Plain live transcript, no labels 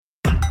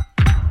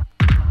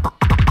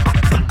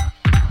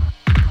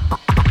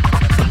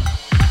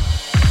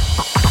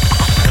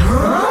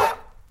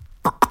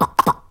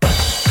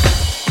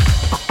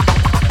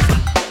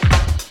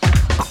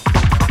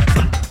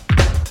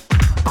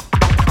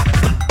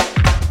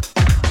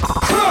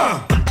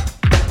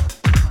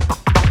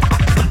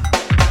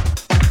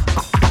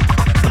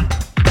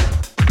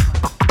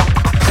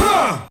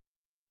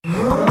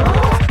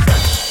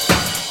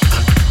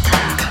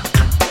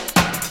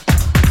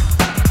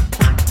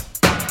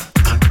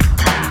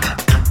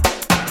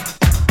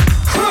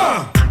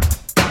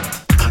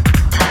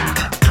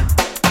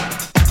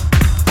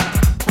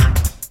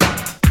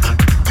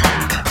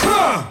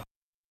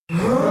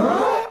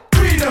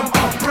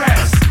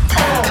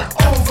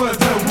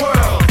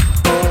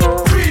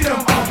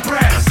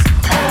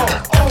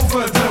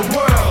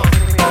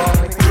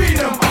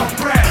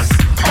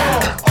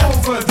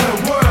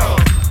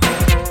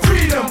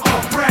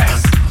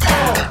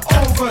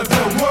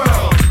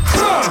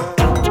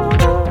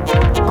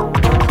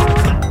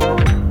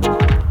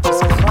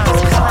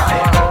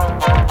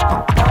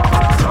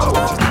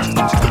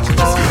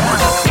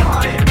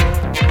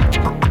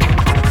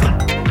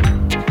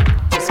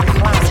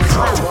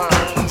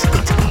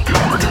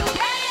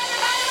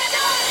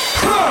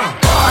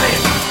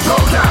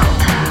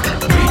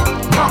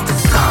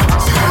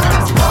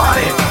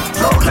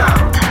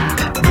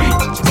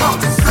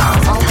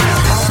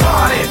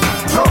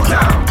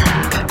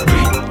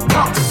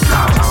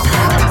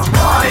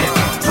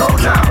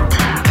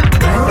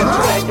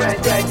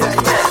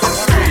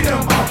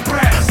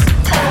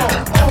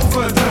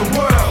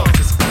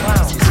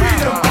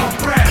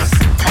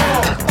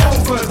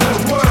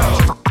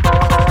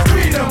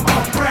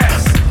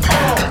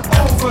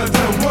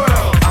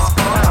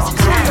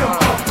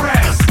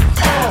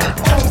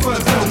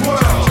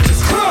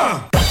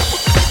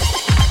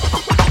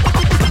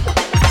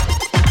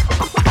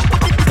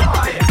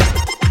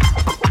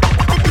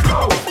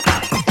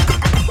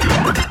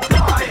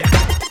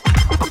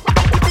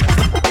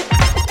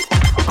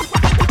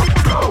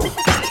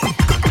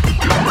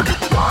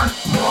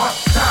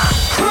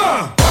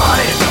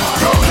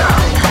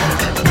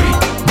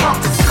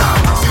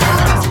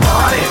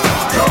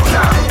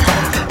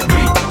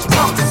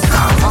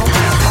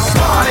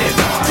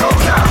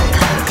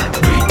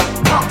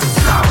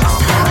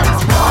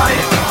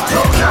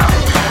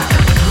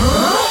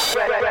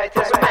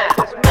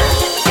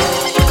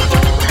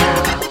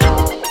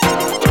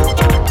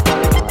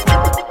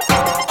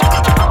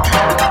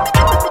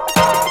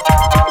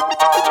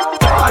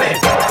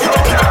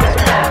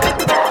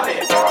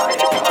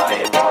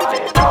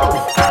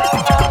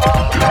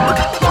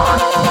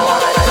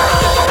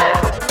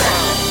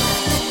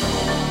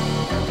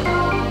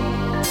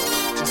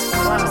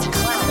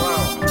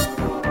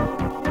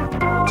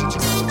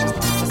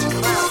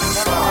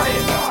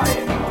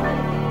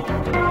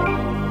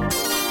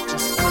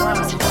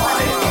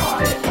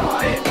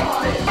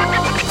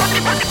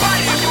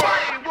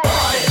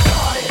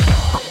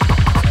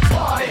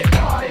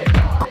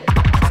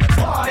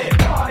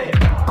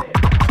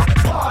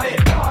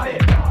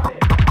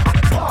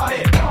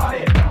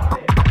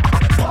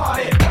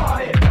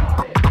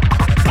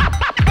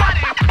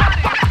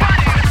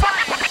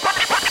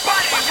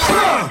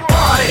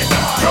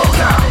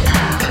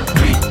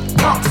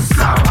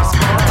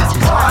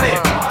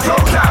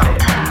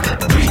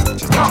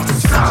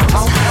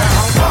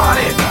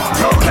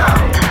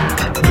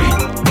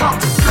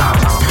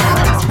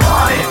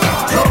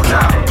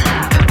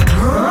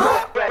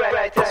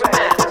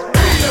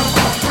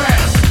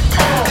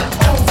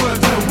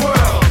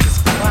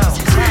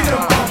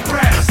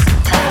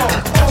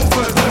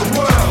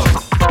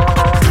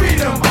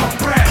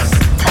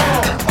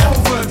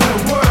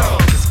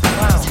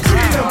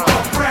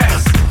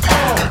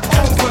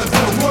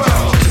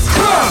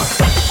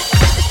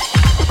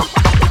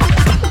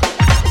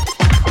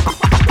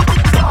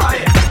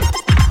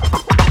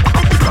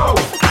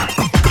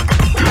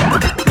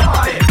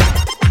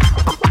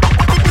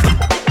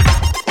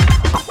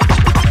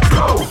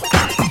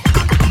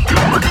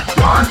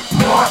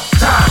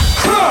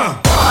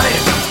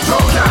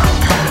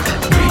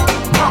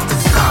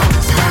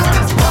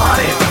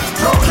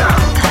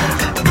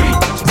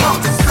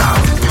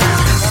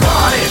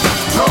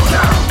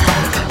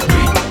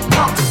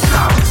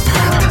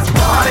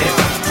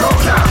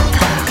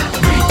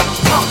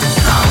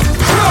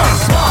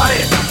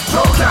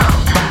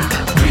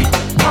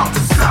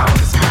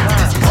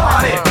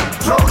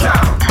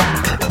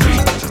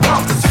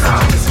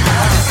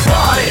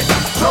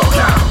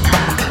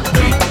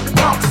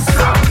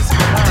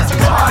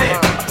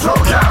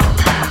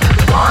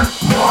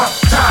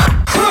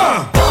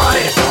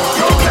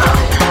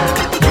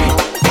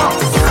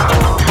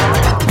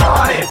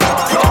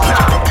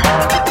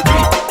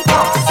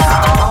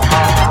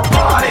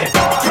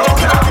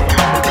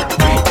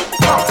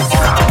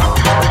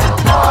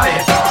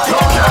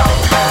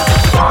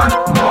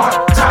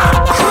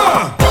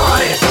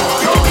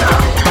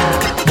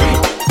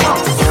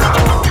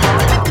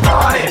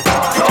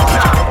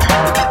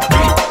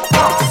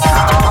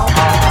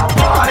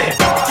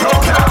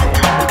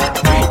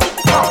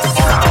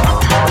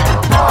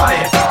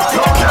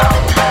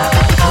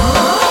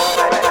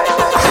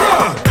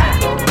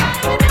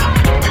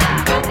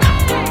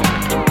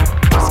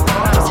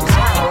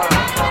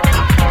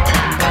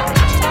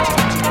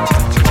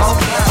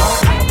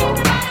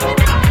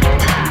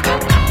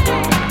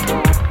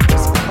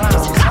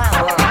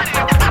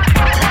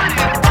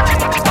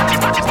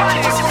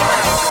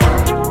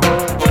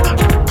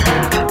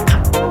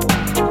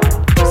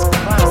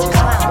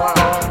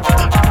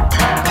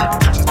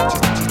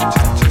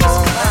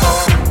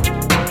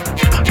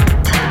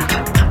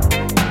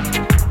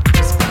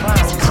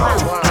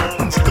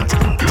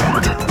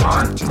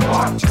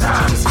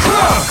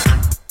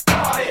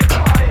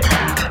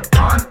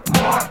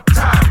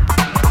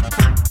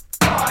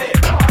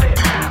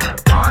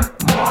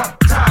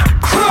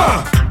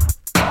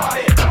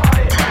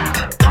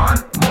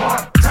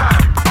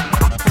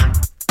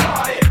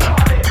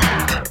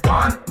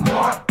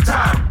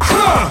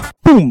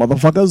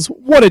motherfuckers,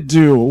 what it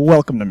do?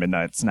 Welcome to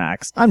Midnight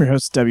Snacks. I'm your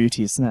host,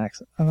 WT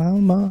Snacks, and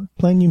I'm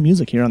playing new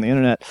music here on the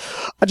internet.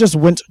 I just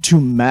went to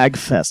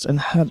MagFest and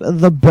had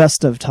the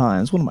best of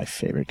times, one of my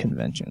favorite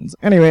conventions.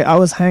 Anyway, I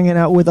was hanging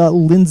out with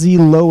Lindsay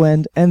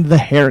Lohan and the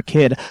Hair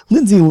Kid.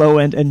 Lindsay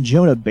Lohan and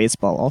Jonah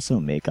Baseball also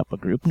make up a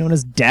group known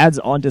as Dads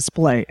on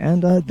Display,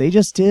 and they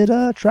just did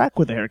a track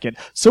with the Hair Kid.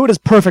 So it is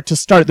perfect to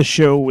start the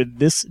show with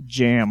this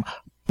jam,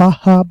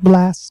 Baja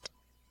Blast.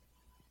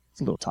 It's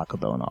a little Taco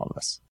Bell in all of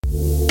us.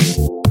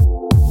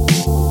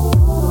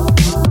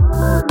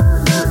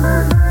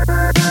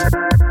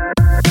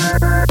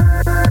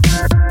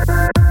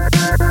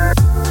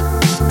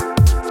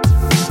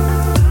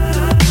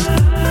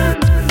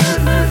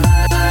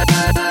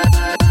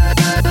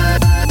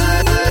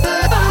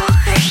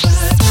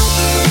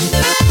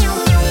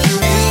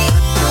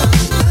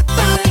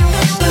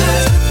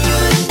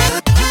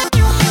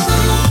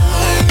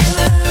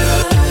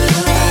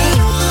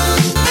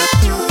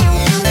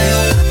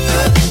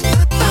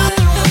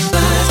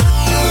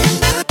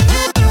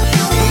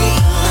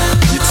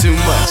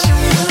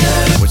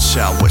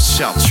 What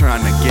y'all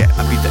trying to get?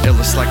 I be the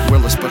illest like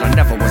Willis, but I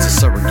never was a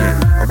surrogate.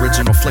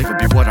 Original flavor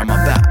be what I'm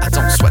about. I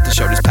don't sweat the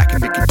shoulders,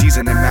 packing Mickey D's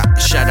in their mouth.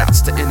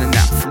 Shoutouts to in and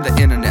out from the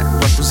internet,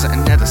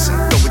 representing Edison.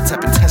 Though we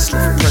tapping Tesla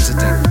for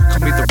president.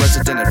 Call me the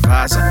resident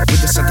advisor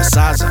with the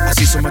synthesizer. I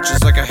see so much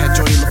it's like I had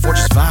Johnny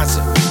LaForge's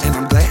visor. And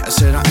I'm glad I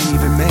said I ain't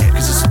even mad,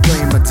 cause it's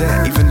playing my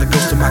dad. Even the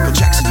ghost of Michael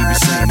Jackson, he be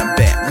saying I'm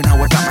bad. When I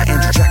without my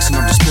Andrew Jackson,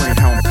 I'm displaying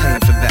how I'm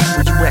paying for that.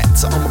 Where you at?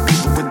 To all my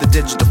people with the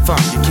digital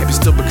funk. You can't be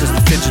still because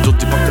the digital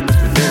debunk the myth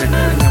within it.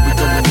 And now we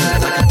going in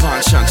it like a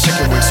pawn shot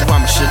chicken wing. So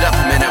I'ma shut up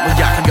a minute when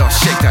y'all can go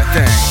shake that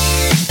thing.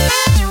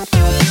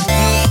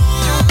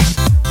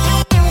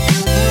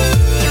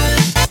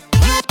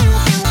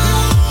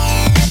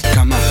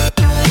 Come on.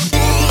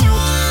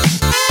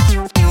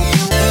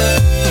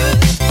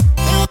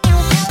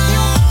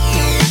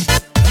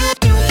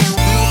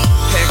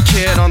 Head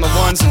kid on the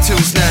ones and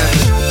twos now.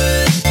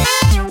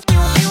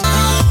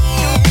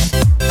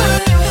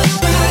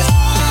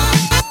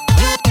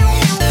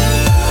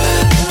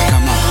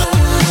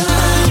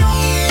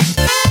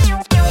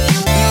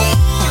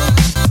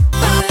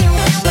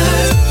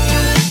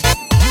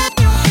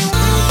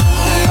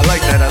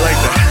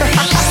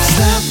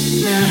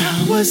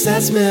 What's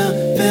that smell?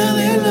 Fell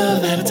in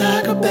love at a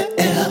Taco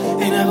Bell.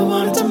 Ain't never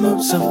wanted to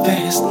move so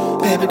fast.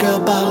 Baby girl,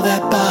 bottle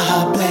that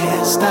Baja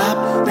Blast. Stop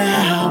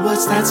now.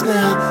 What's that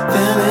smell?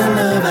 Fell in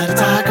love at a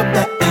Taco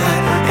Bell.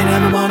 Ain't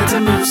never wanted to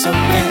move so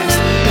fast.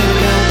 Baby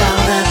girl,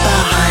 bottle that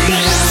Baja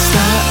Blast.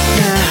 Stop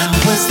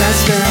now. What's that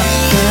smell?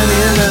 Fell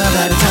in love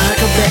at a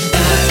Taco Bell.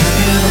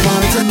 Ain't never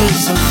wanted to move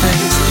so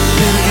fast.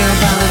 Baby girl,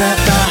 bottle that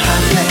Baja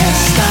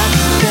Blast. Stop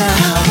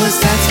now. What's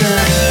that smell?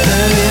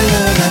 Fell in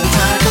love at a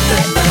Taco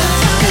Bell.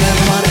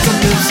 Never wanted to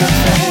move so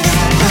fast.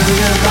 Never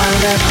gonna buy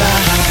that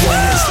Baja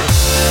Blast.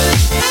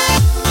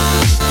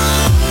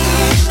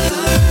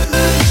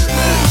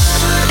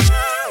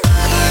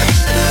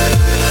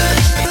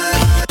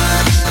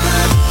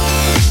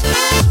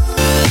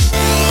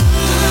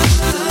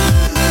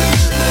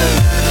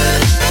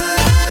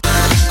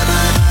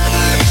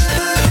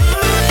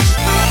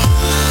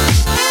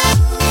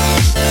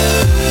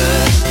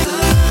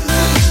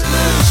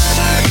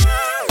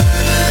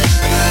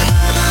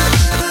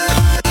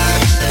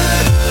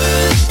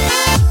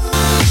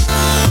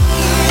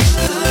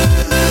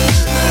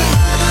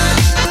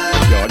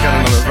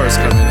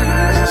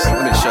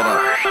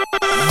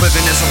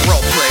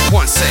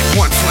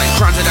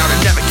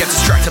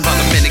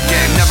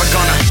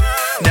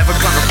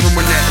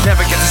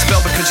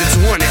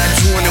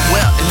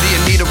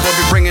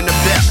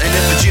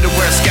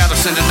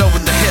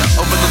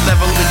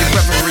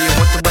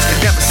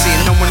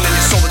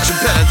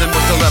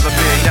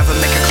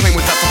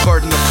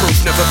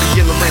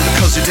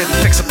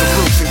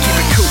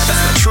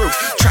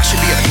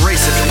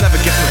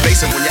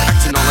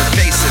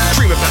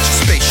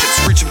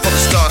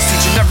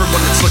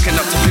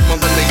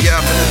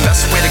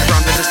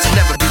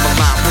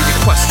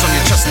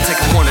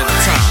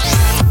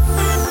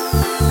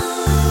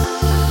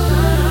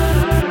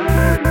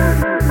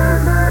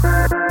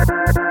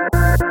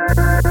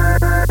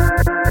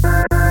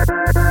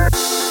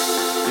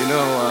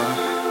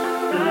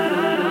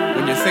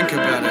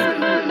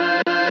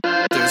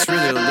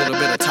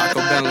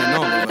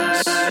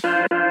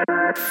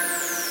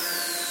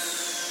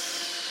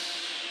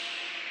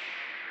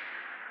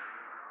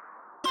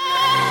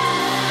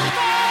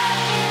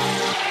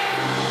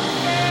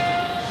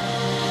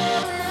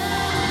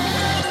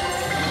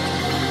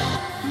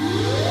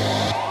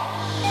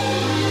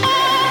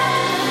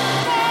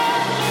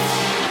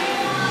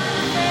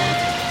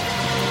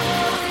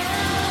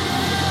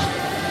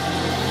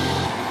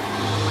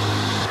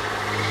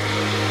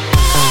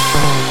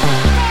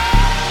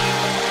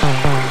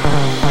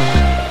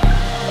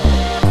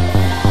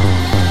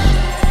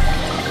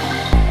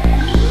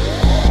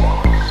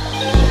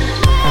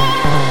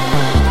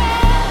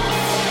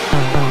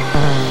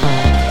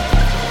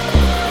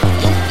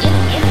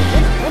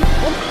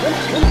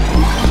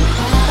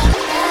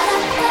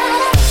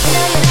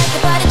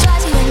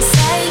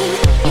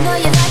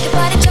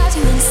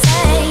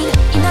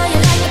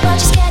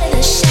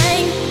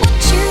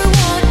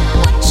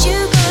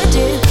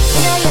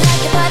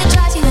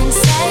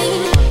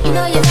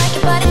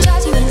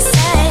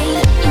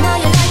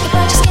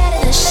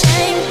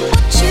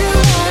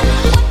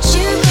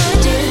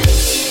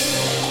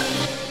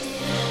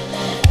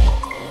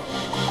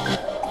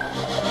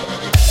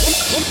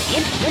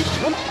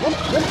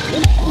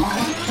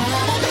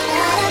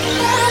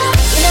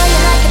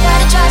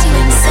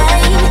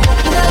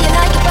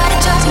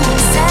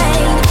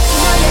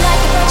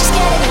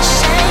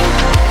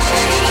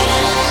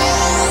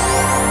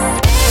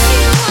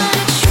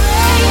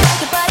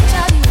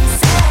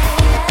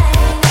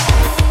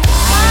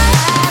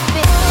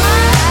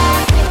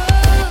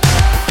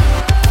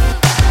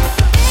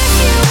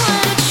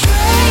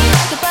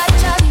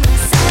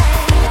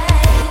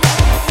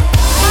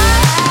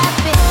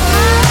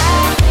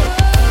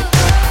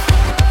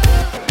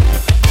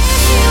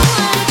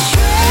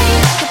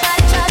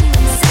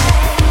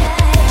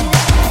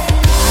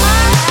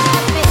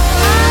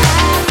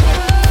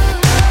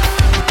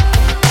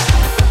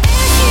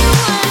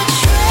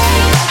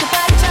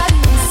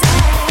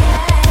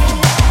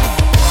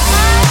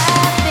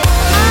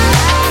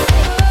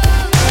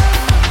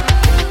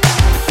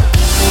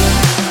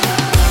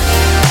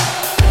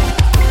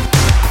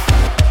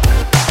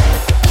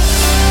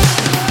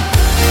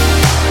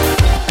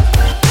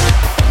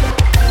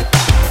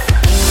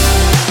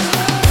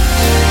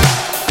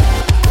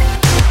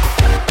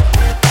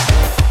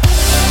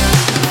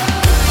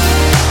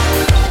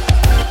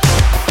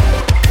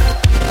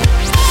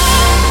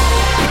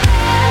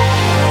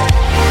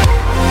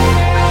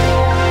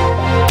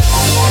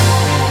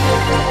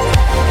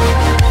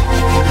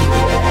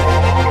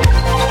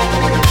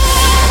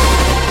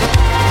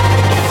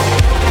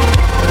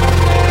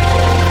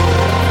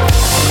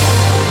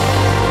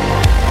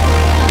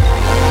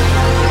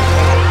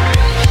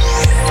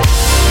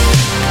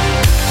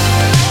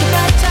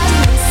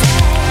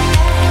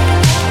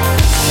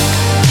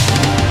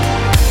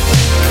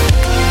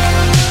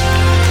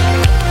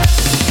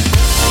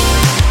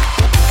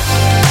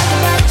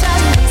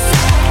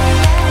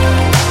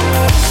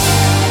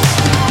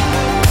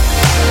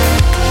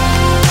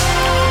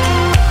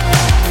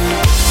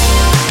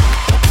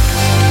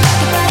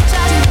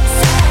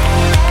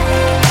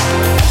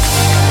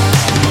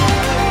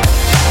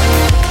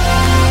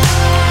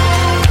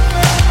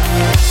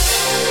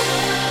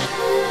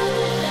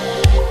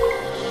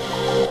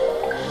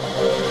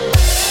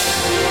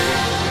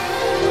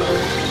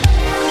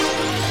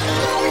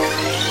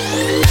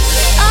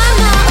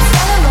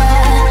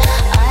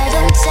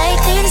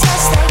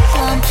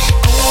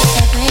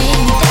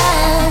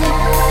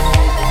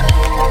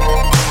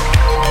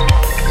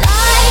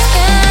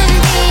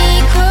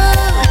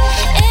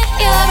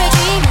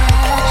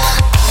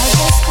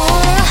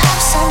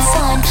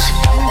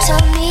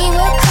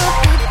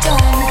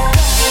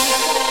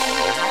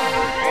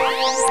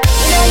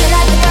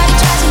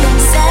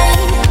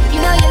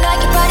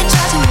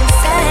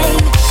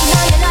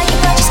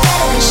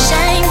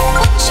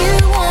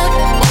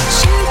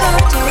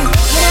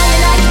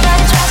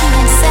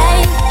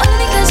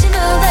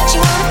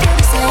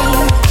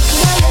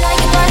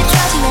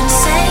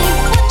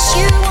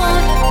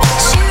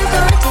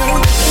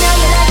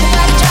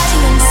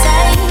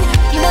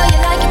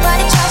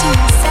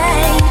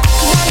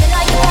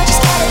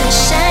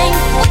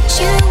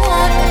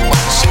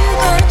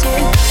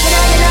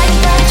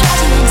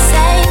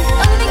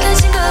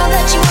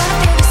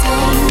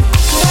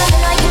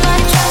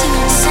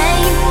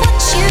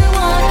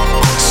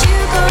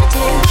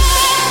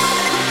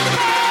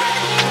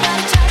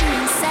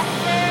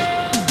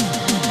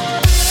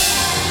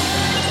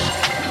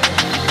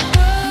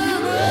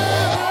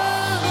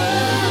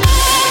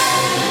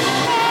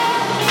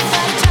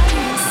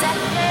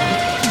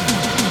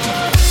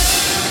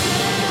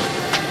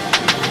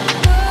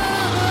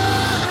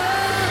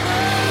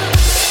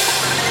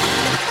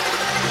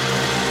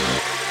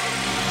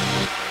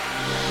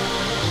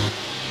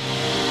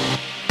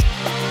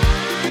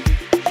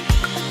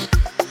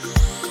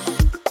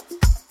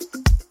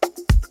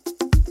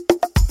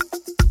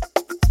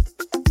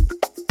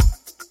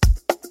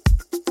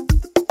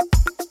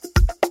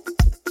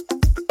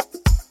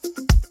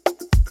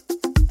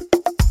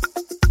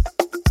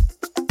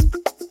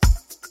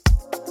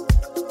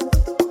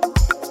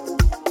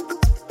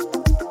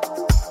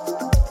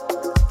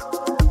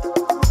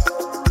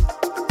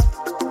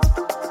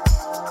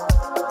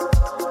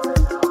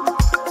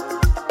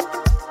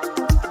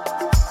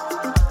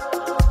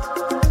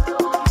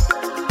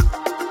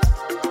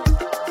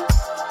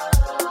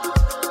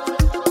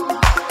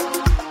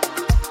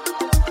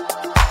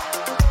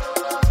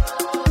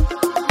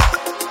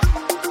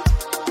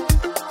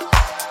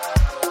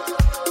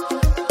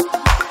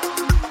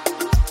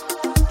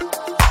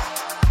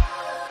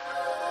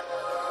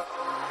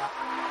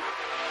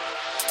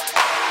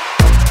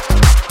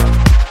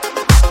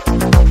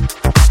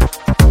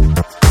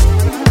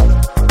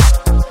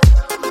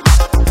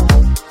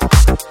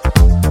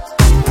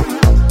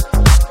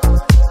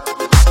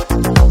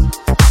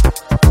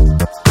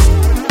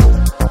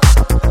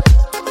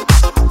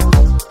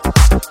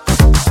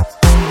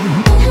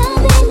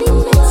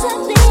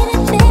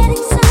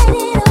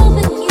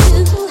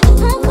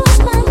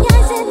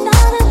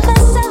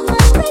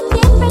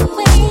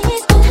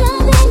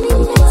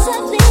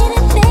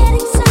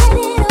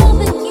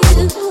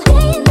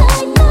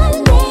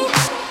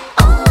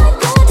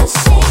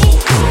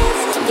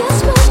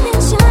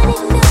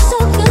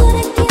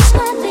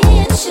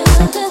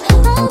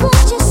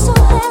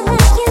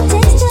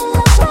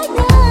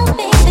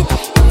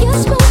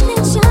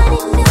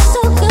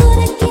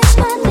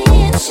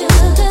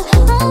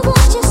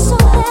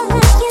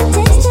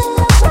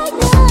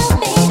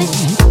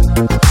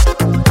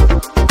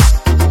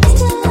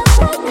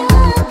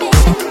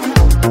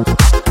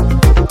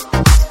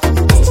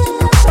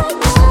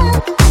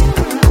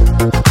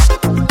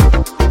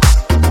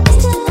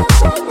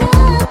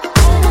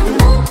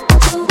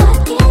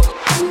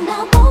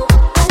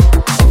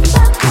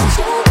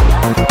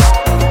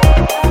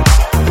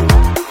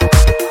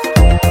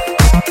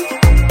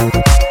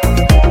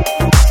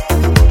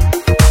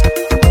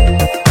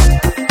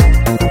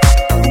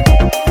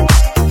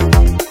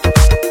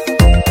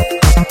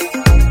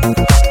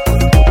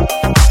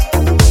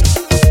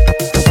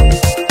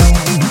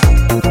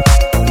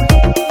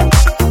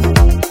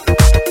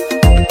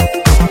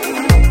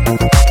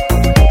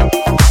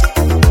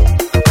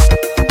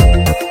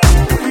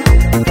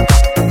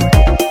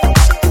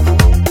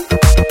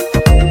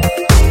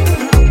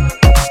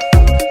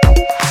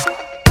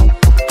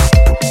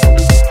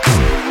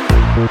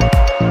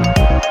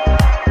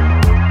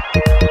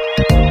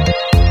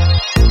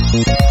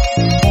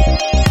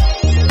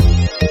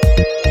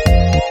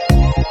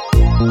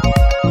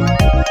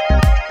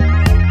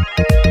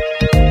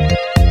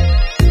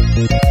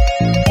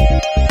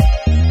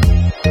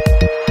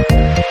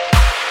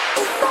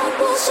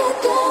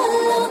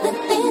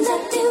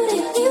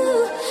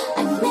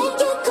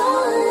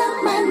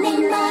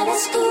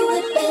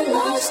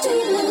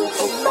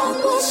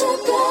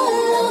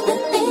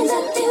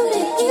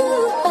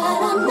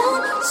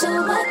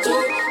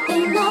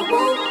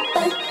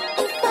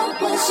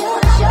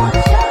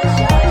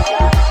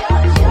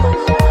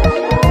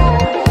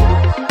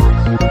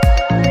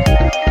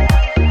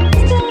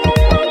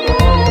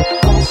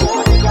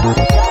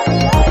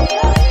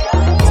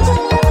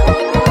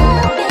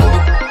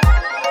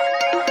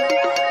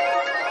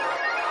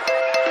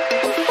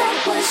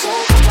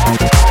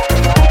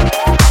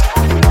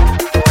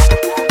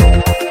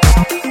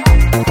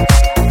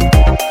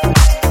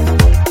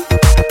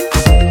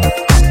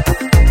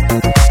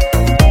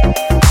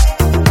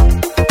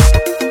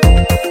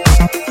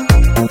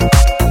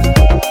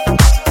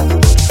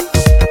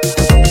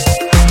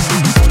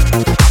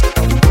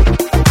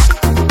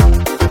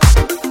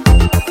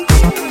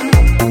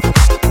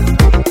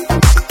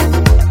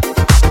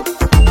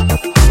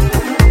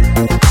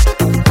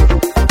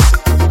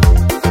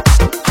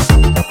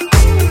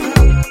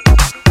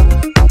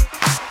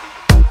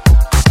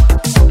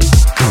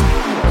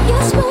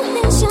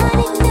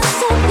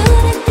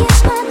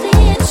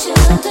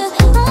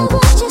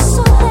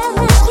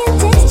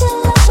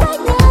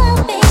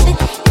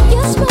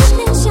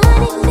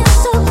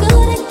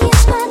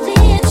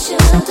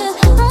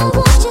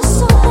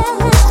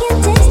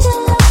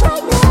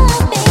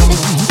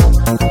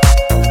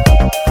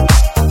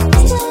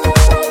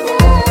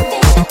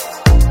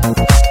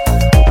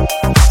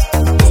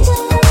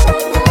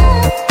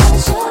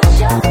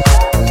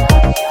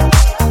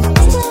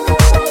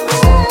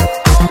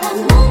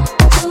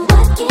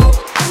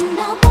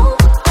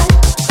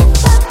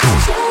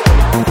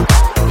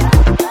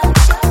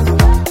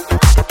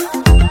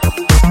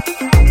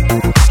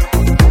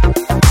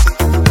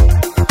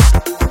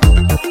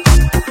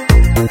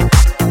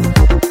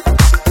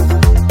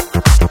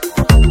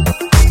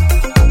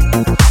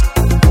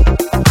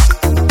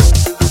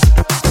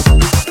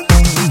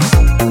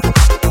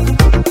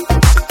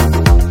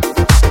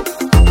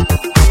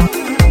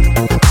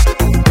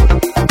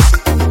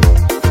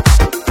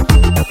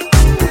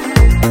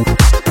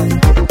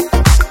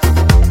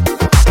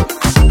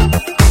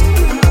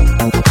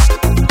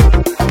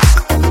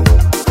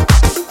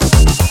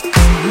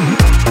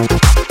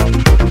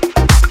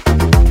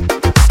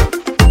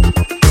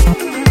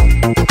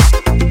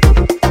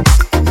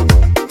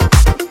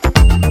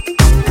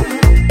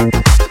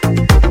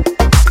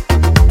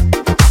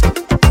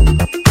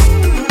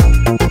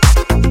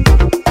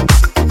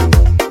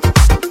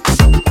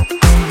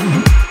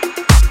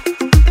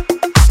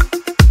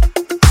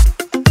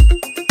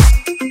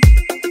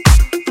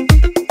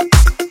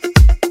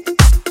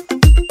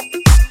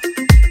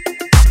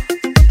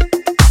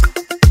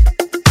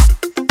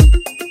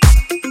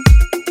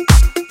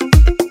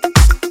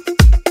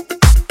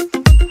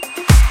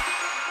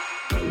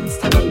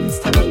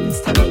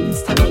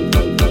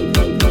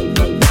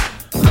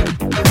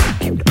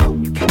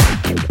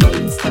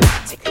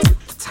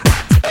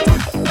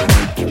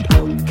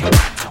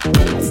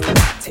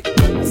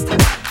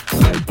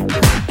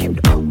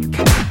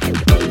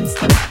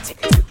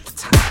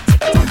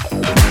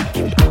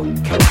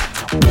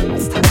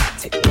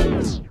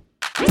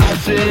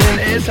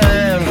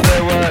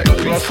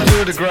 close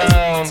to the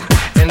ground.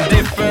 In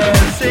different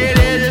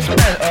cities,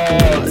 spent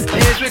all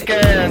his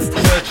weekend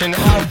searching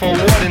out for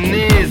what he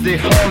needs. The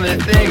only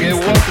thing he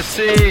wants to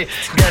see,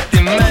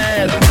 getting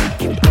mad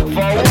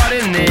for what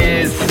he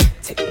needs.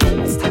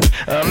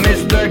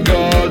 Mr.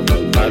 Gold,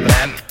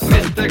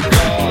 Mr.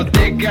 Gold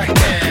Digger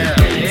can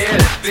hear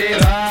his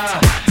fever.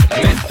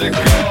 Mr.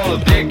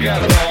 Gold Digger,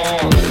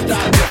 don't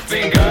stop your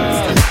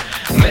fingers.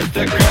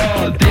 Mr.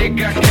 Gold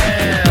Digger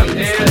can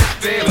hear his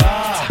fever.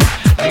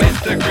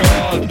 Mr.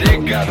 Gold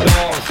Digger,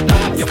 don't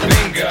stop your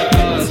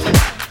fingers.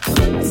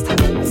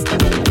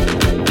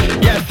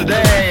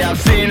 Yesterday I've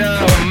seen a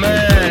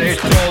man, he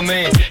told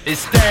me he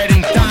stayed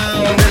in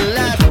town the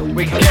last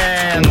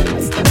weekend.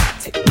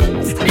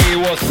 He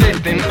was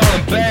sitting on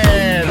a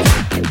bench,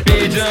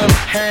 pigeon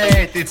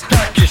ate his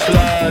Turkish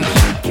lunch.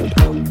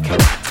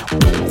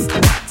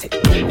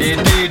 He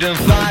didn't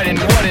find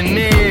what he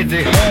needs,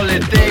 the only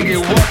thing he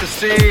wants to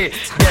see,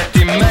 get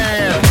him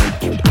mad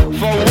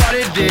for what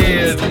he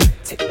did.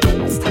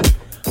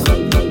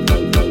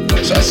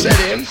 So I said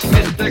to him,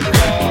 Mr.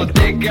 Gold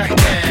Digger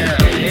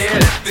can hear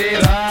his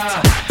fever.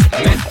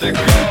 Mr.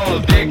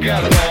 Gold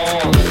Digger,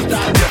 don't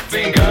stop your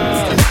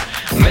fingers.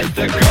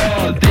 Mr.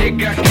 Gold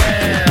Digger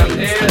can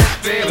hear his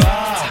fever.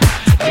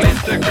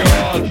 Mr.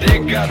 Gold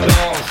Digger,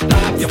 don't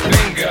stop your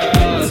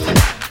fingers.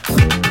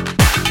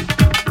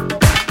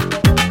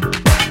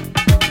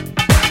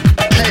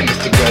 Hey,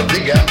 Mr. Gold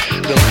Digger,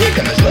 don't think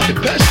I'm a sloppy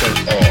person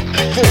or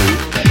a fool.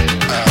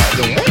 I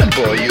don't wanna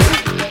bore you,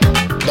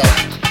 but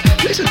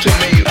listen to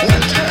me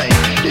one time.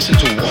 Listen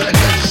to what I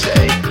got to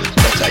say.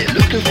 What are you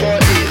looking for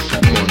is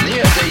more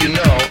near than you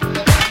know,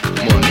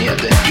 more near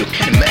than you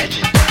can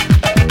imagine.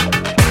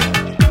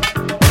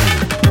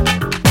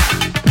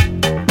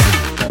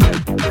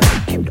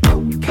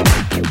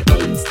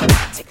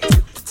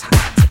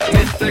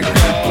 Mr.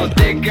 Gold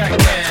Digger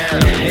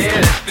can hear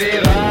his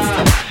fever.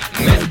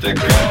 Mr.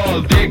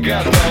 Gold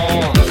Digger,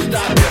 don't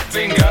stop your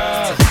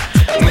fingers.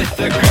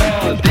 Mr.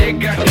 Gold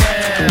Digger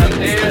can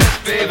hear his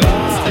fever.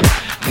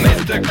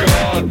 Mr.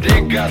 Gold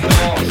Digger,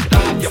 don't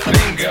stop your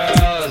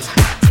fingers.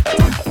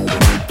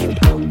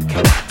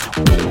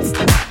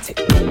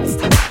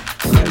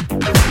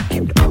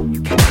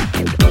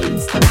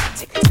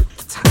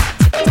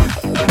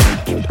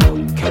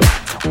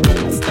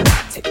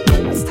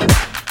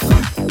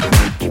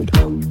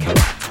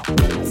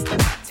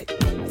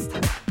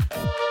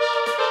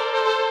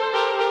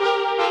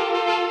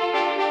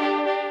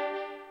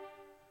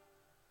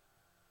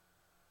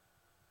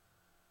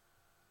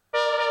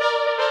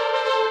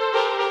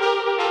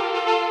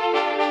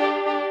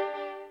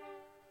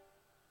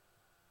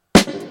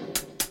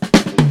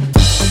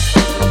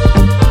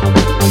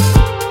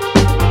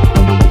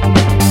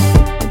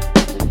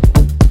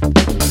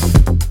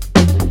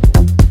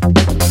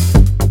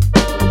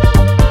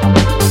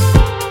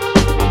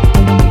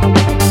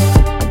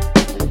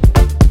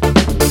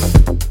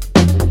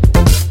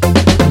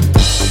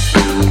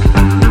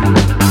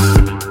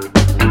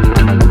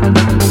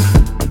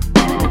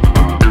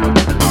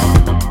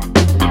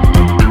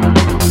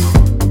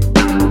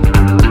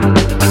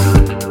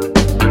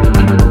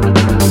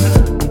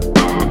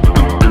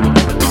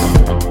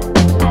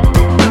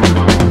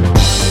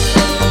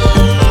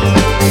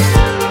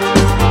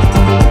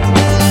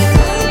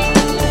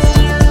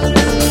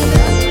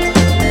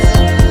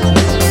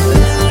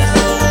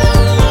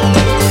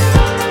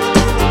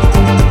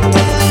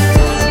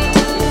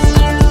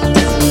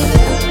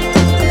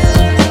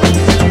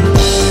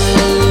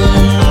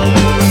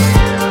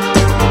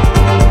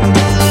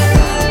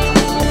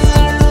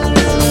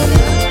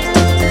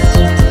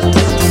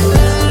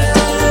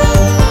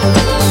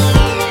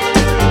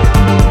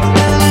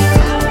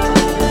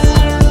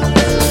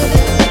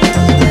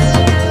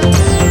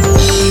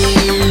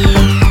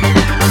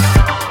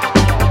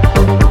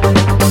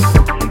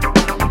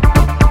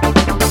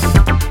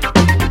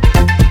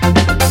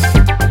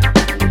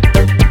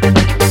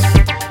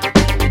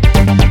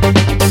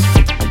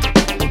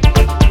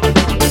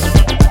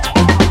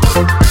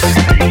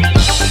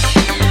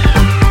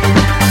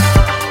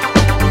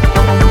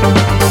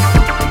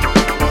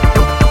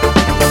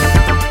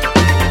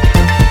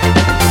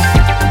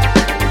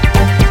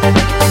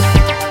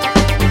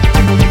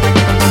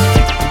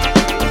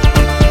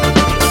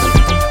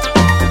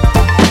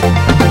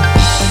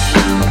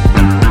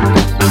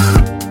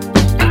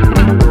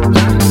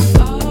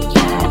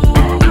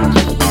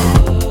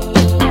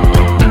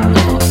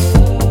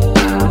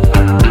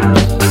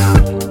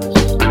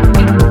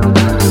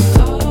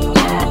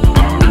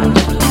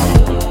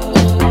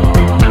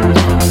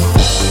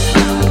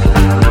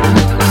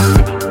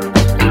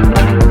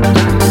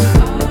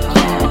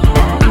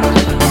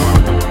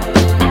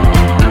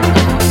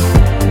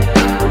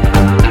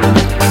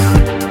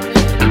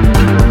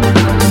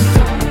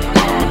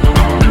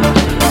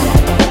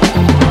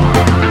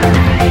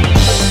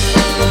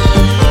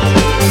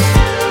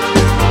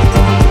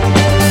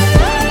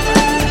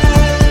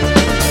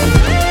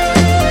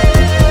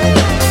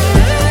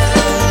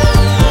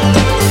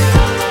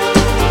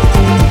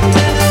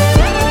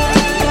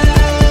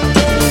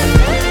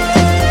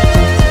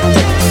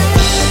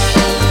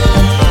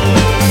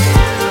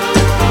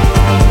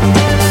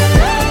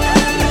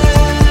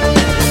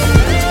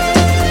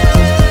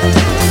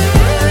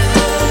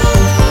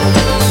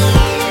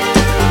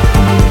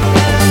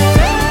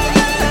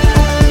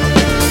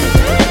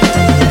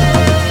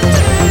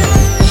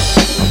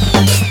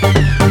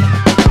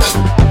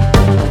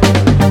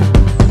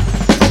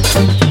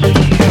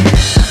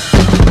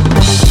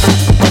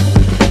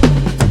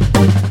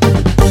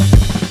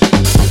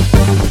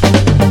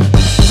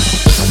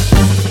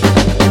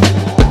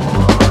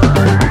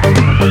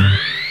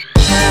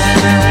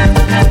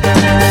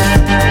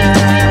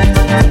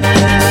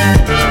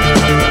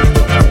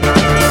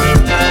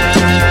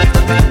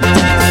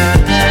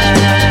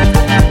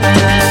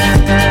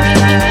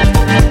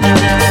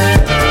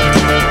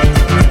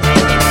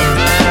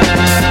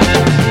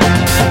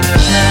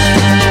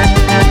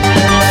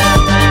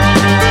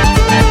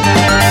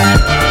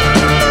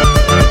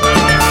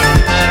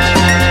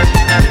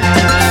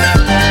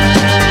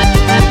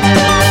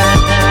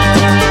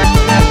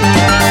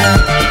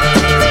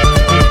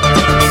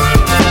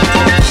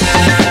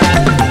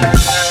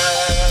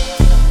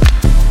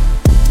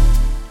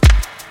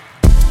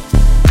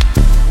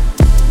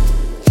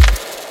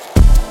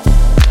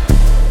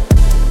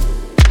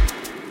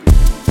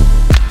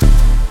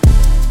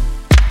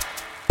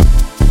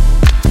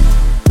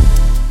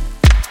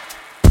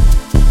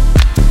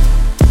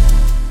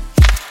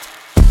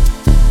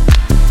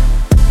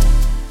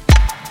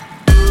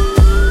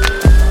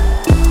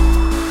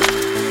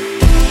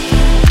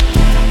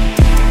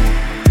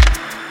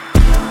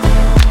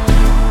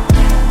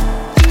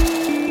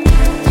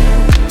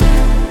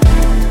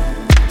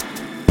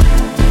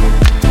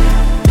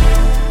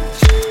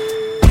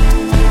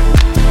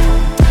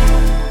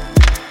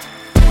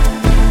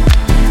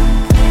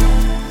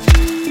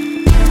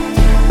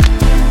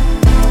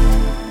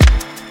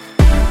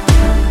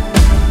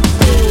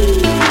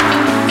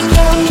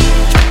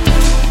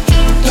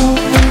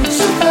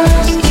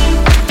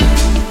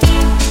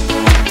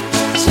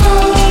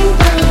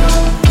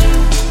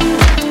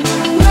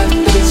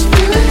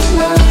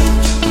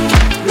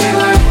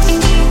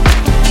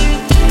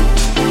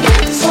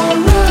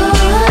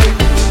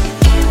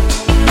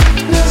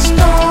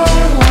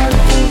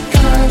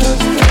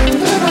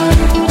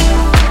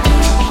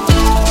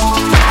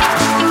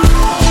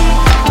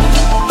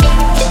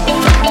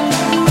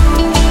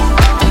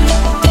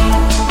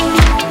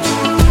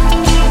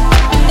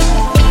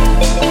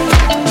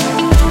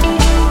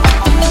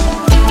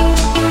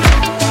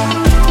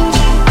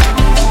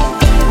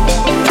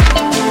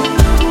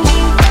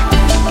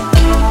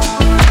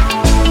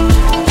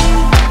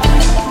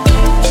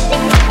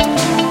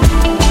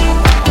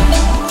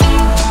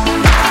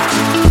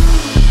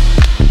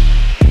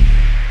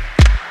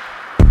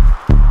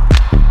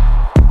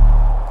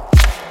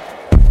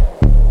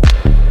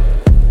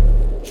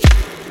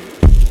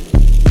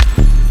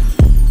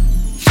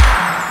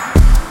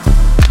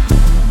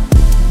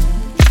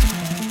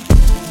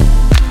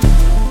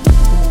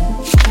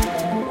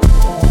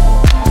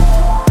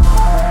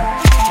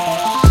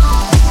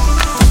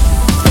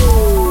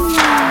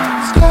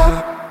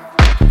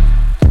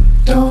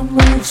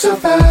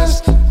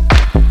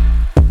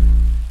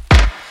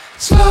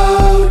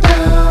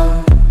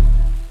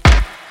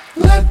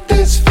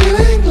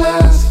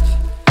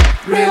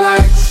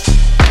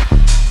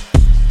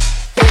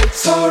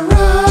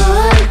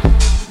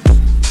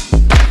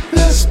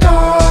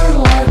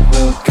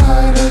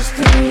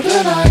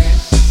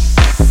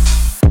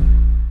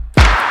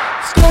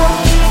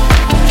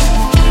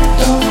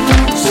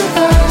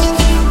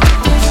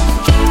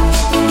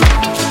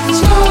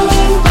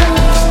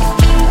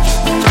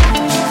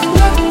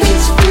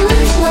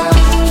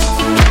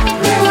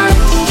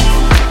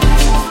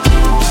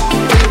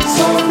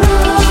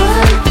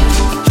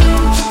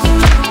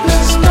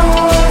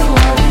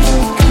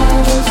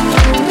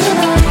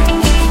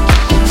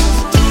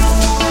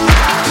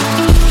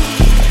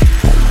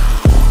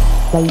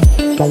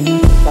 It's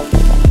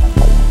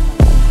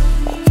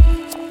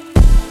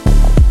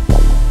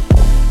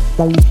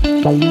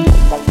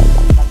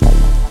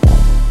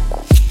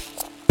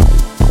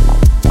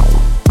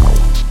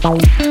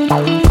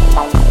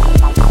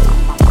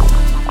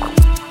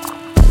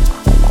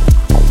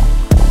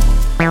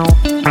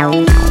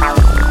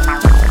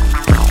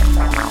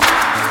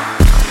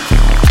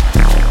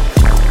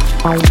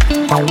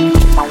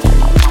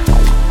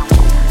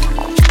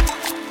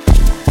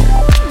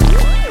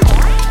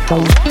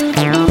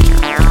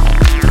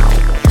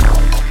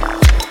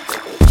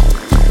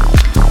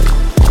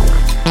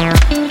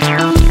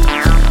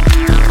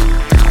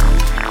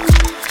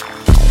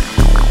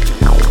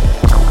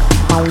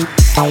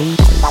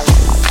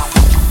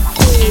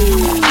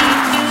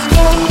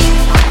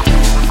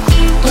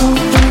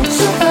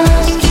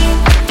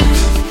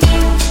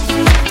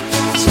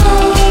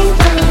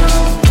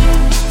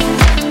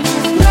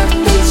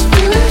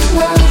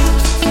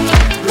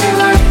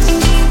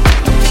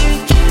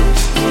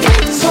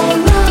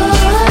alright.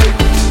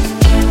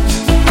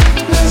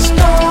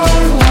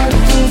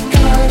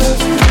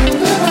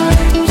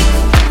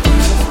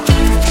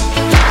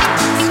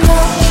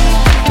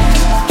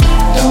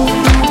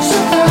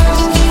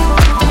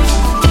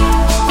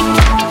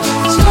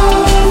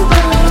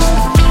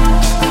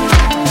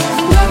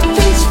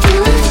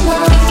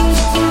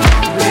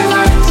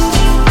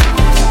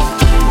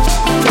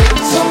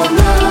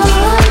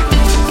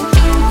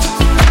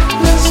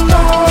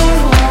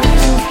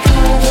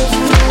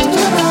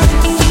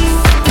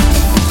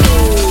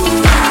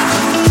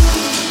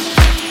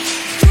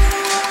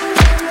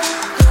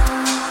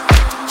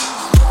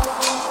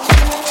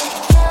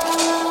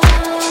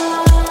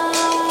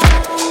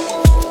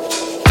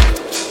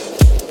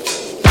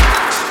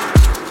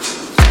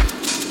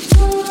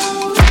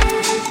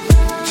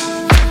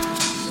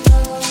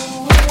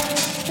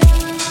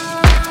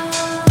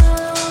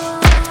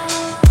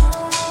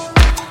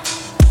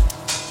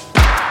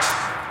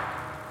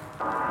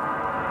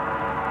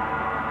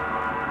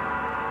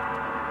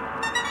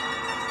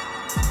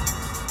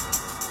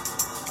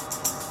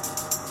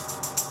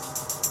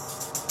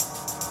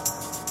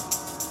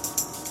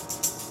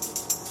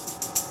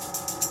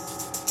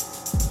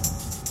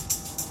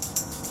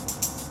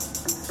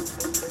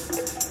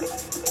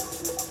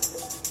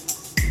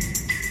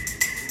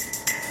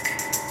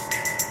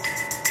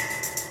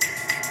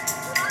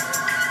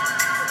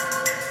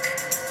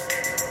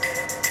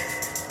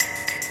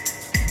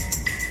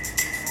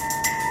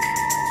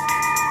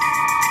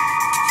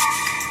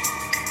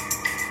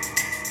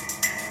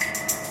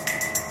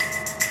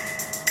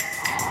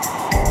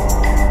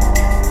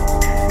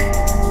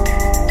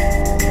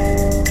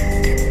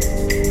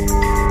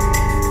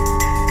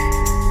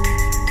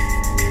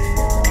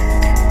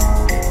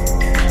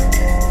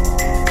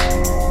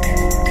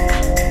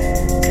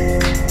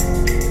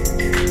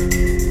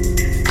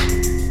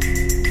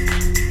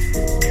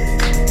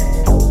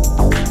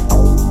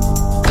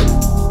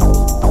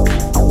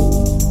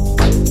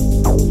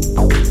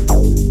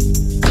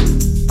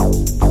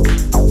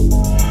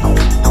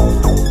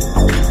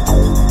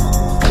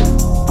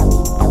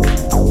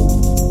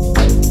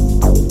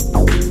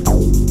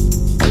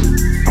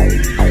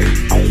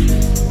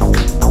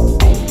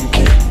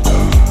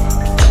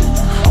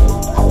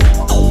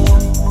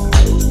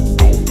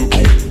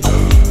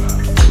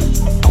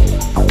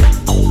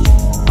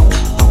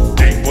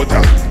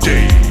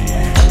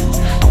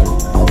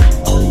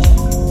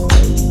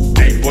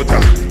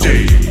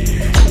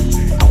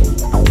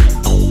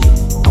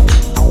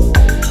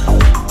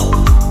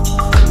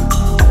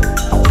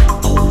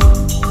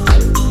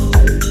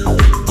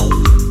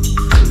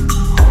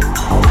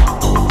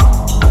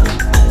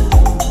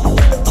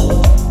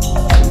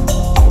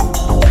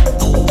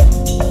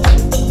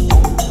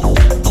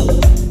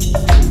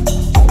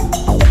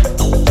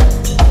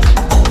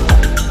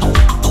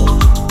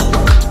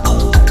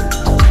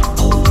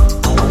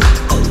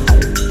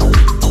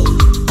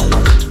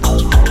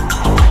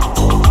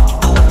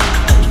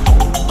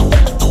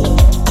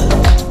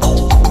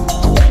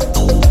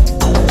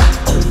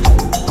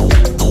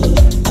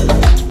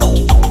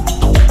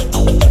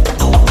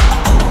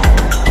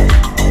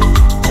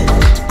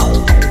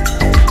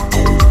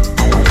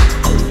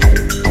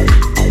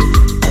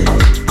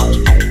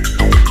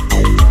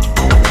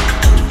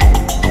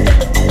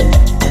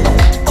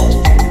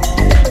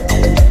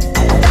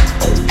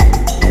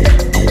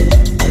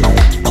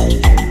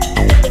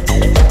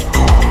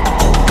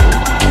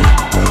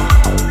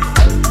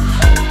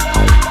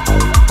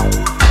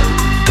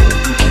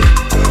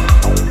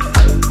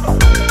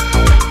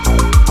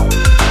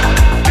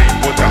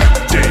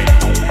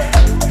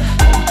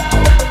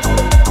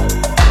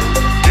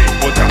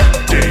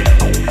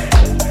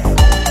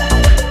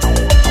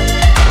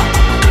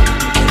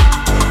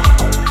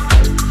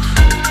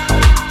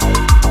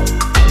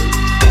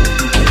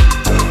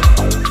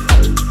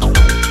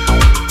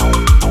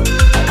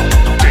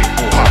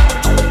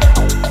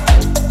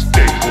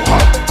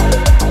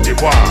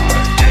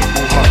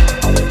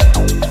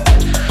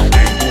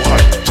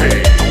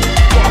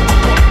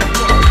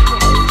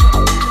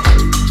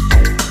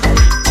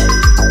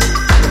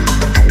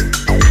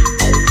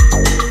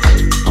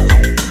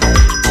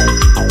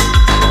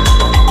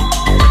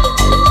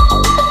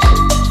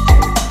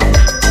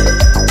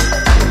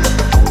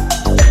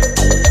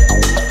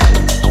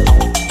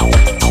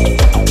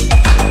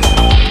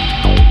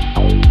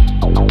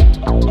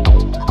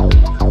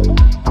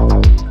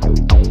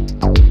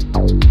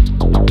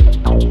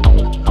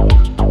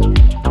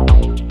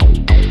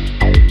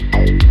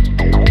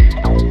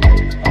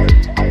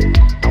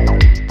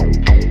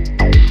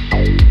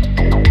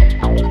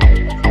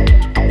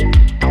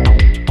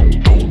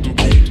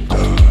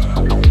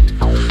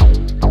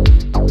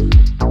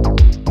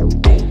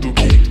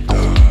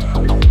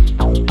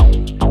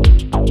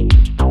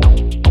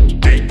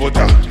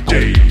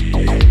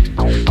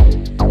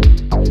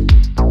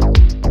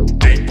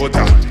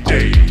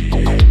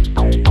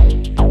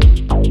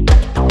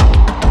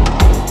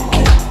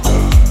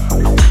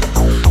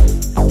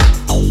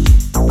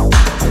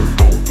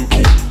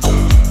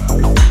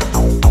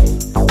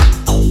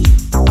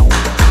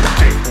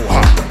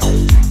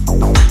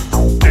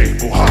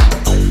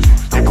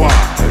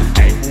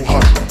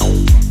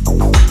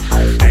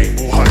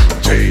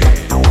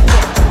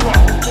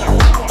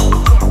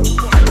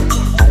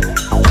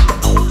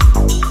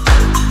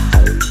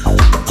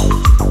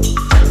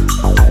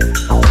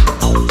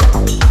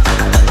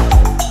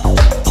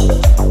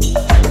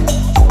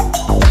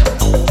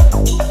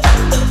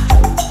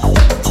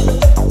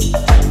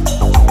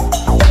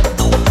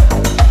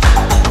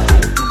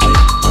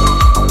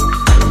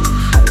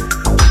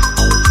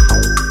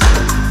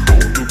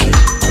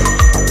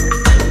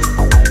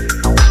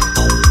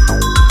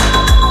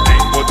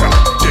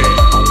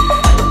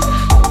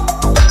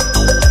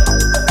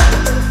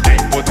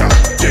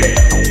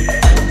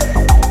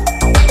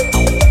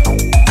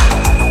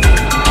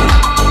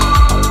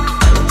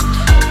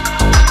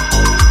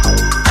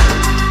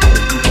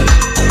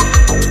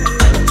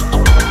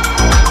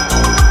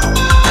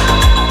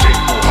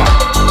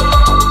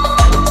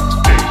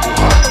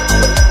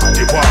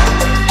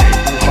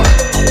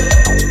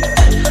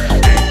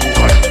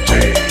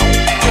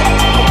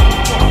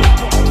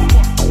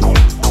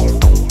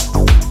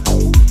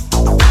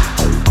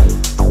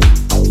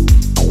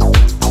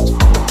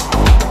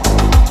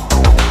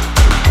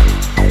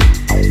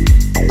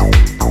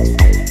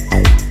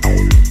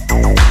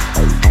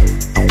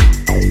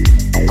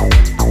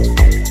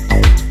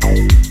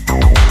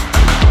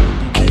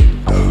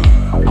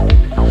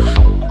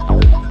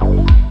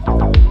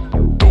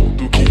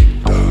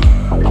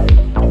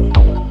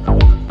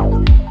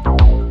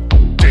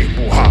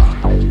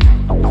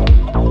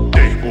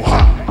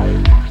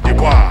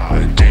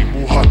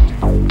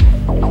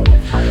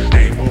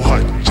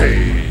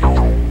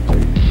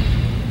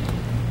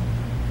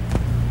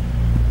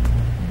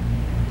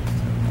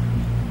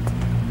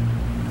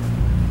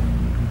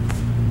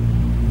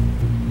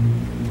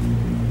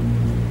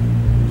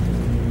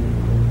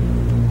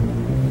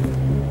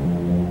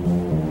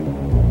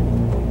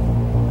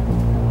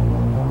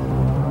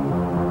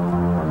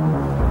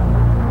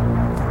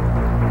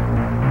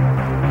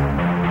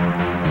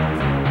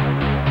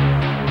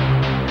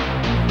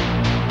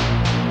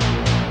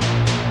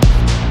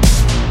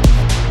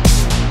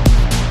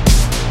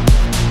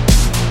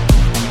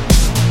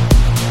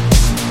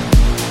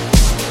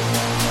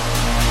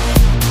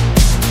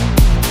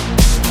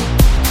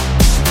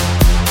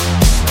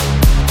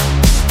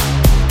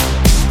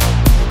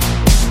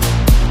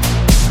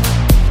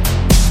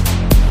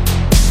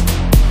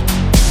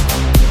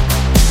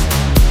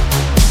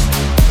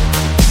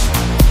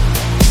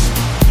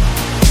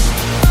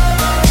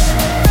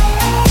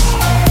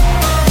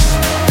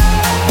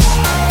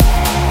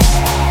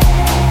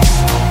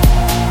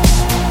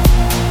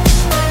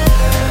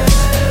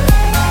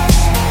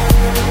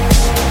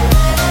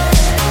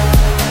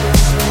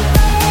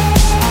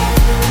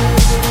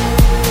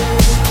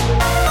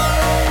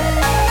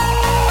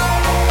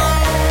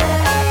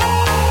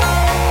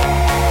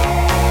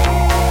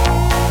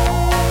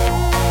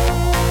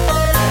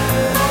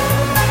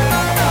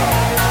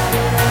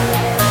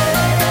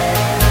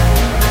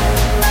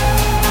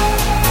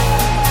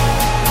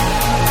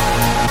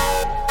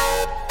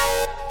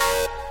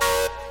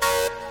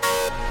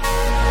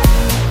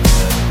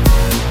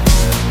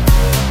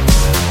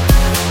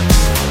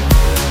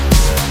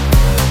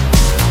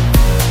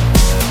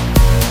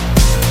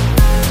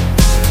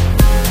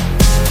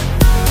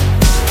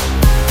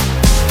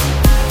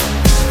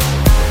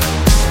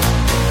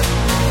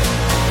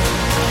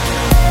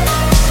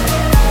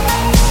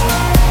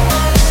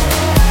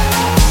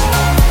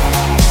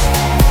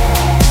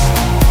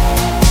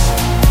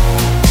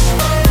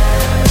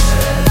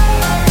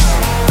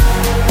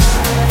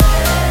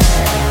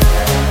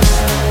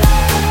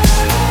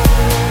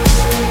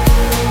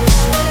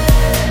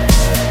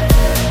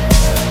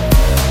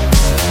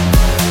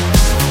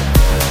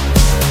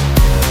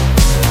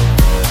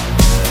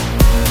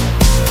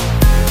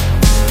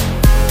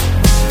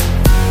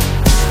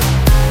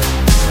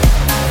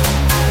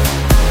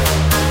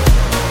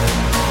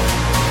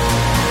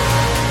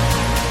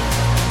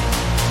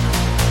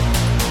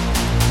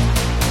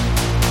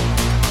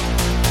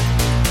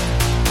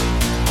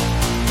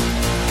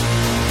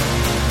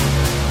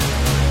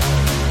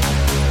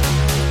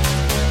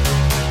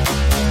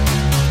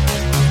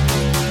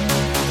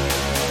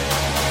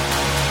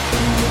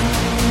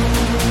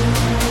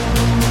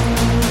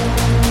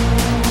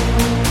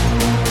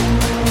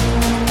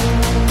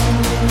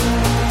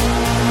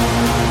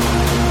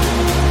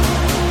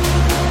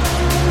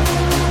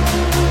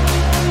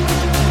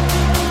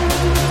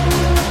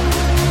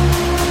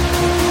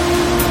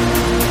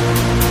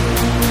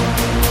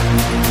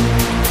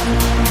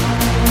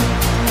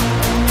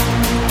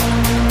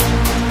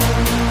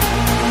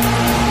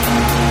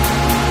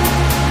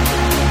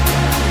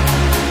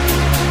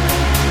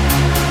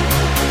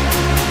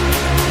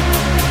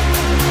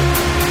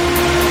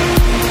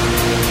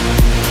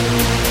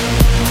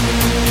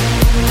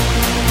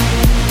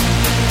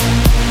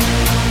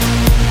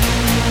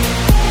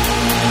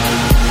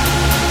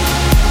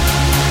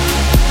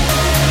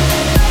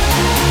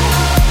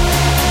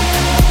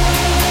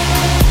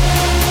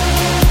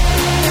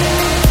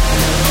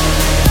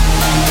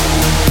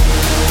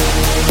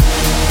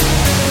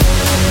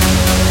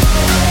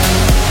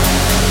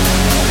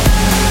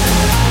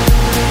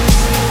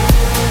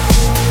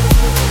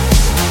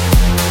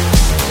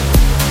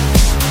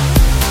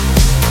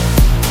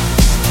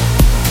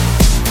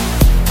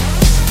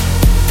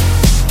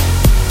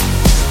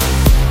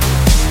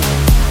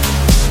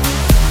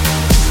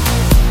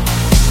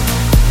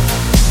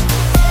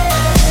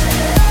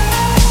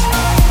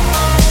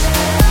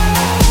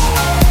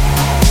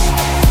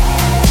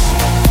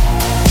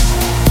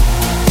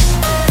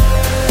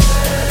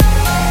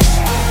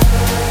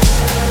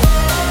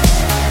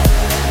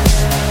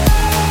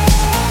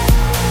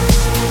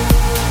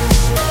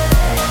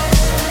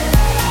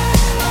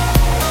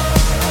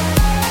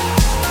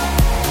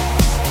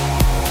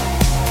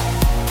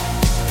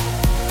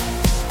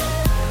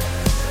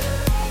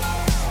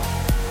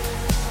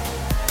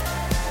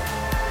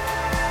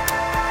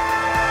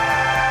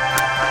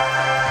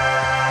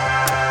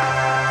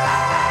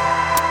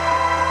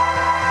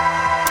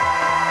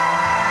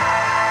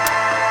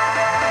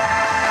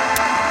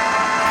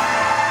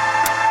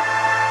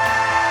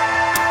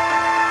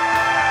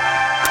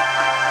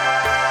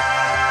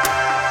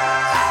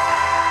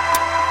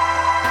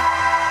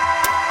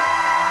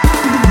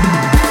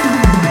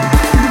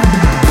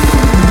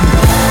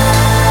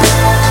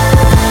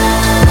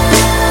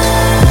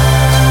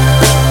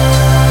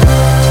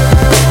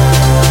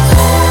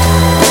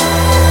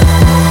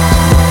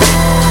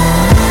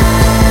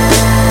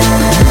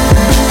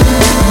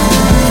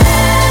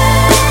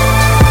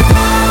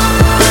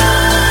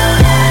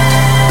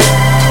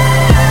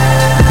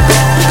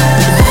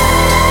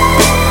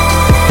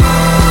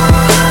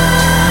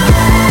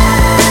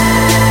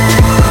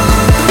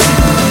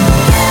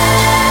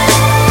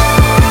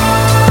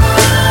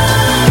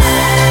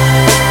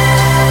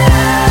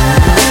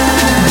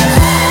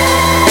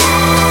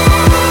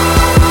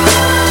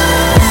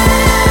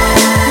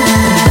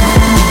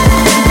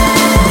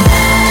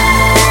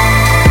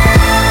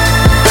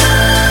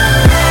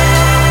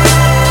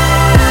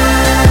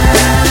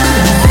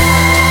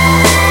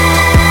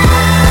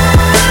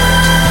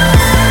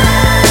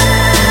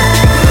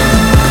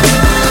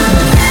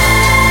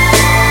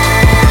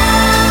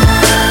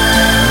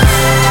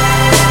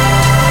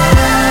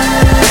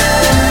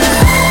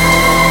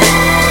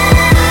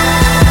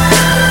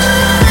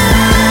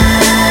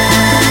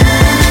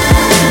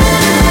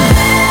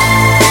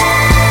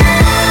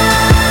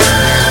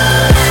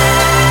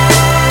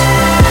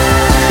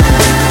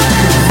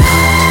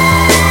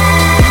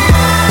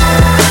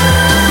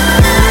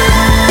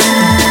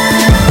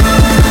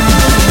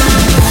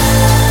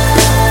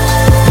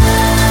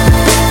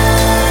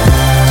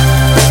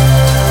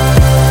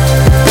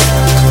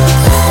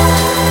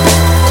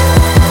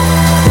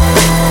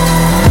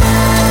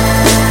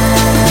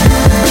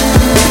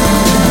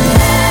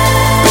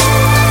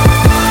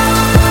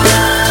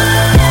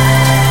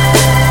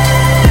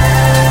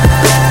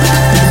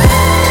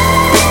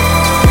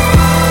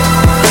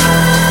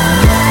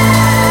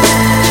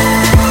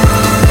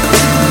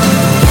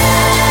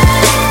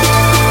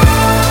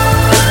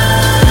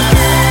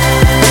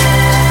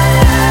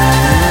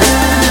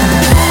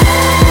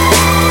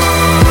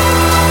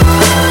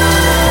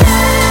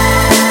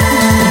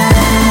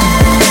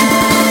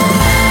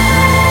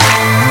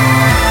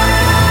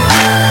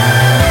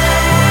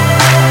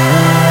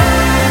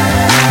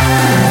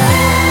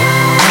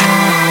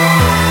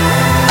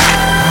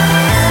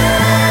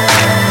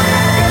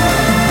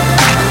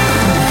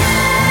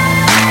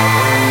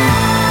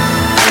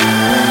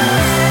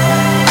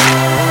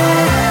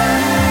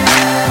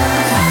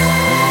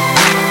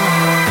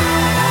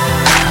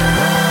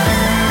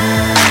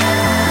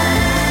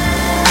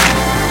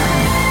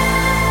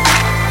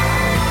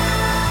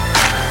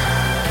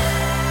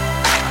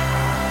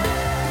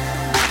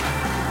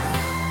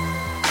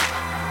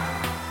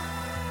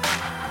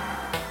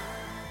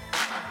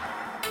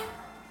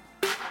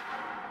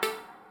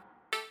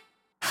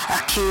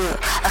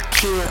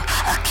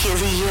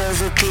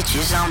 other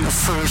bitches, I'm the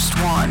first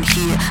one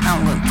here.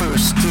 I'm gonna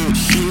burst it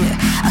here.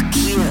 I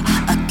kill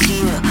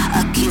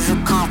the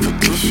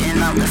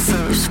competition. I'm the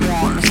first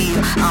one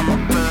here. I'ma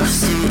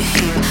burst it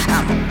here.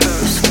 I'm the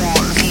first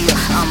one here.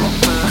 I'ma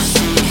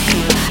burst it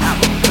here. I'm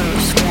the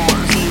first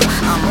one here.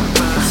 I'ma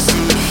burst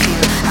it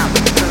here. I'm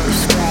the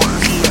first one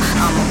here.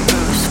 I'm the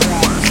first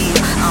one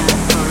here. I'ma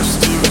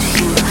burst it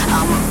here.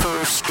 I'ma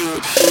burst it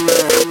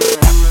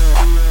here.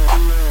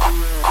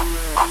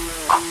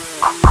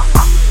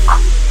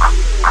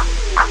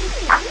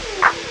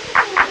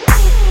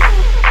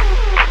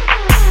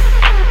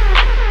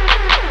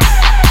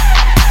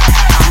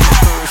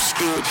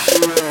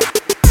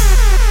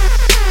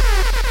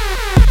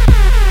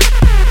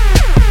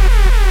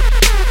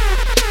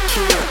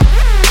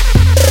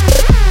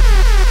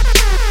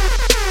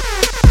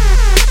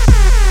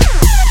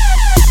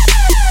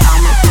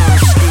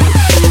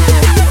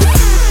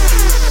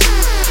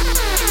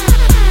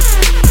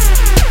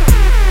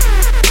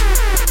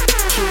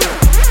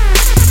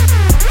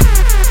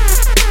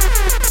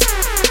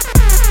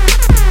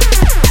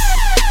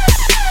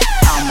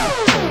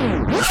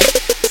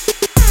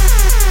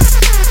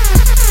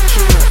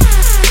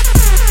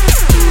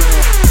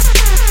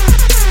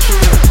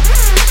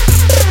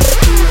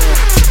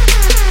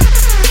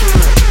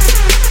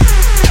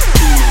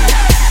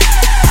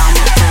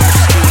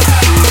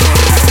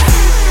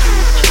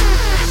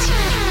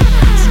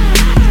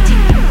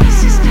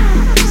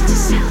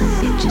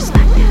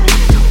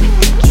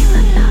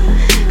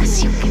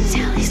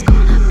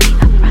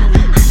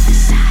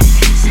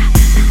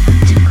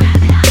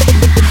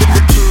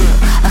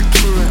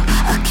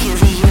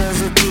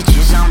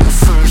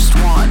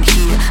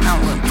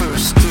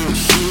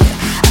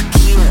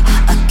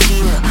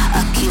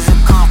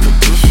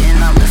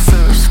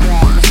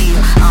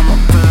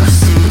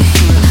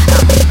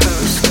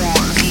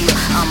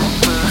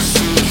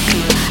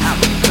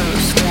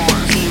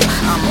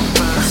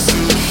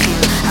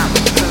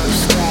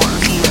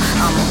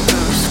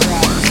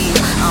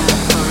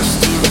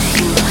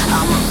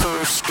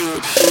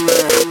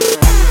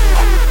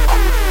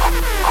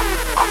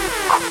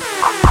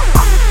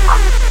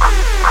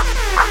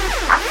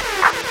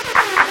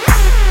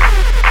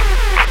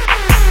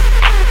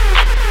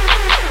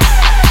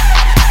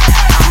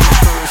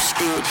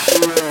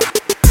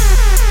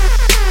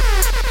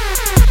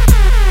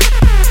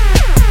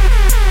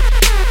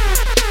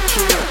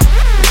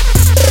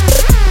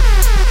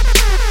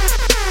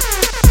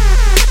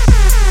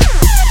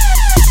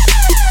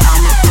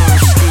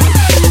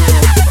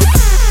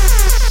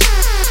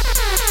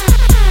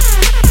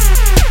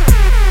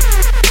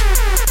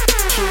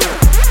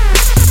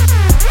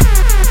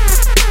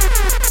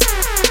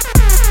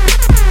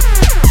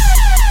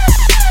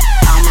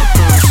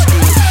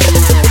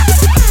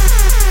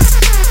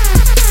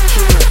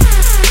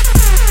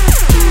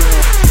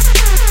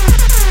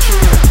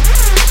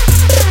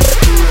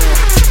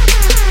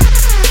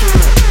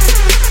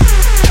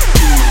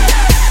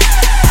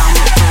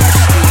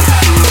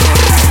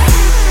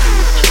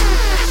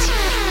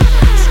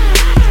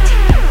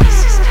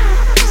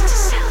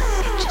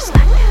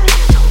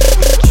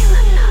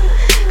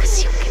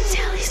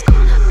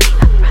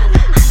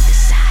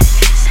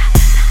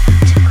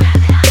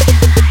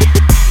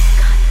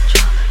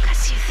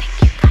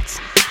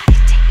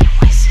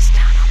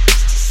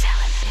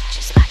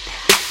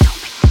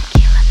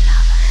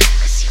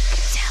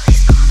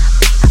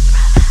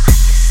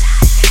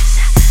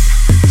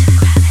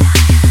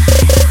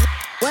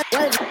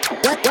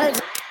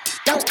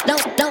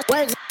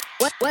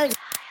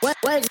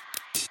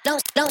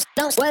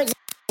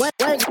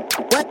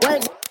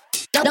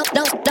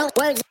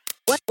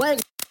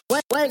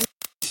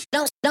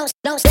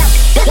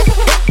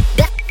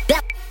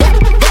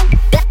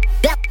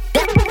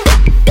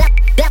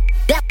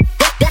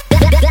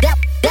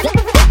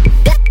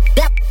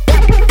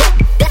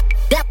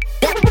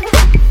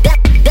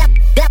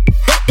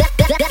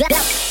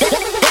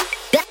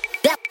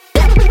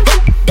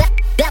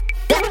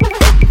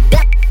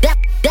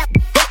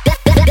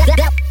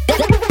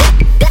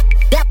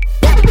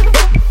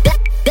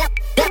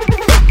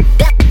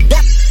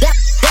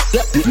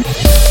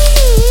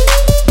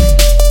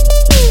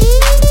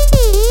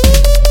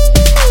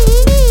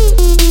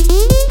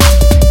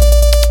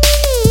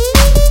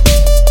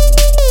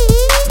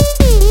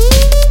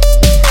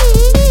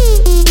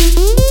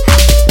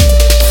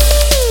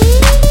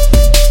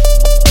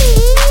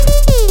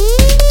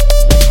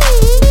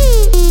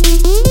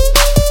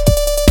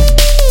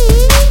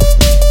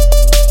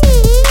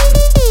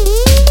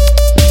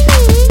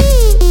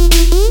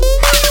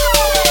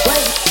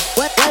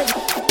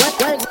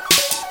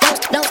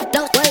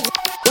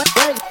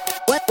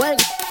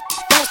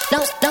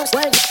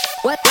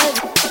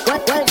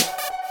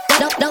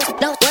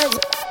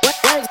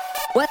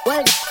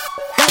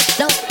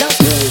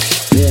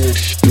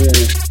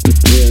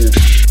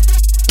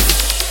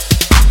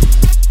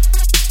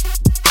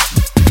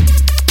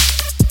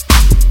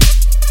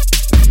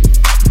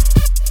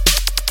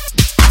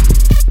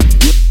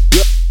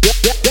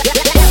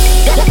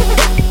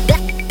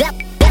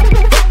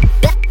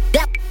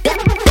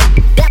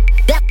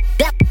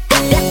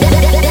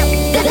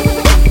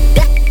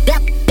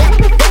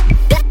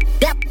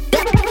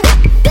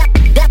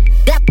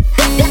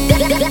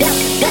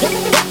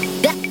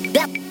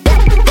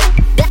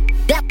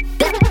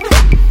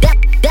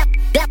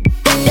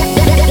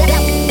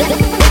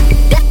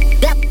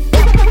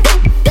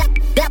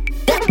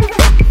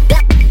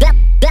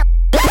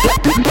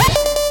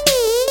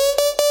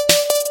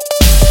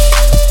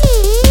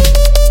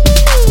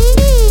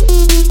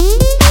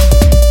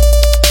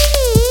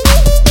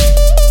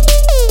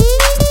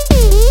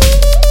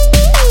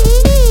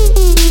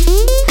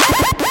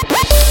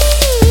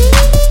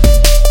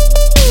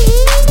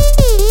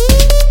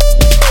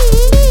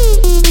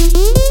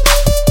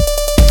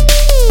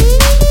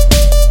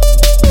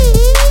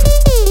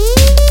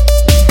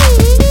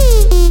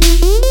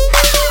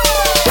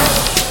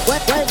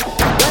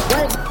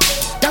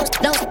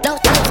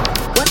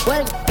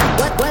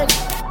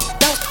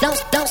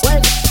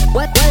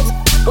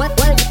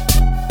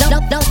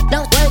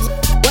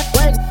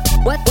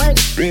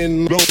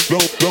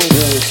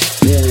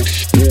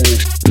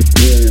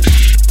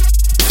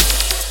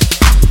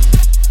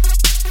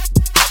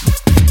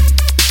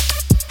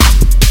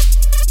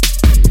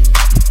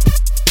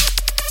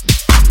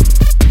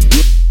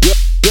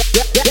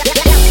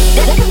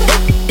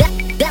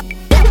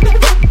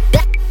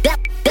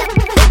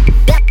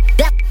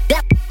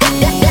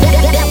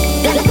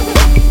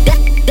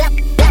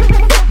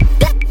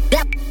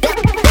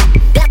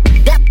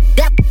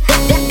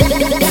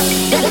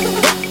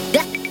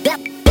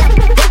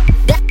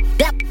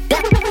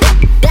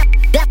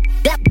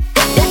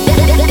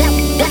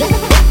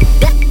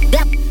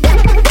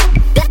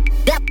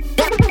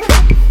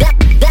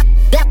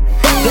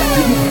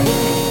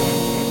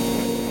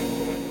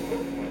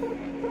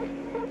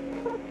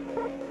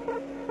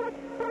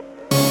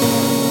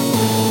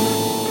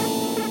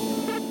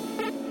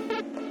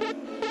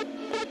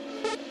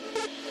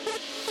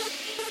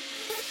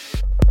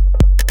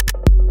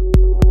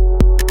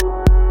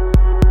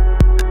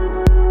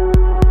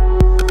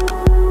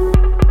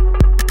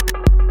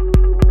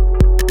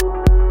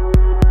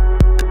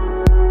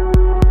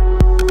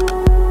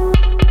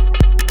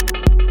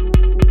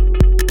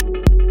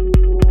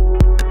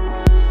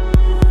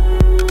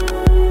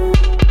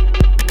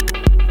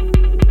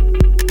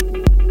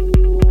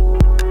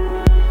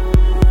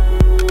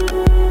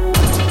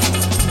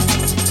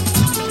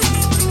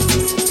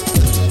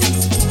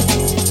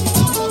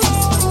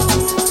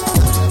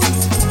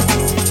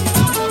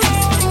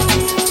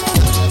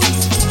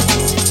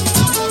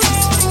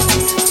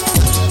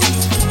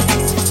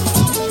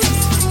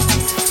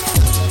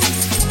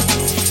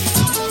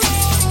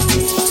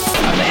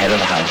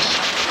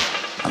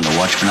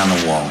 watchman on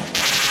the wall.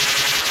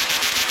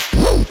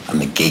 I'm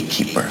the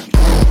gatekeeper.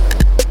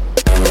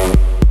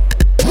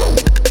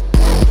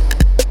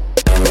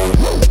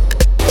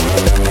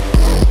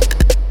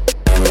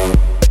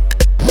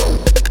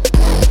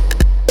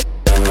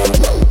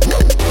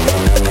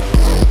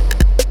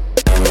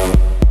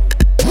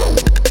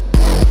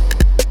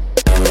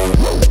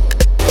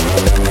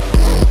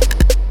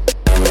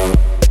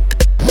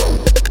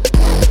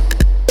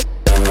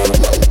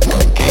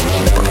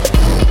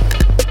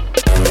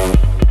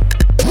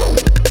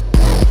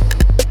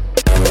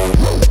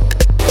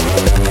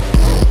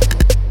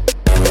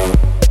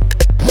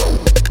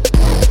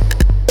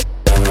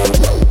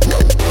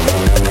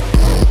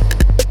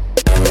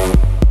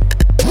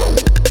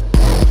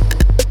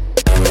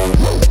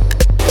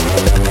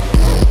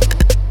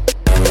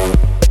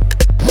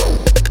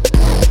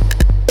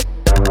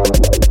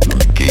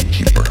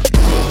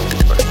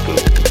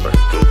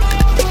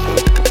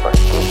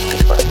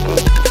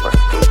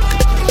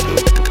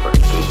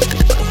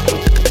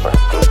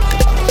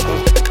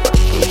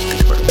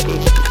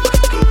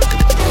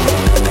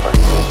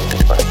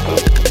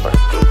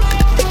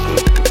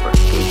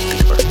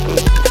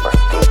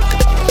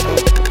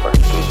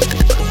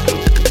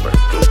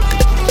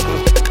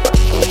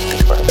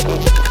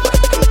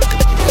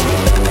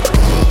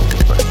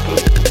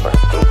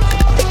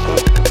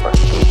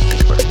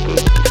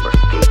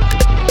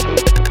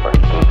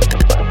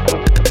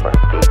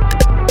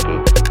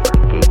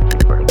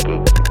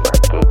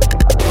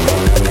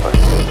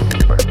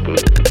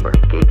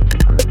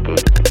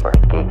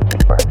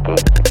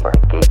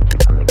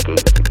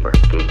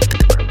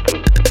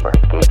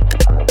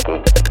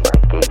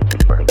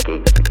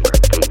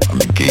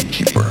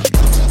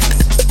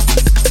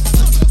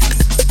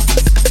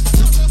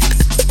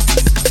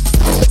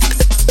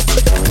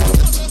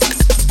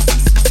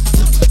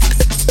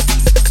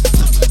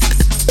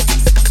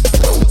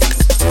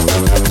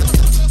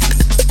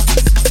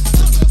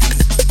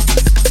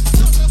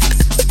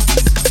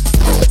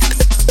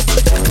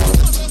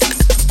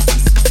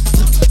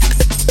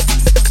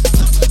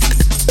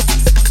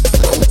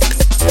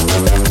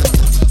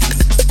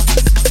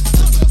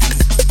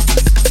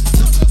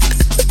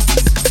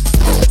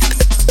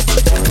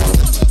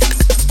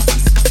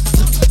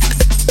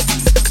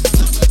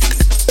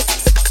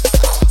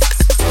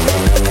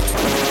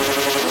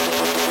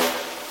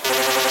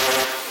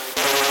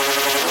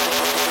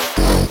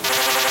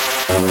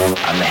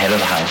 I'm the head of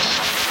the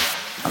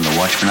house. I'm the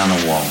watchman on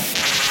the wall.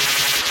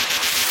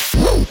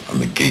 I'm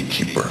the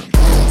gatekeeper.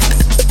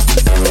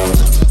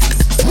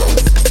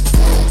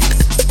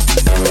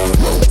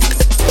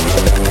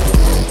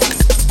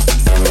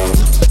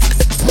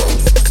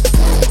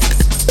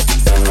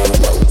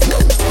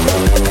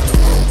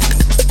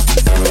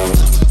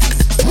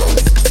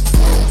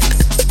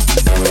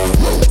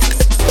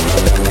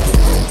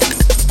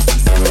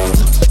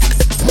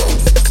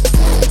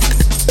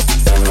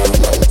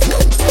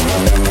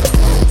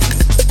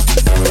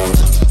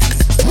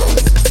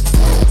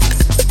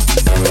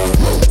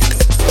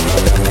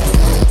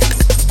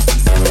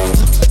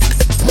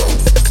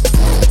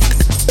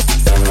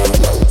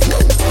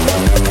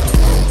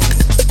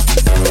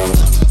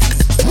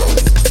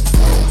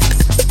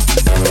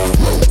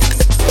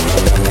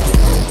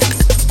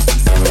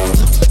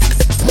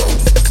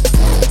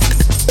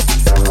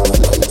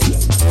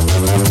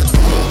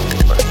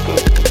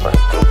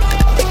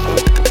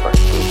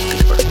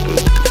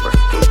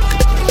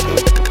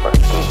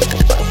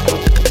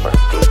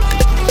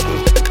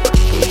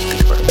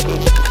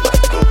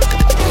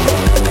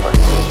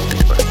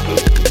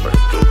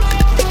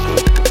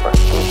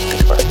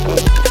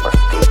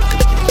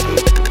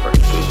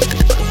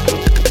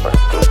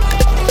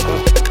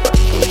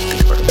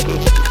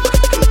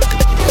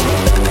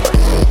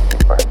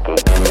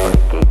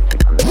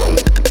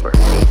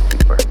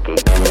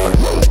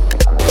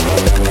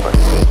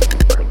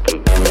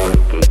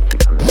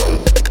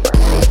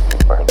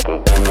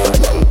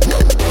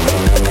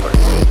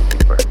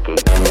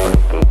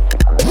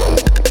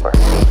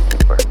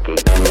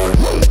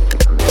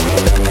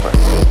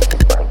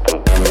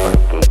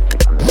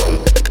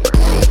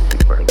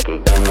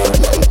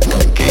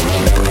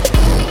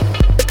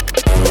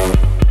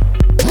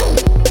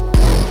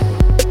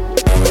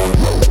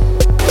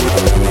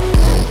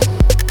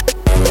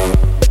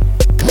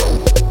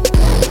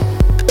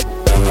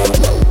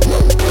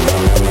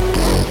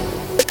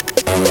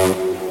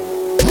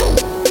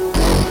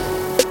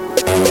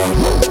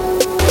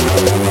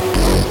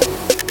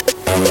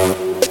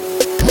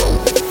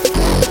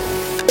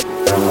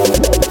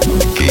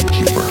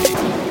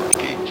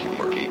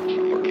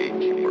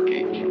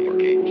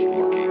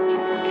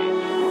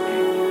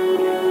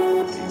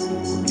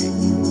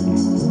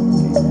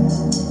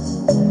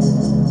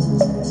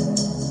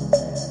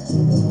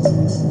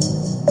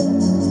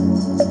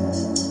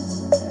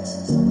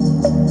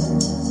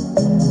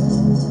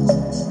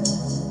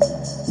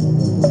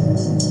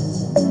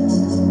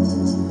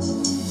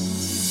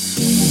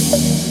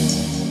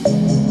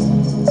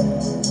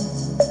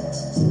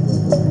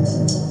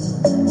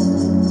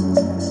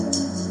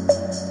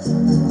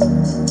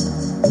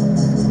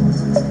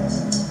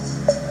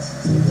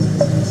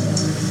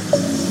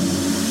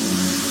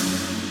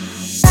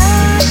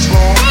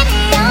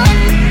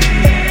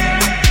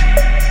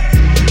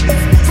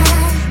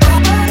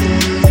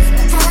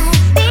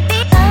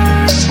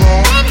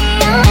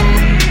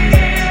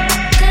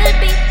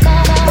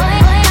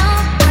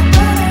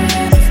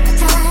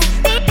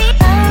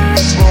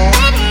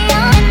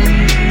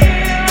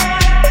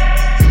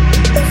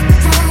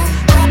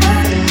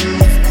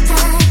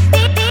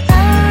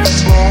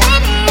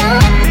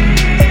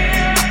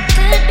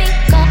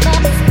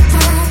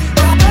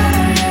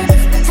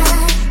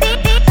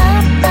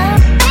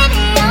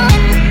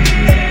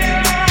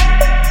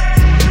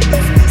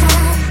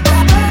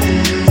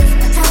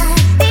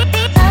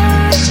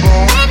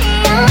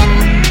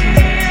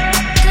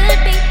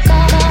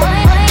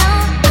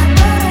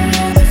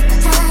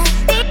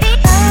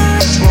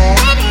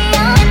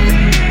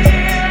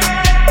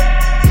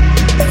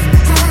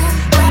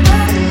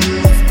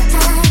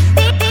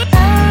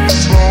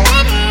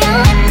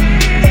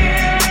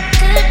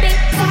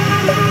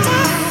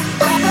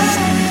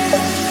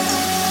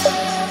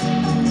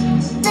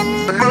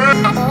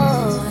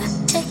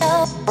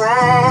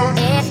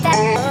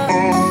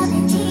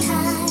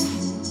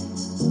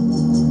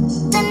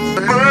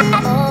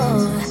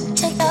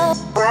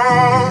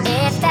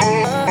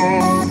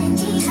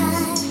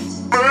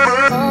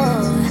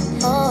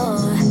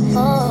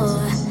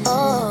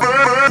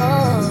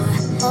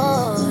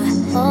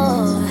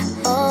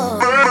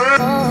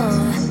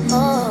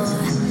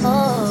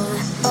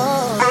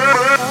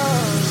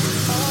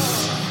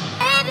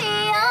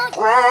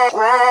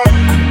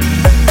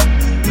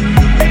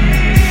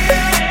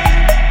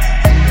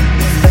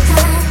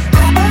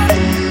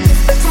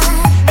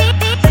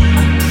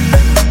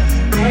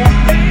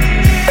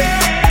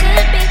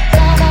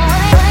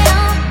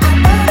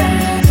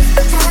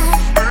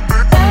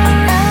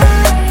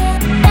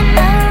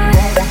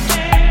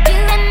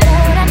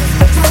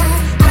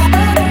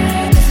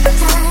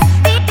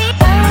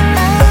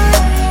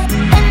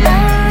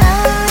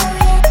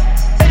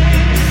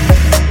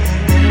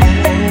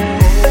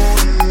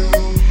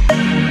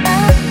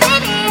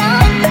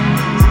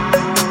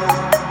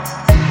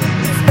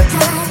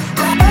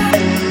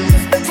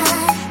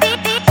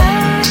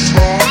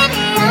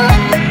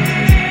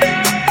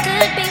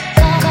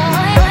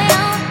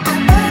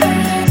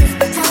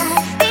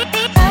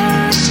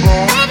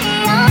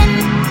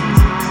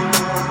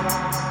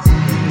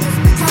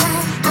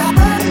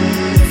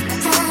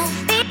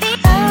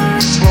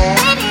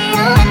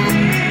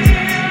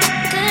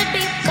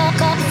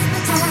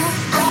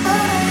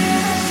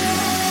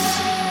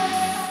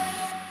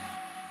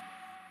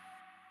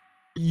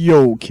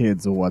 Yo,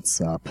 kids,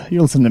 what's up?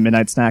 You're listening to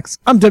Midnight Snacks.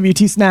 I'm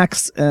WT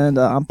Snacks, and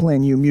I'm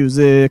playing you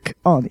music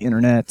on the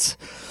internet.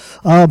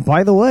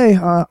 By the way,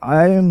 I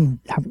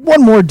have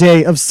one more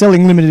day of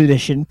selling limited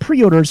edition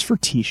pre-orders for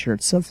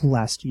t-shirts of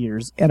last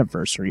year's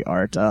anniversary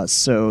art.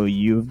 So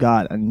you've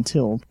got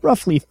until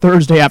roughly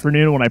Thursday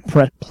afternoon when I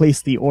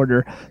place the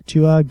order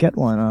to get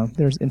one.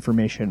 There's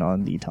information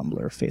on the Tumblr,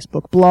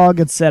 Facebook, blog,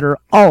 etc.,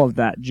 all of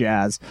that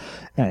jazz,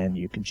 and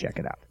you can check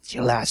it out. It's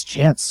your last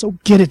chance, so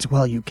get it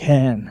while you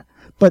can.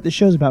 But the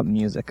show's about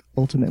music,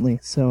 ultimately,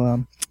 so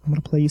I'm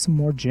going to play you some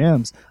more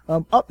jams.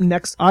 Up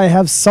next, I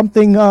have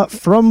something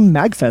from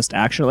MagFest,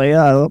 actually.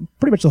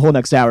 Pretty much the whole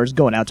next hour is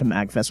going out to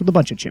MagFest with a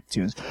bunch of chip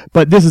tunes.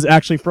 But this is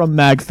actually from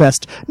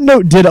MagFest.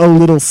 Note did a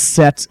little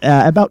set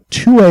about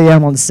 2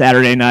 a.m. on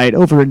Saturday night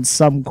over in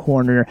some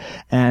corner,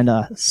 and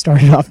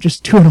started off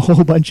just doing a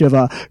whole bunch of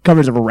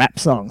covers of rap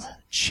songs.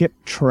 Chip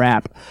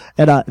Trap,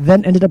 and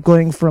then ended up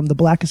going from the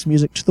blackest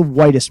music to the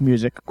whitest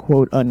music,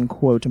 quote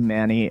unquote,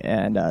 Manny,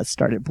 and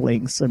started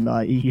playing some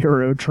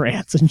Euro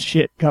trance and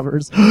shit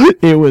covers.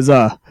 It was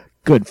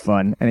good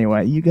fun.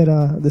 Anyway, you get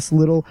this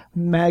little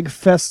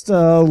MagFest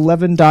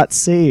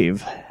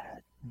 11.save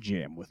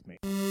jam with me.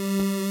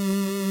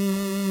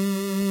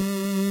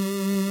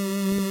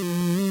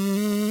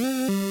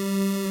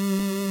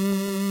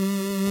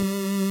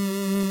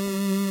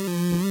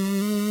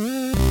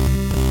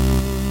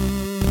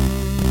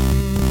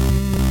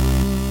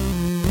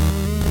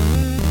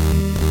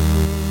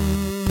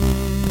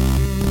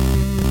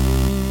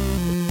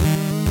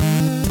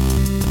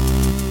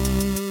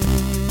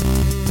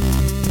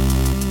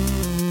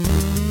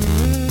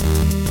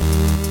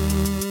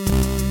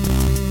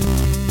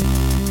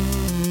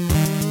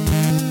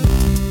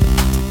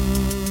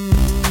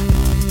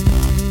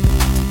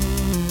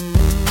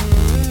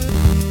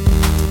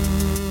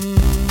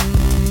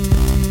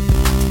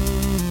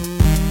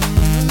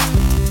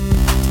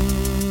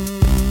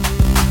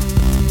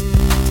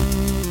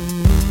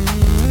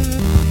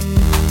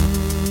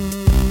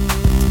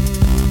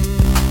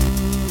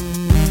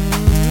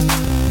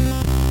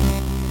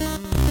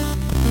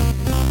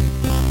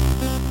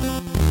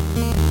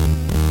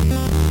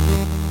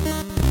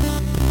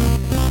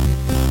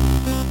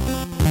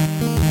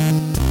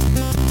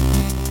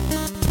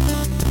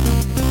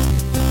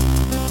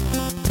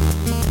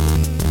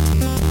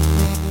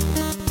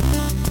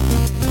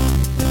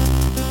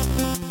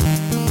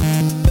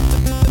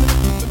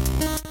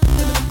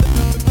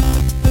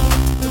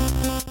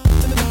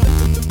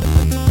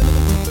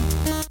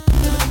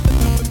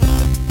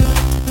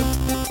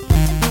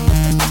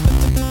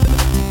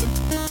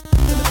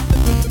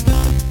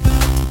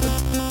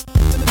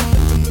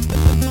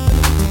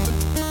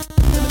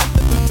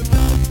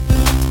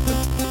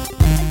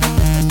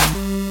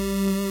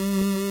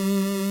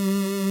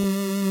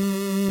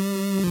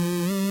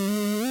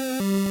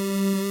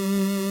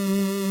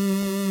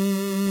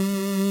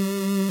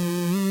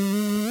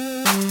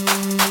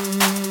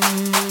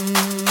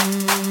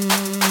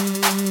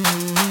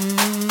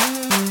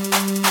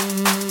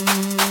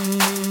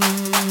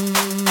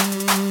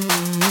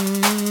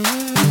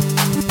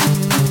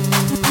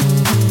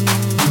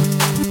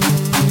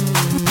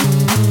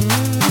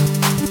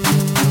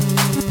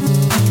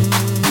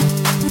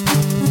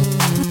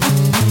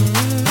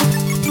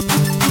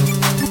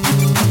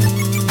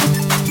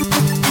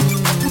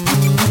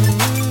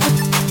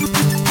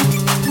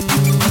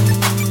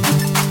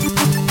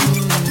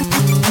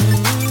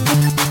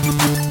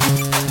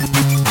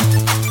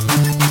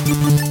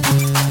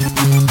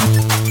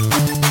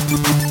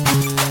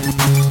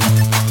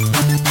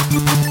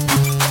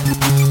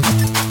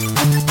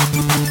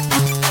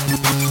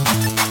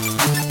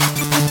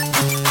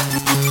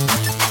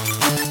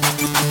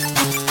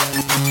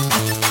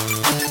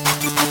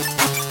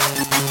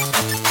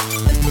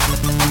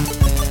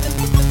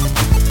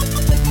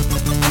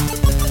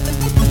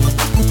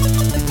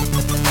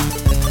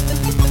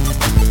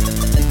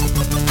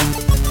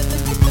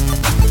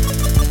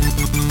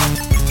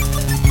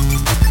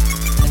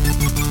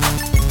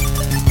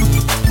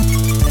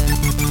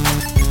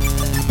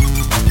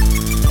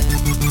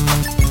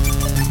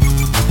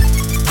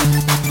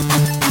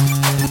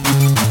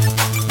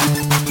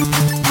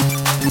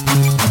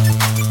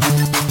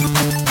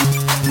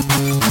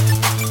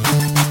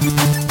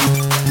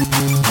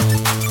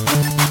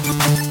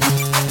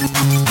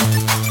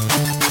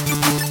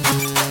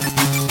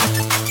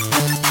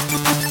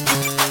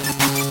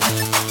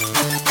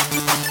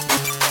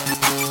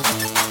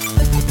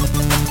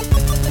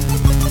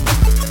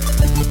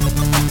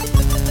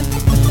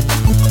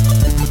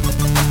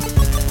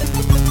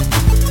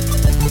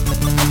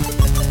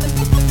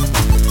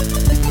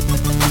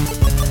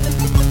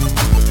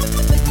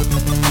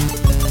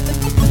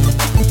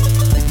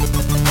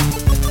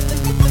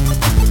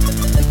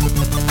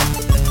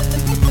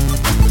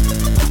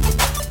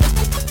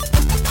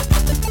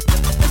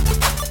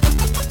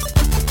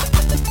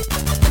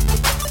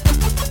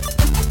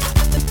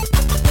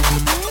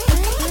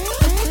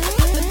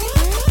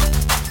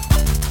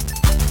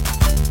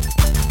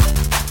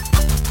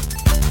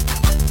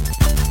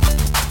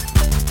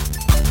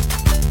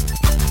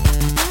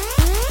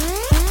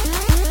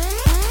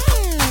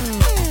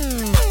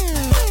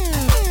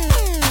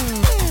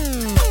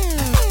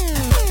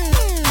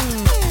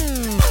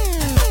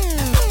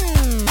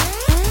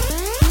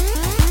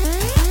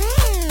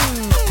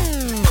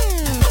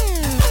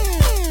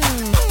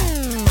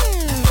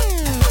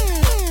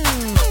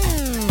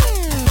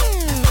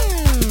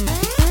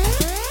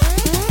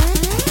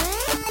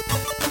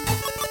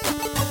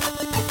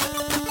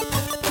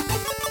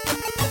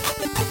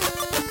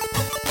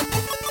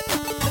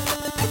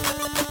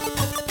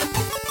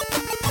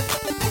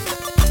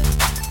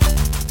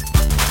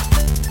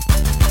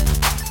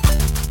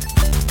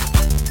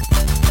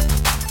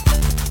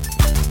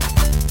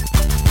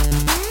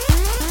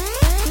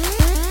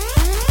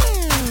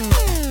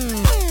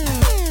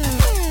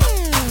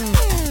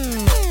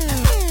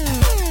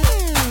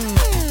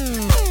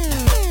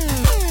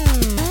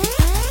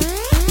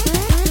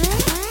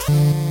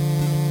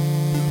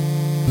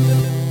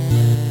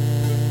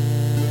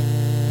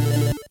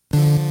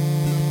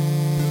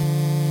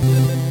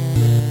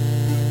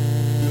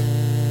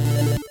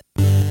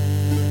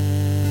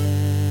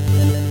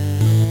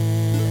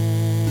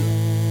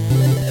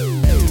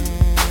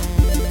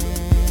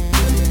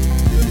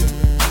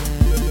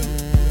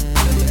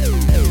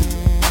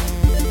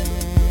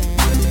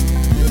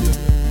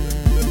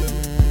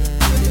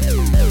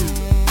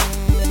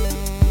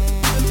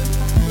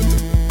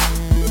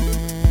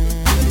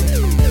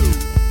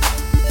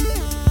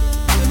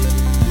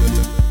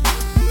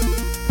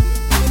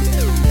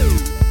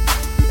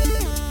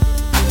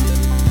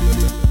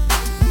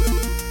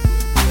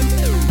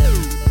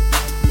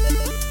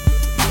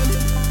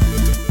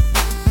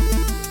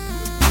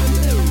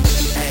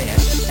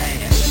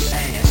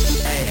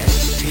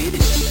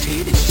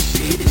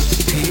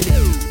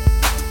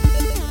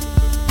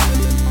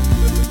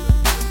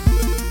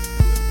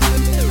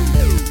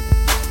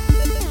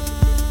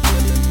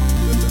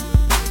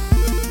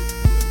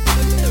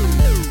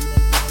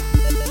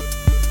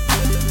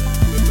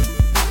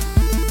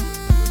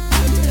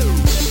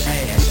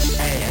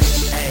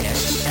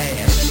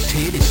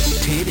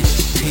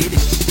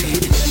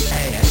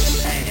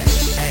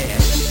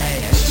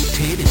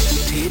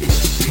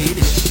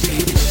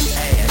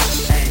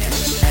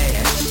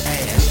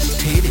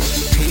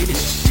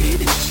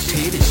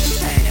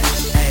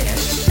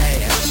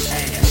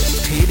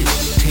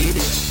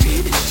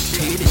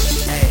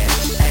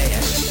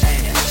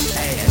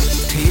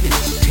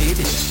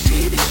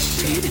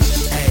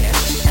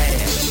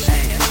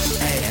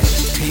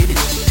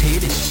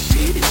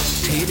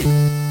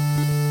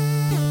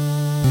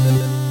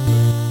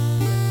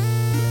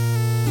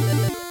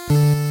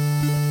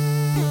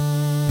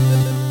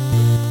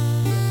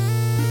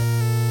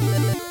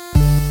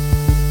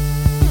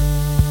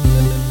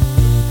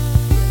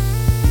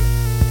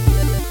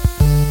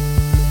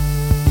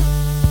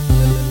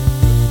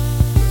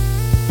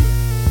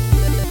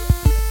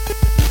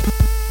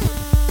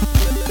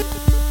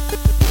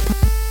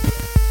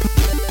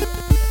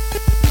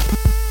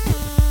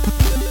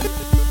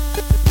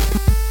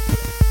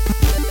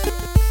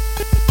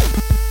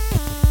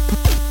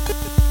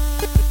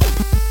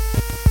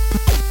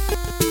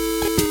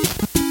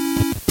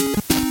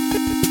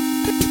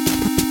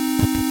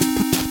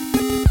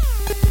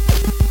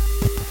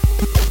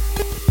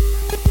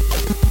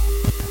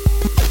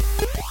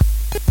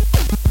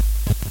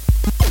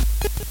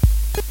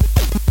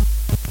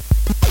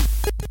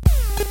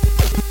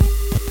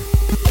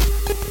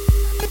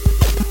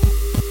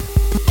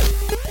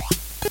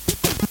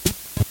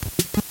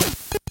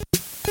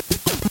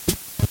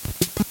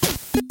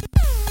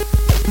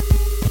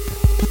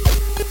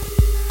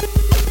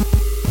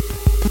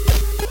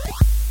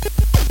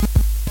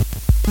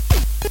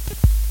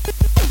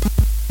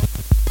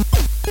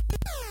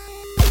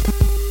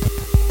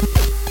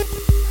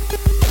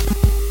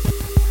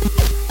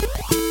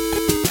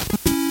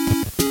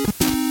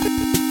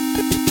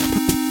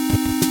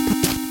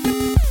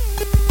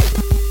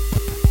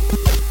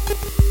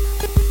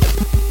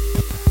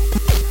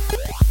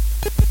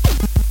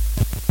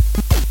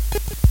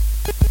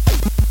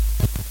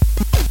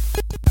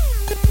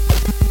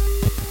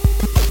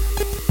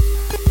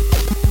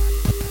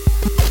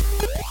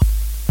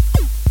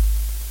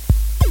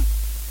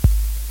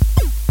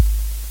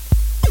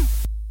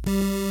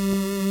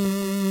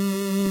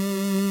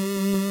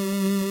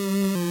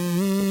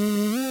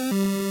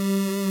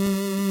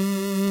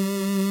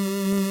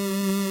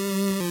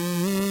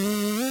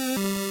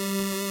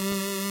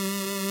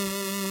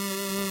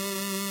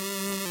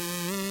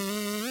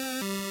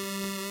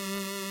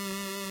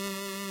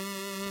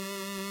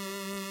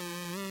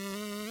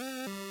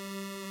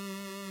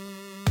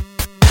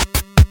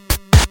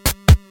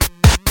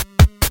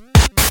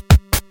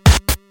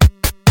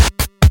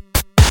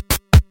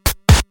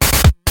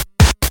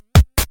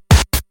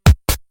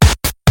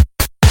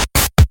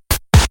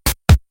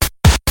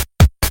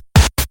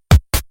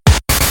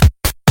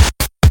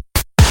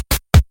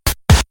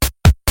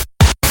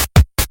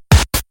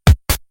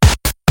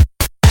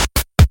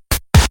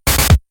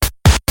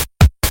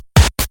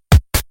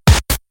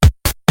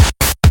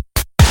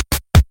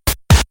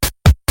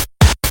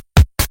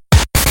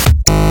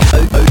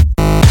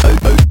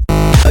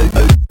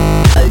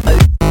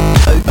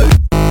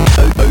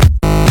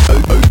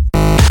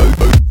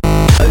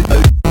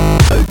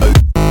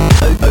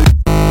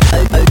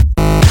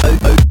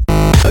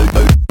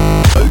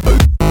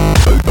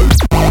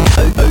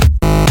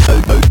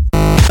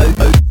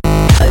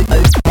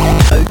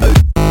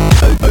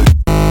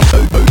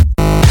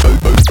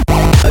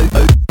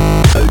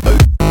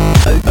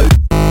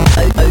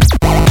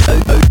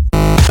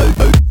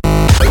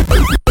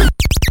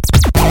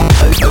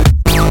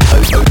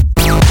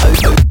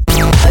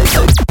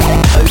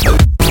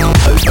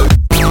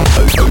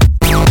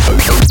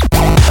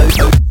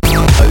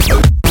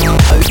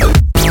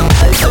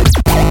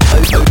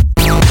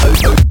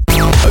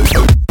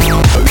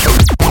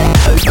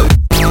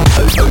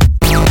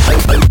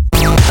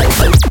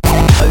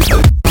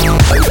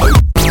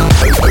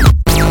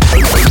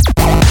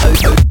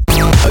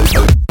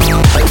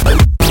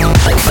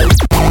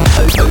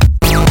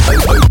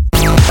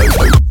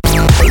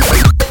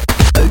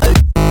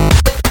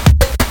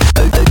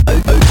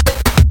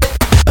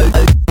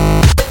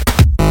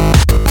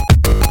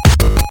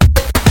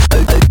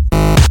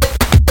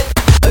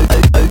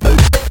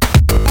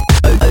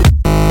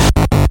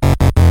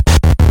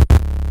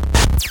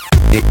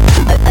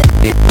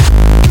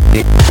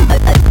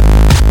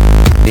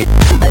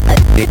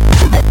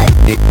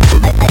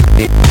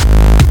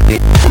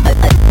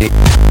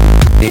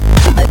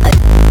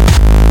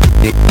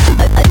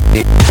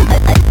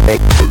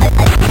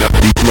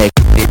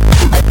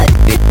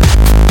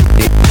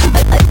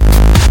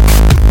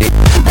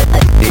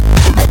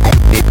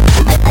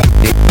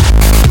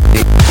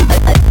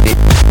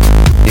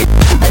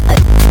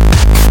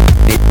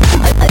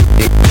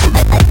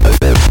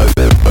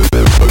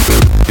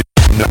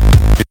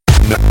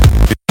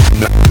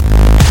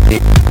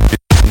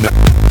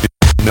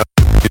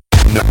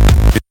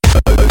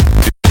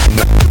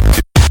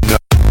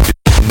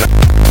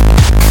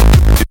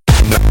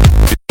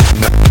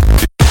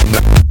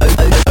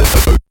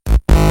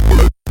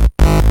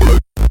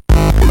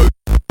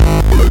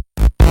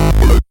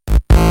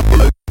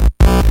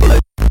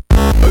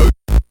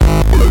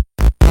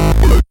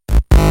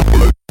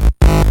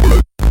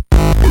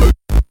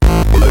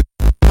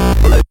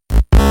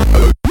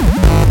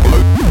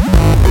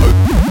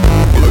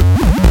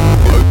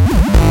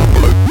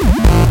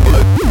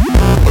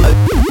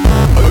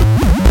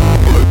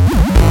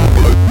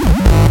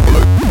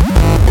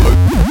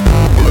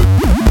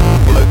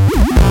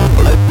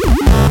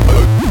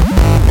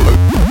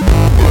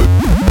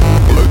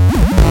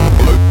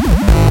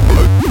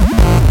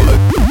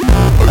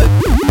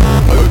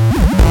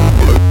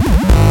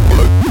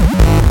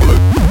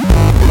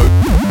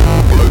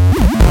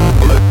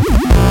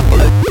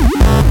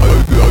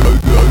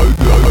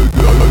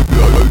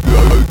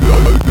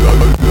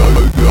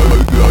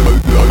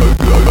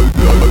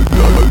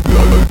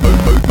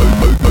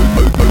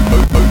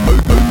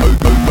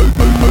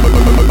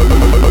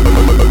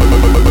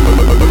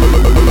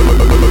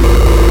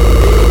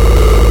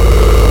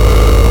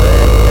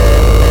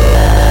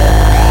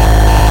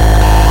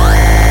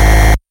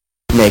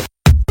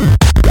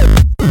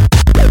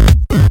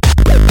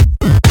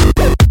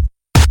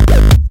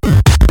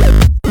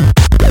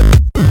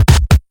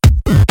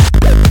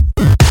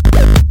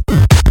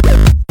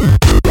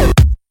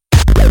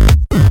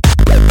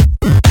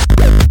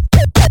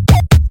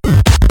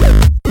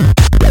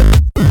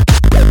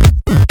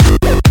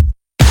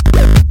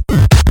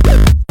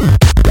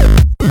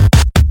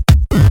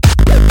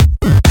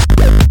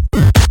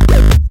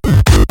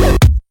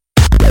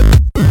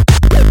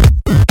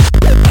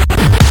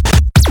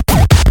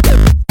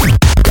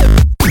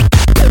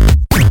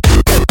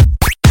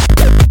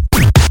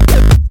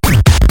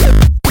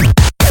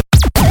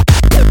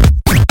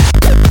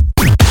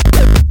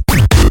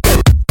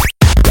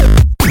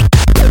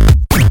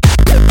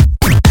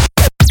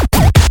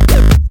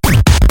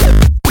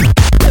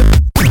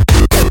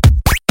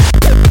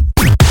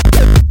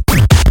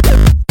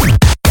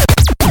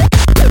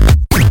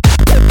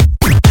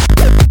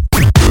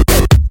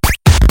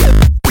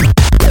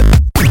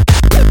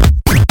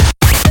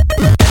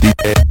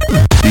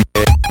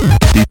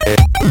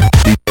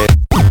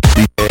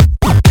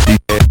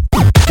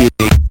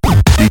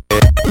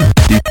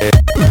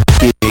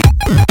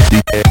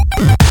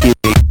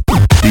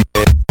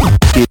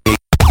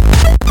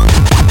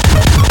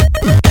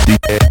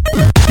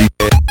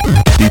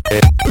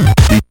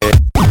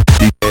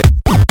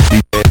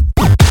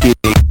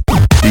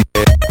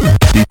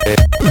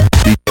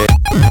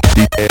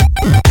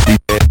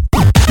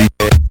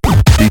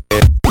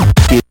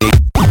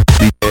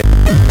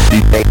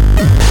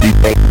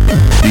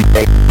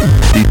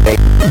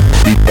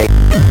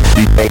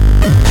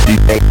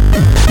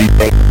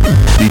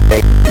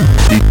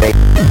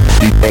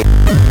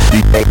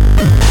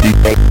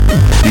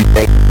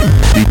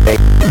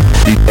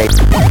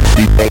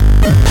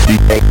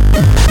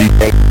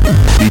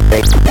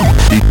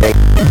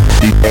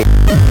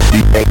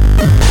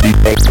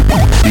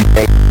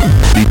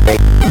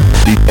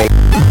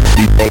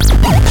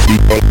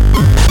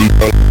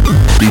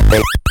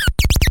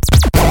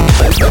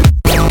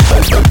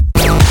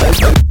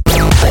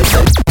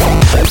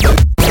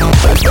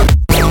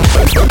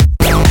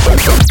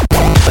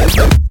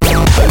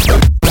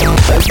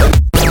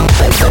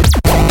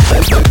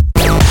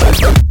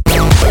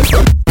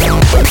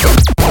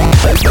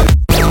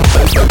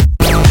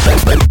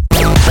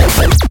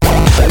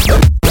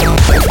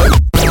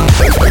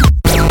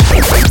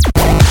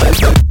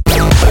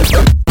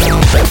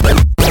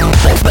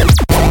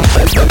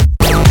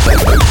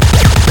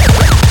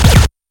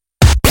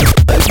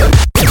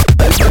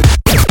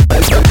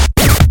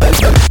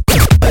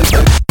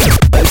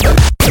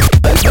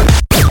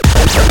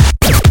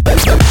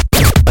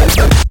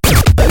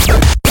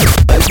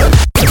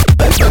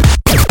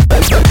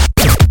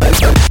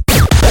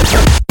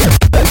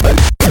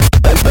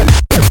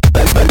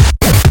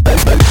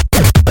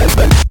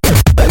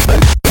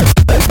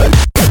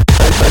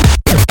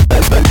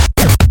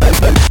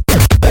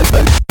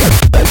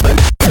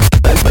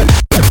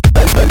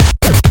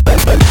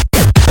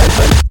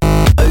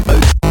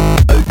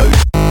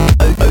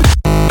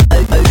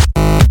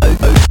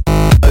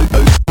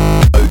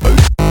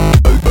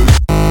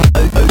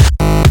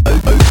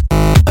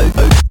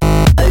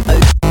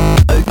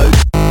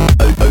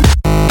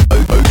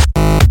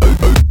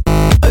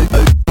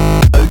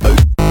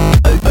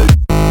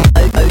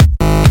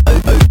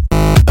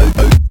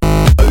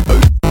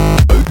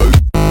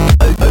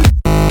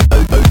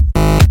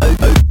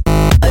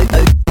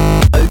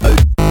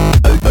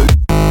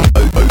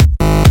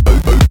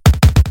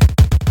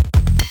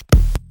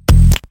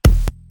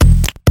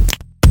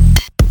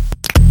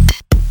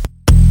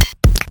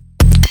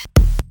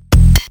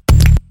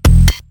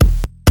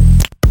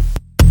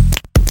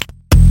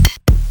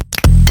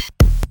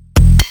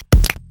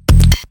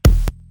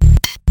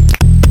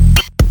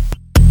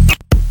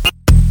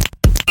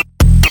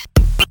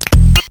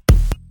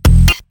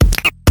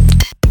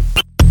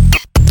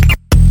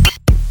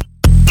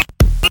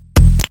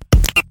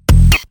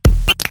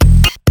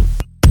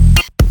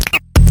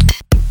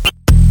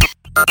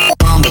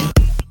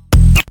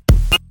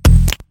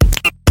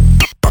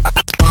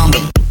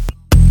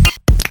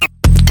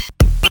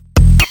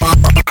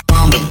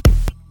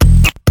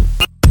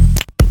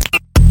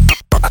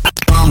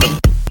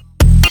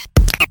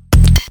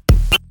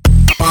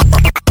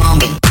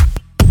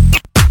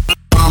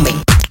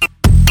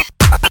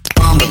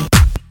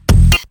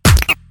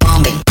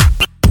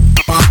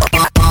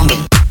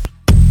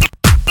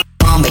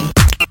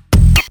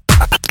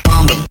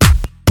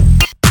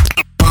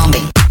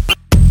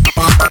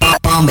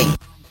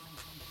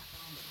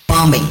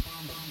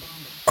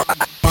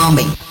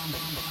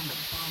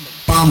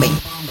 bombing,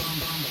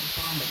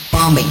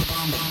 bombing,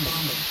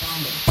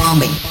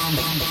 bombing,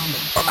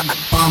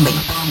 bombing,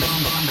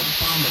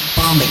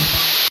 bombing,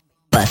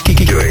 but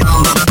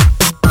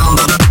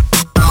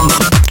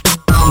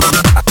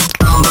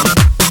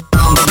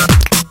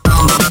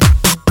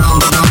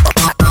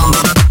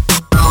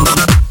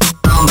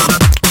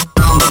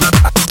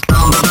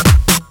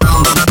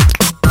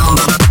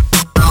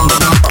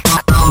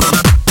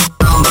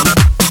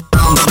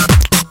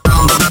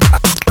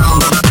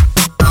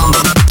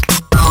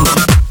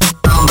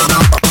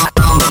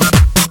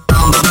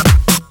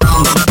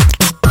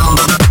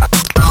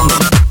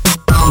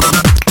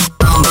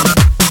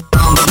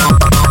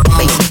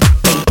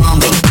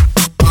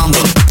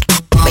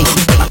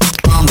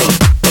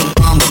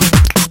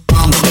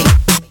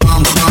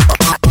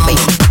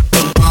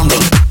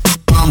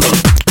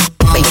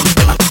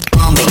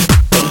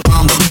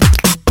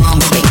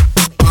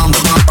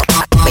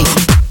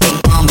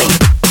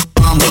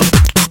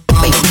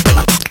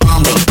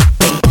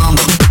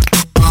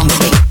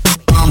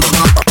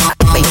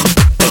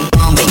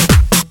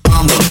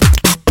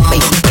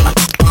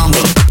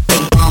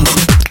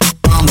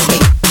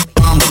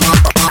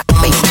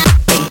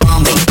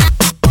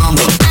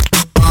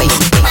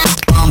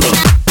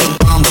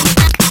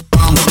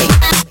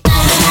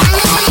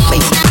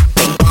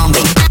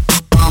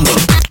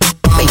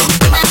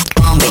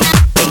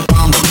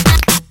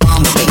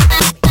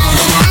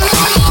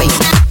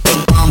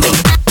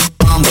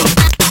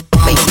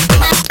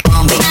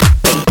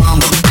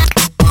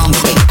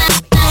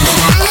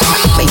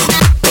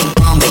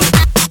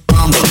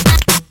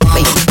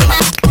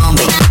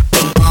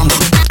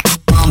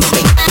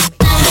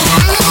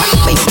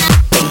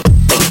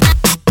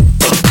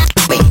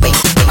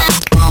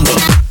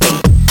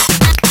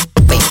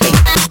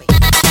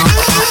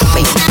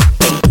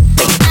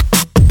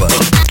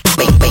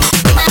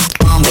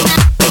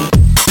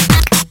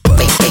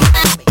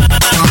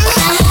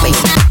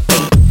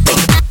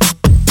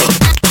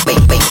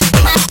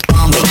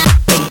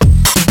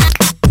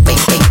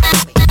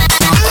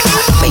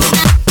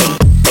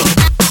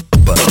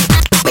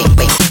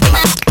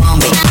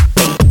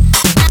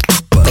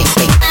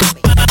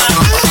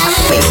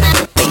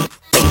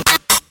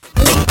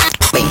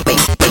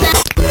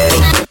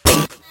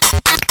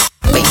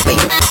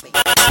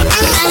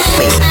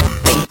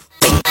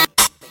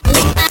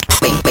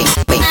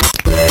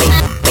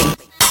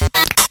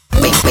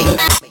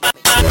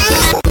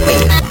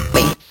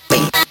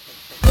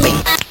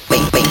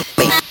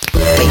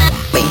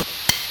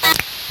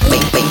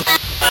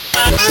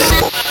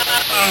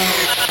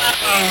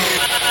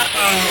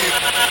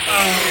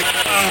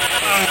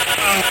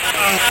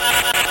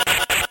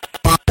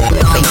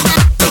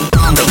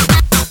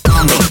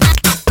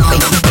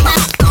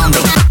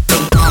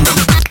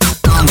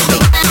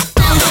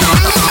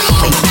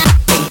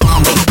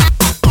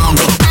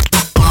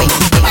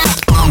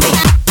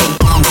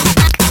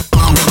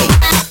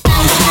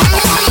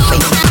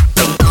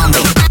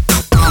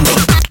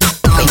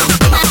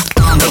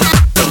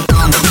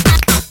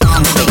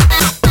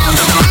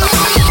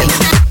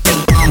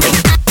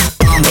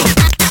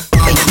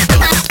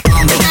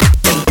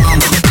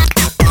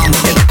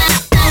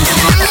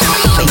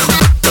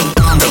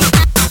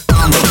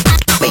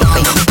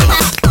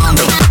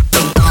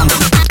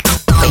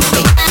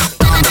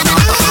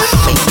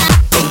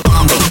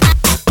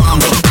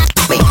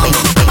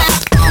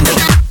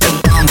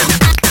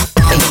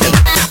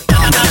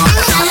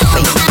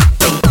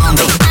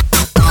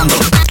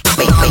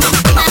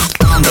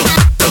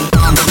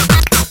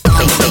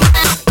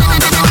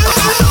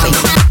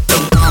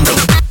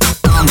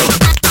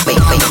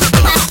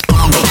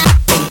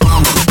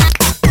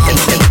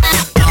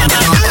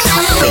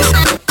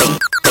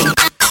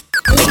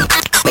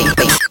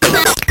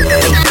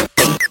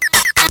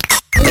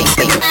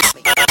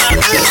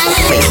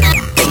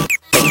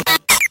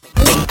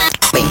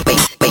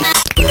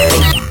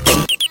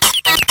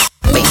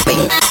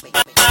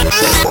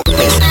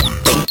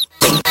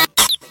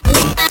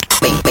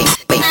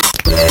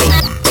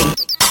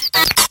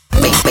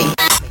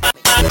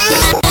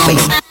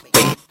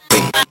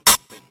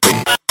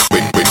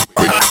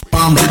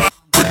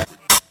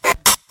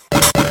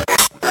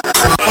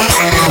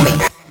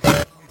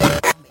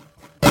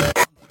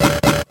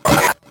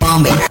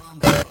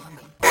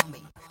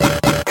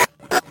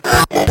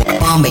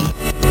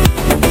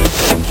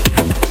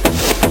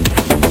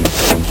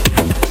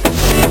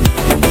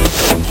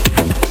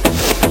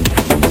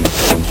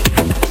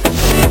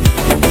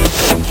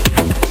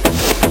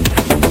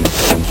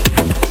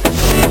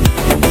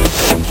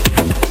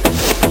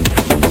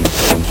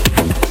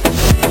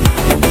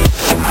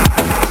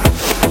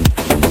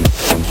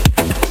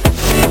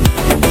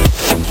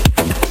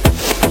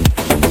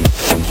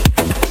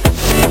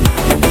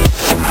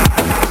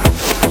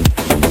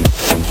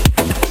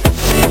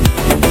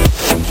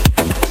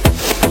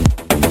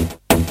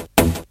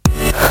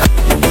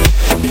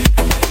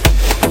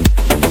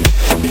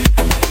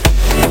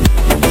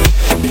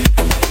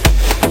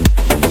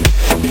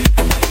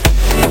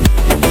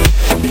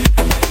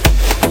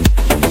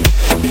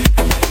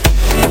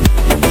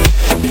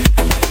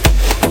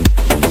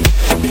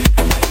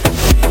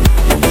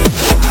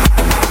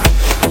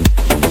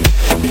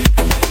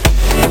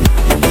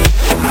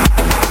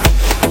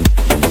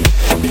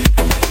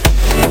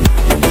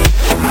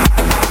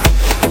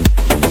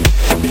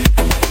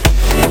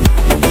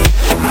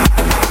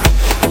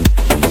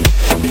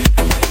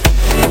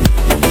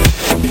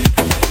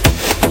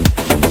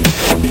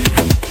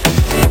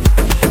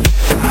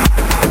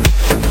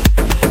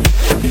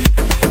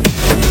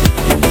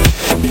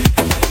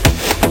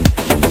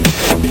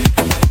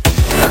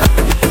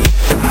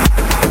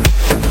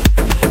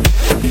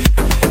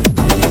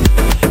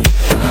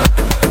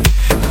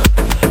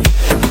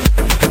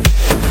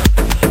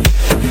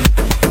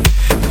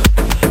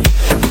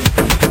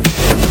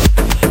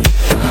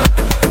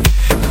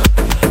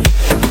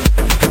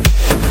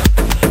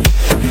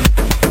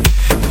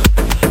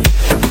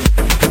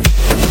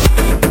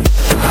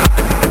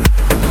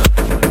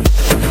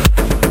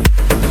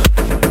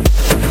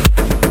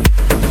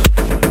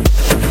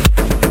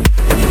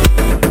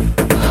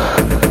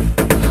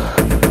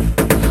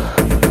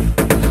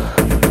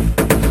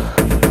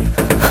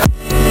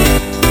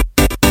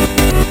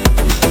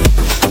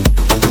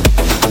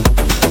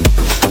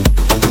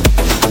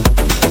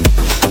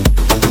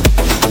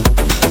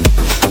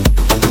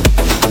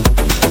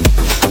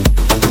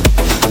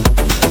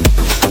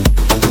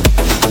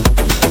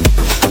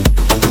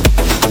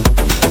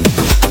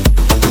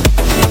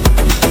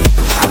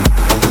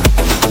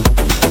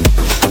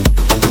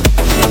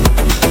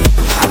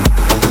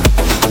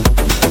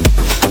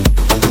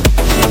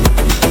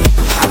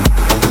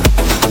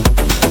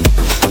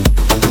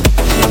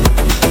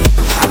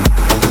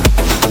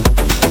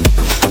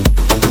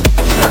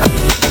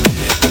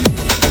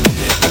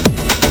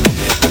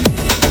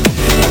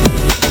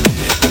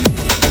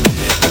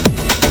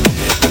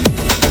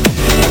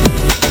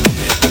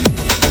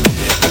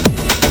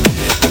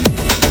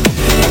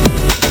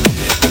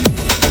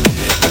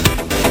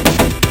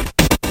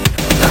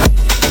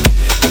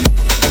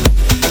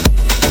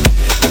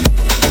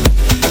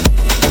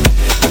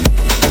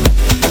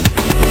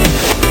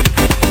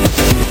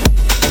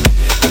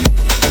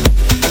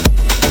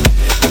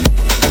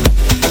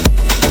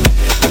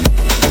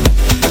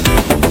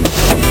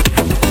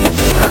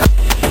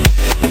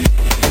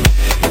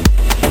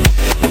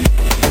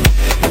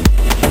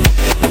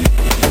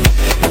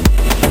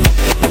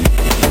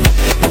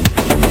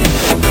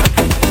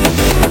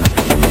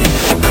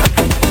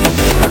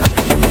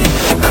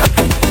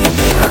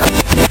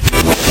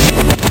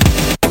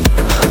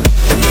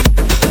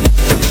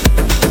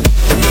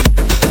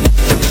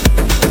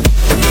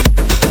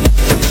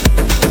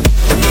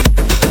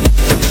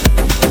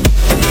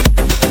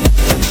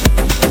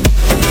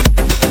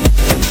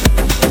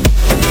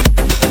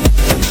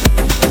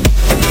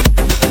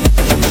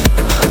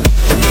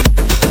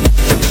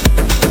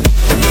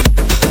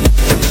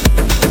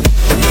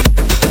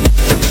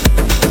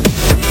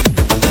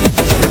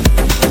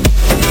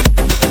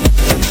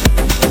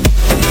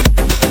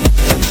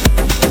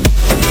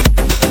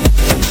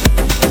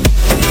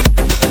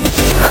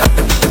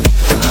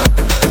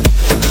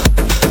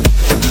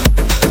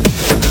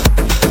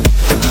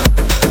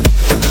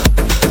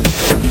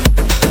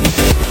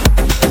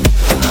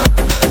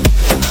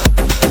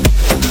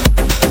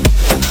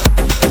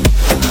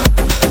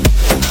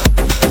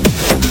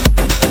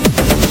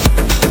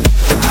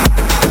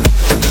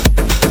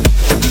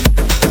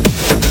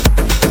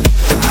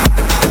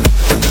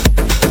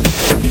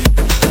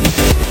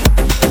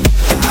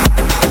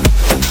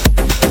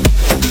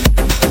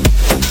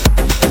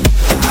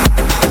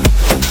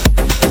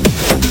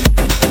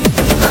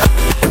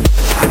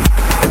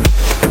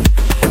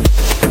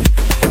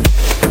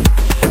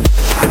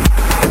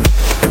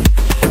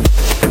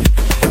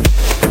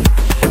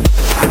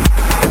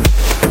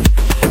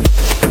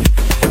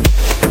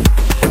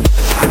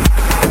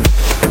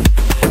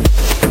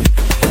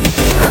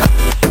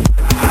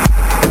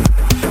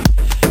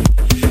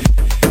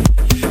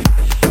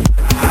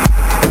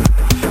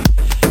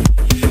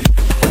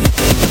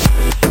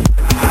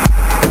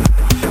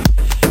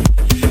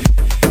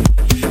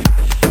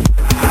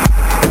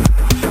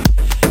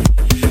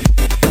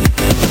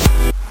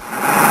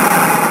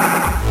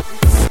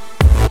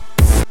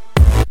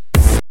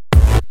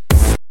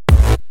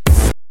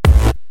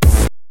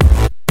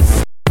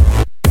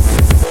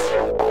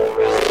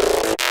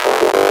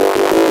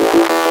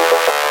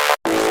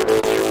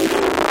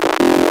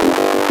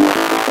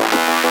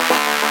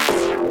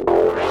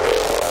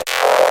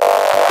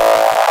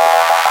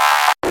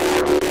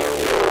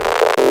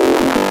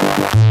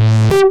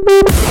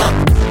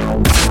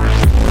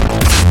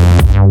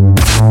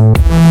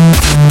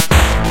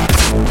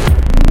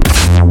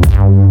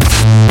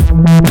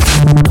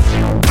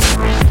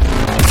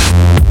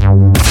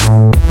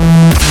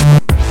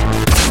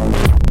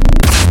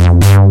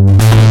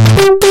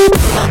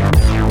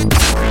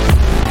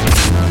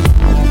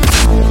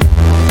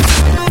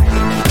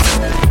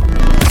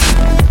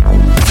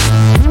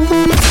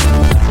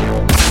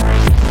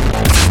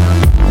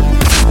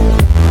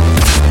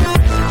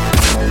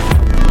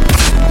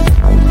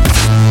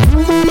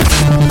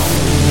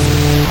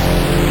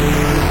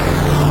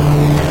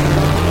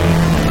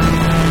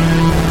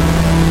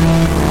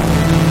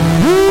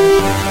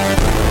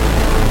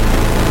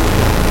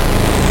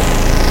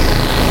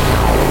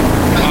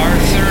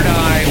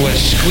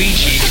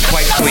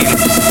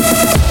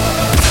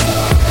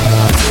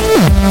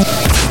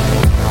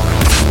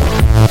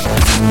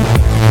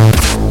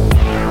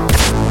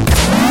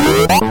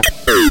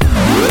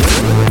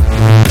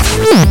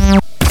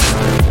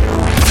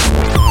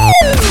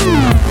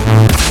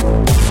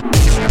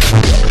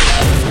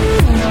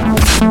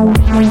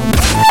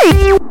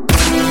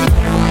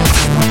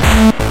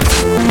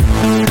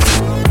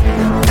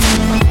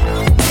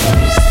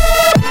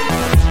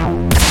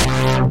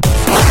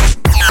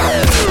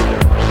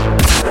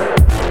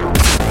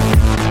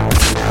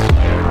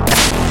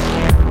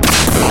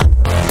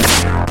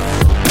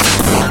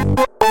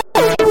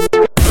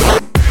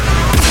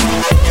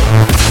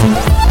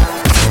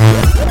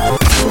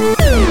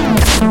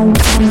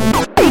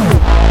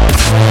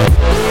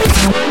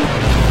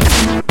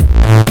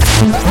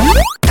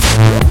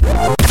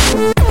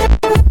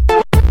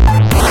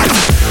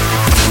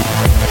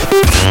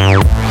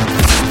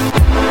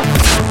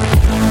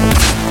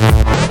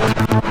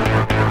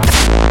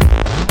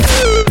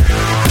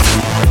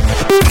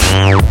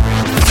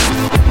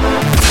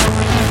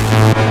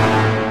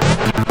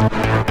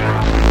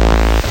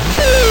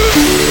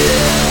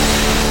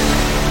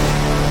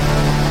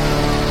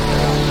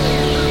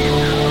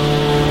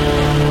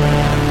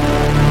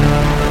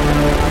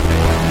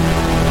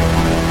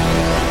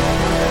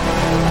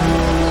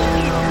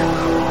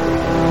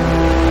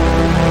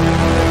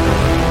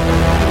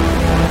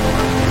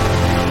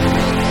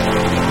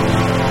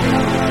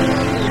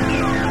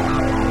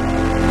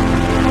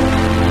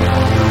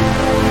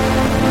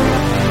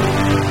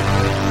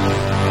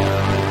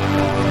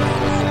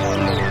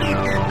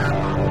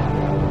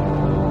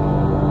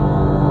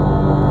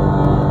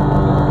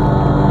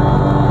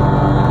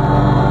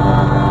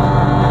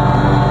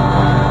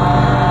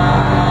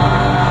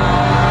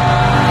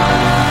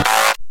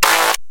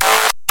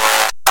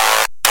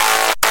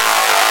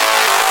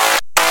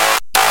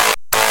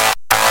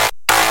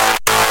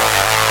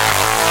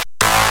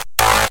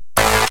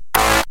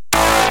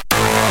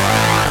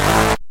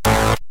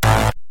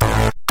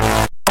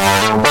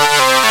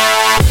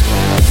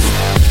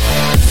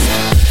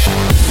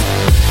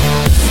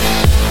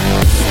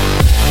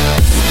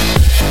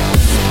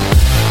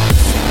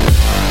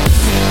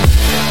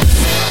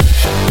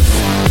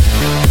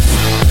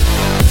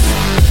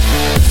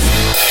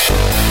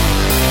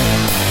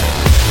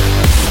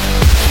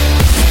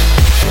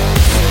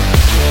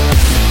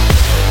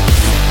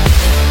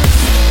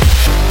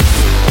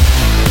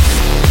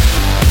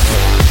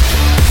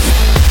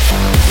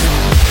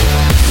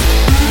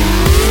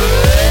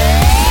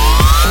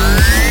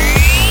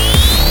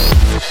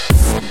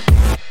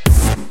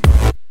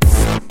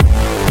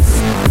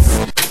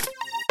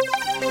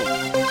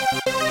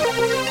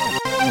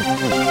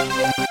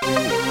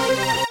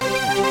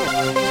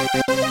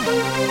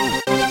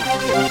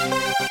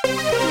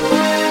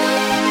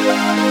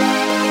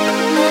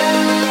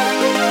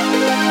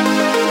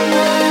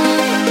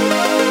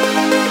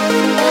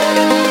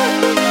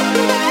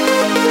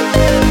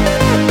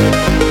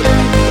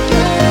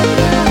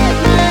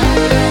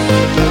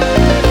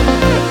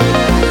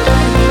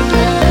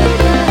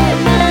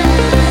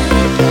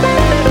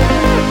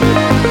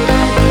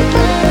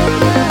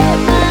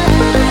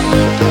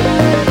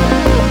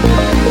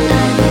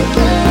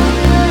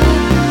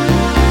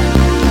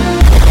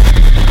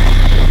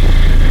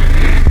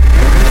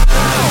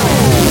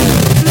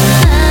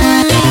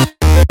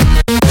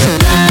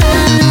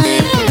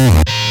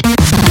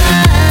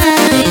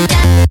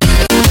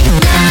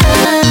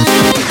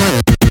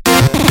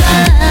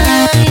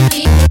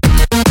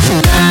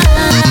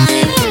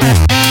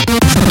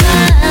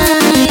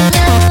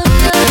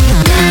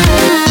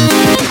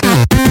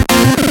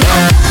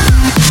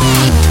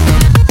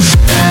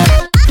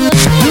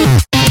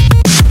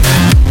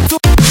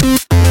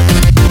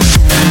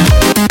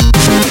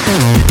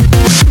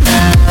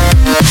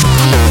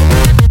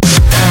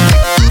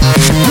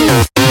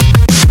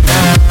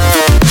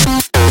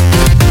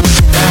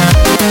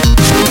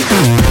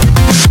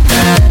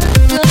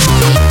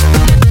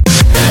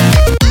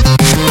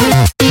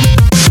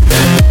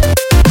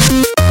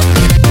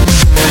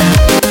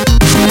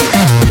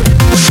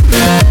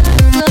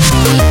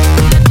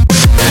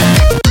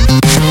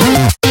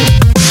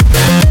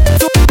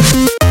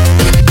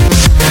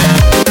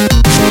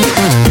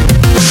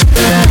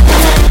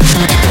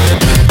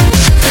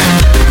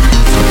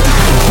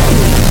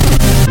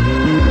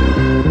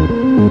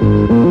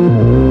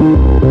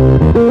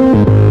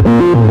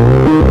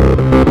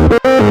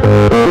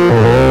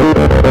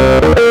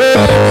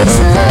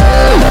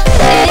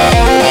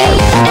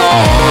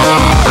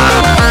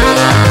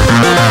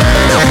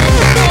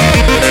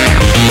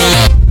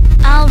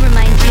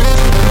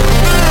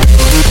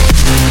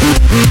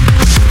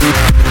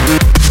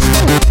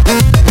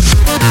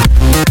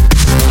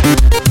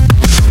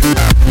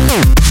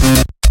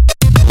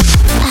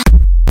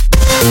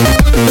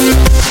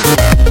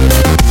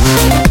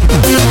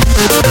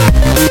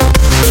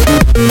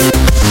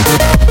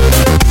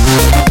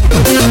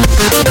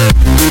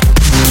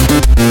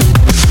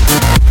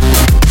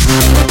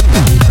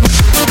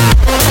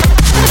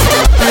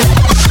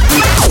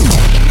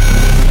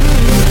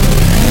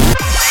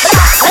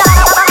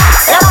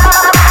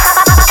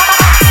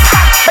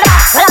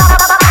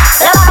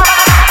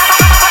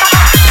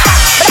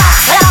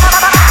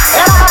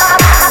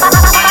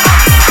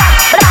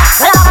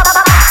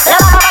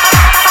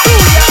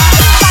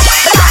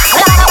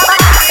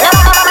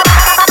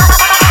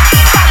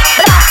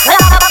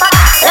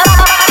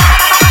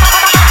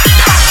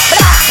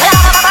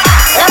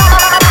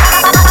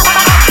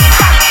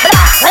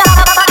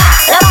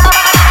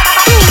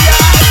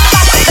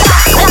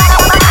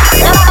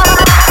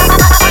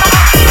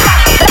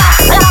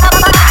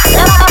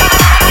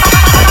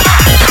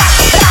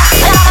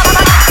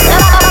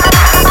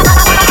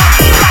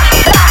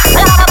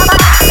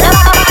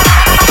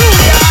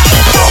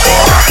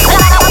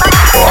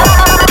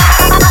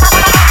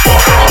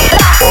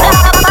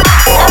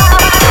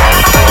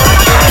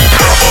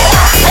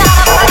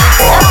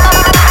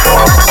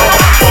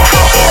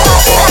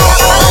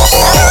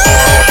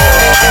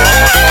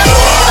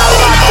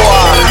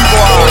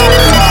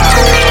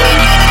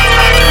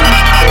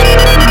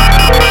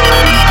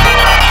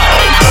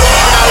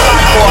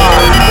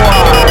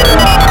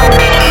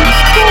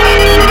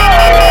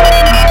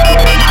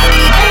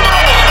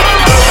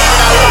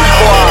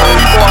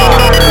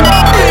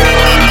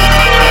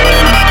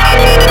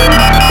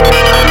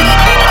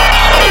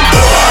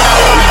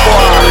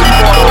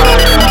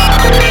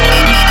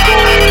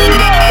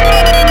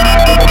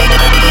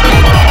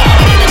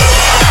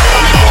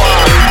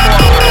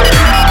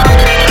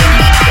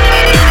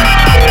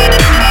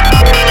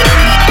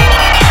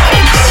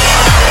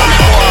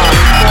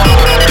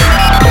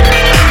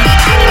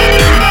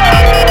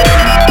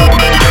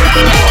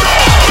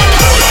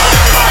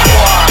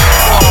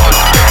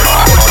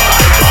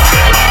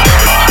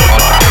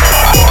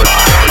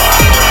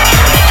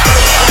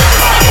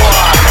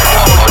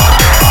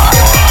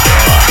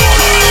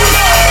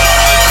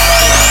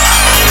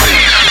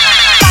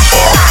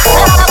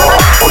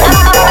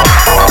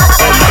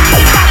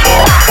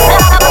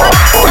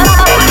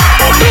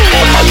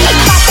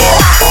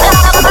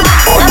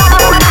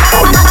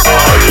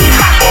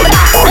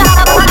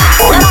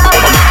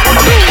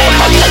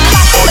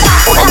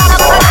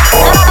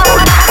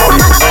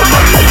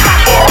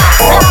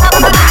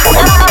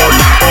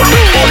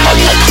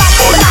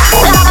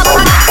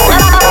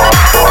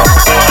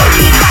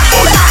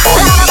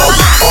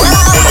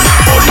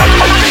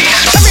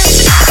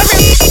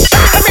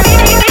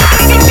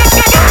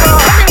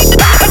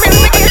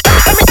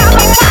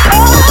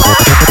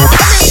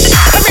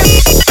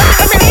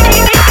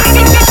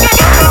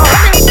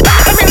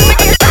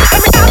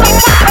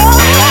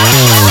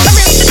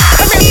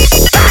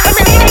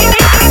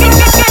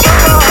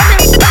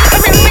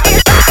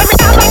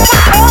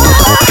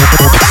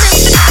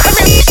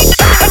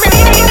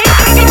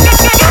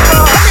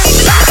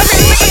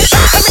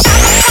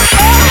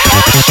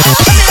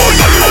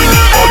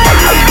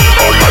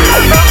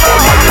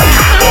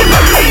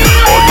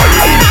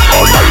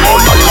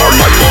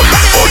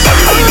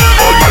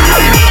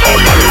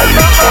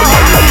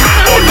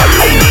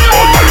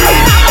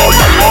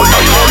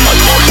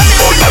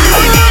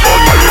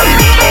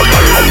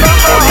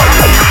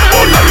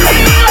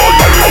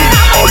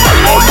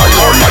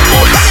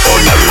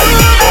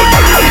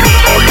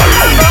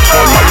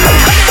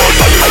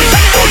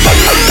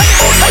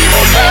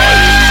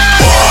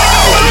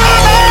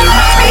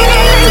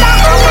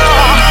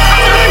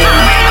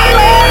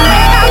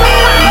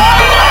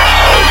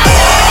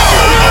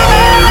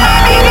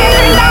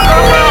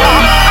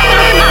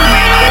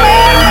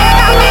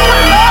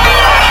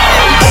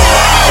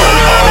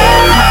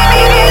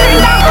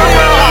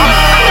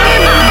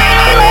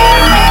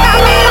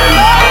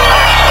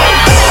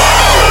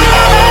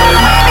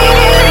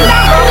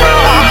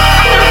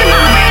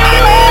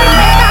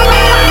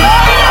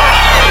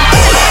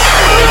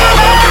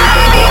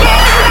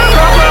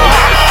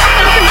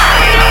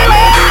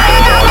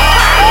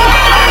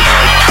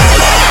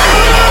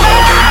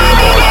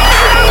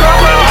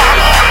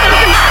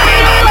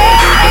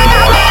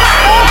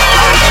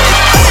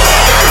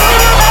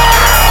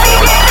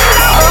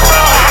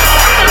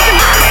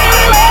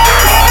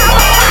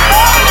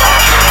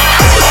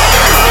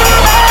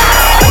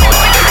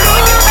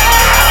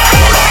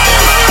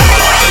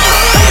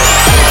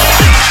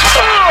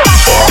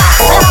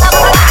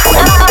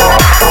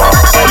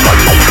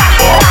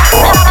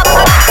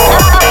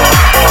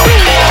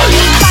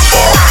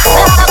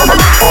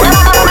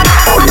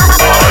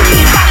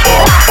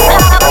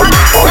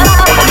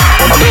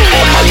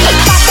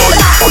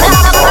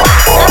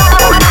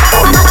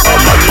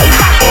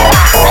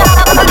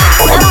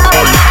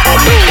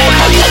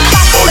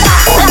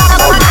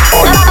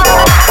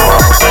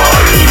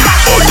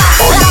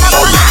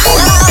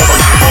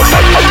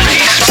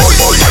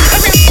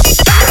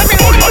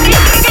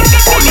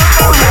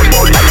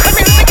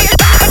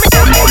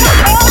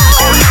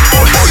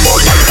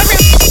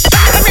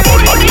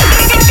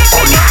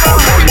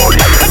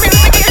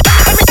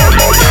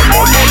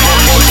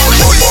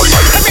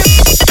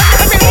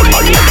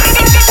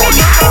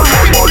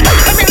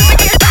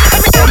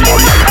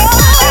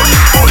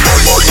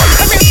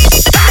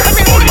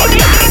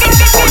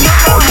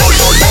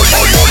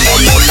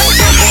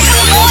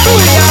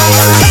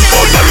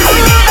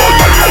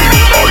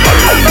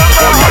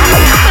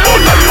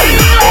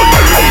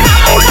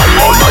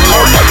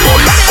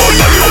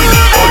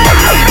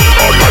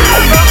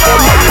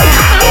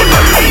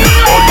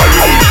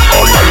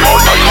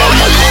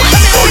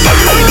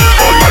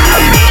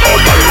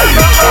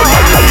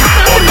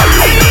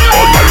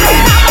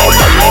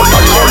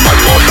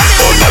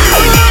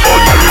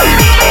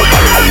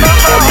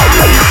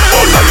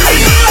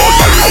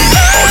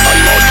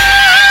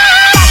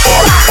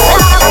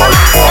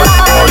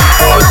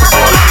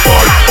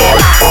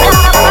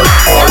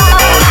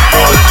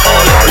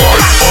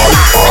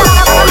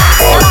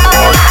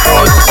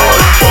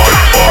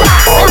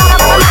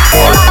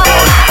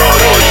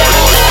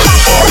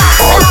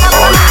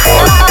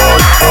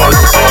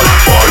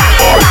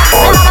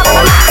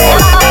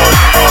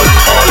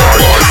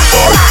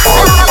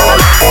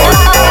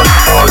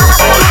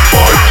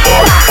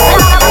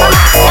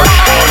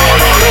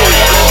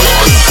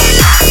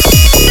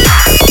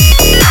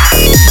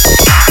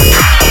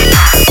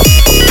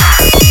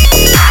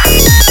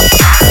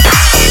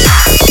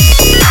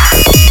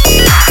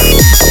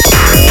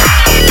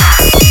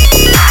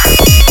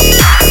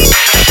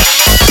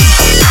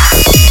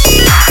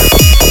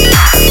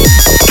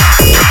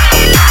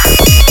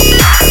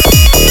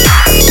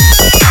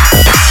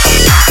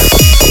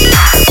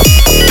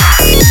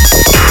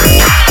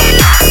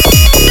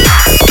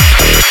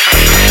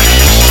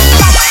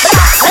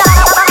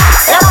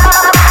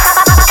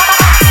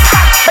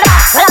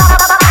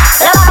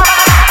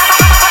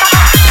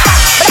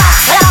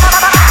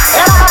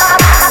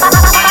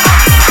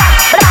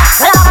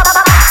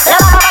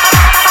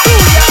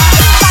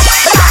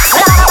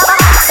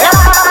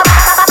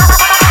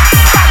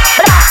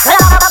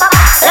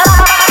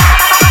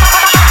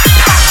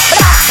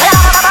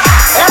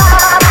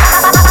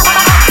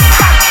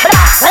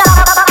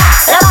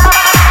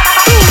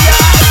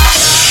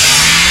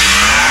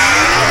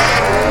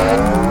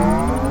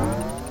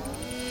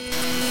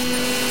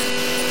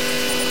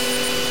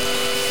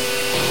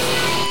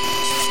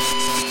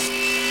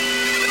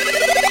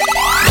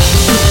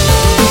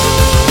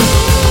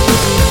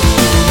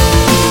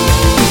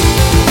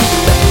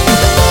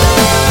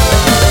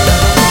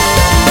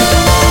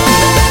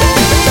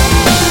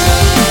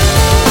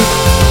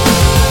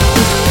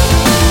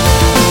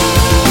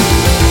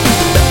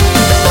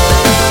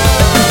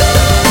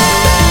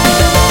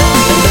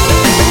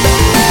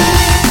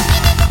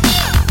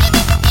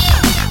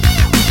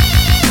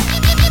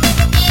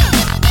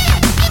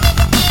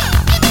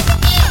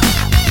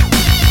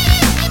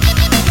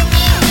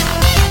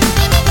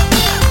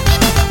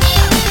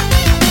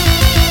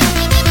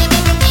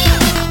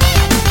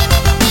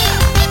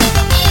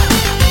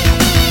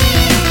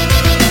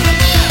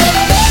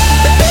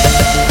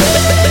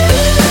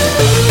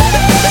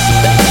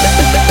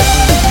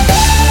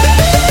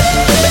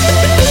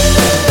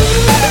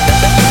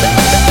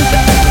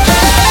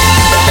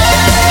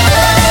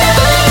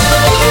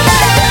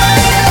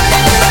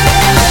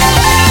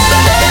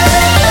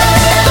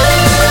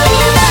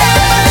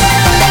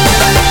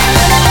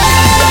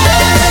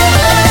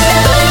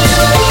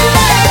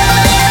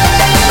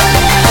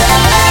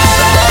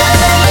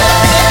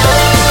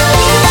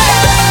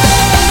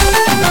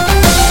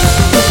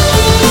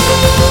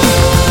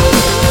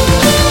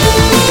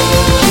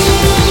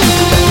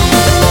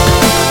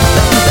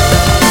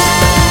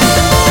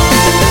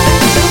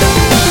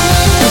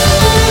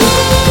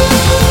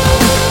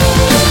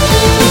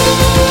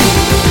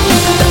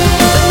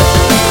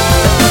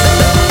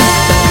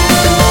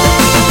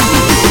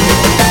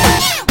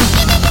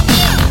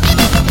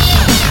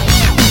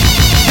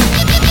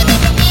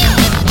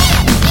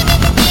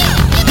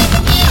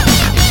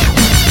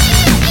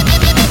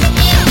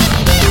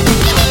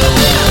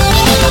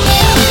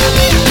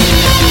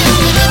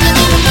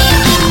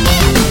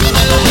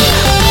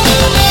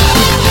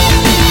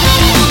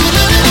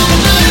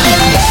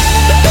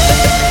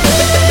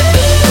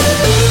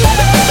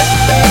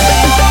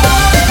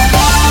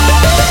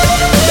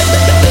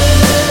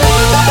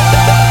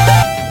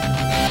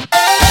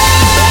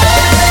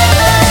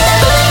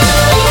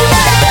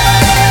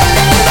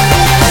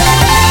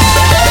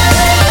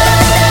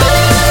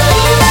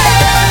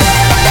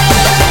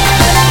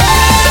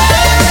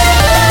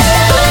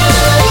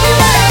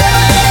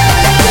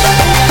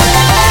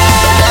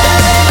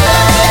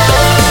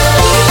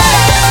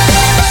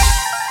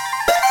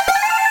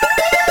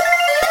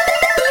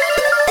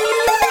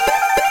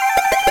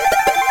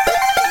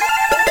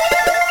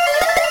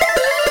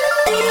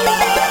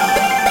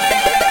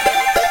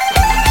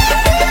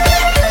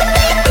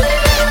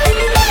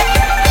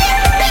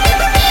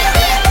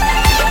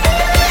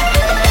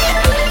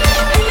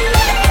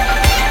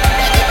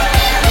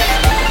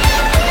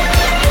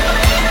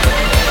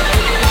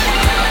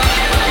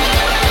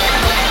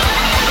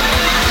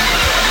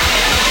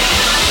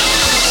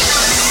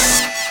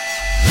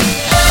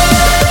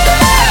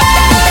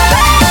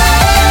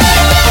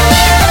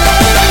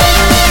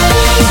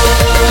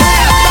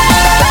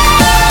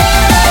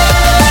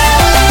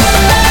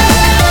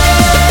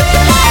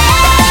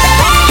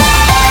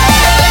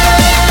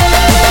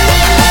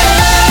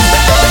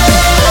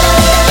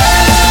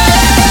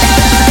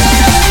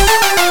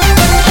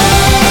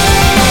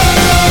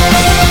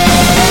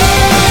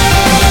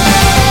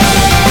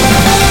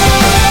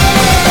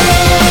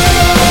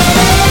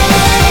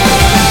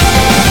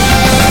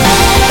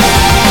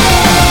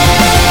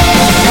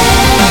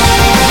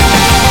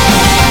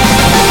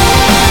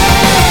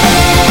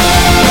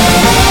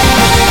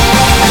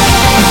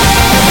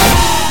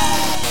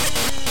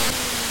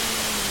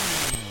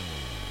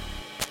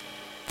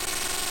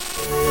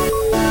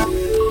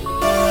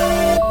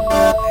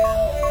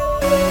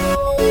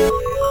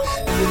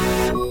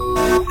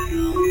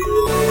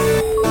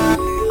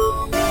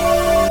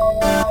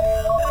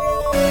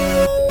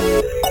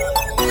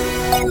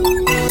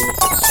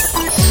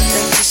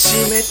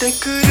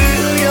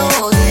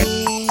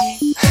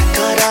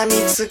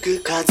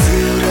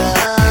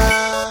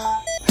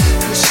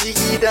不思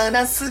議だ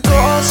な少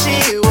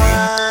し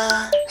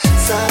は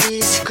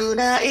寂しく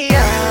ない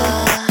や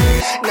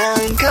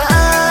何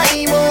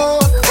回も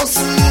押す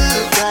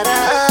から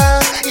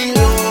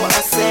色あ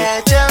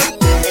せちゃっ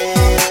て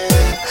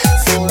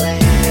それ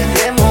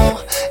でも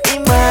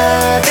今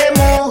で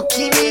も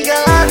君が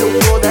ど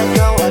こだ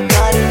かわ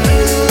かる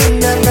ん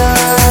だな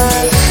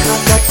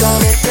温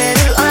めて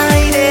るアイ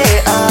デ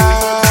ア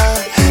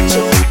ち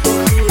ょっと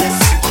触れす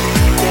ぎ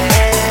て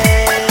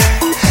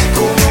こ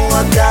の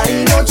辺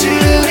りの重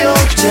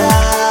力じゃ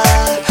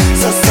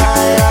支え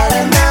られ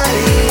ない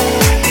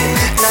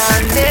何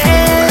年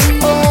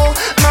も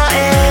前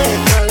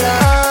から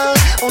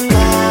同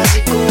じ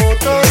こ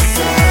とさ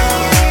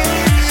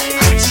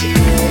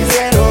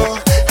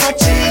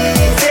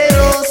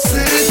8080す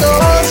ると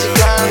時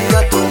間が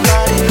止ま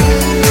る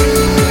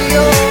よ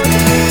うに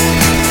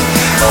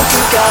僕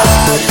から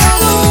ハ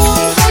ロ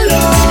ーハロ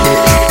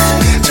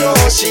ー調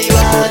子は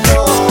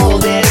どう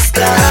ですか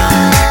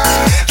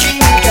君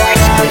か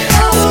らハ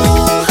ロ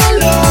ーハ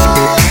ロ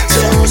ー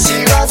調子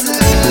はずっ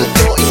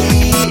とい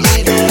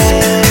いで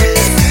す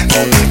僕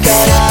か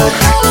ら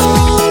ハロ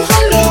ーハ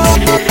ロ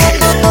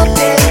ー天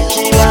気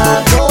は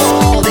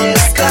どうで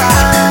すか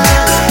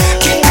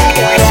君か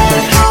ら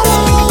ハロ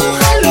ー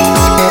ハロ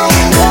ー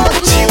こ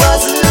っちは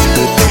ずっ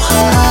と晴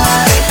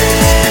れ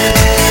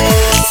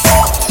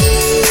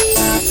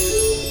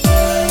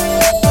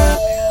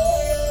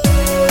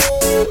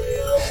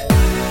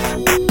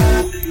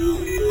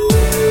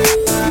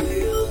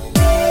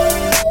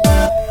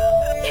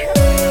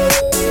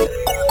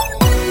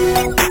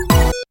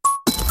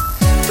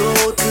遠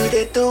く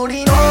で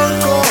鳥の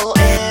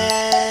声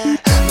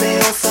目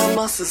を覚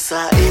ます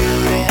サイレ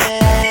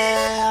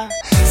ン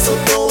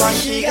外は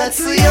日が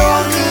強く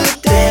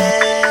て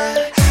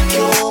今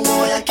日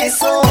も焼け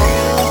そう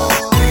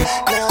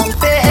何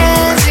ペー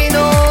ジの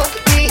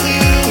日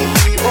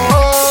記を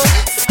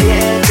つけ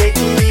てき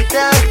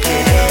たっけ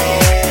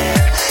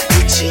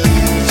一日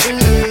中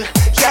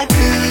百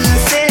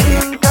戦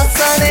重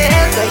ね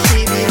た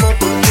日々も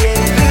溶け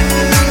る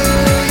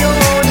よ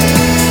うに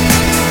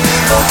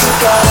僕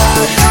から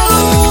ハロ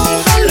ー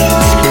ハロ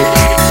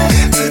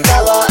ー伝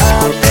わ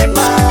ってま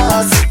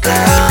すか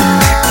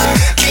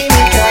君か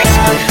ら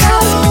ハ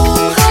ロ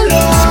ーハロ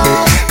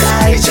ー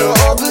大丈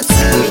夫伝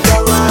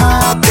わ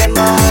ってま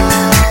す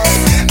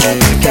僕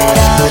から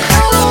ハ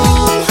ロ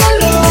ーハ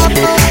ロ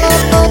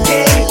ー元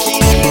気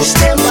にして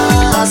ま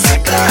す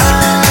か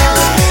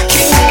君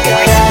か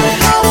ら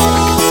ハロ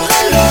ーハ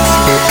ロ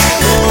ー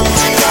こっち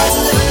はず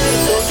っ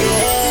と元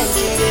気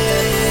で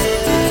元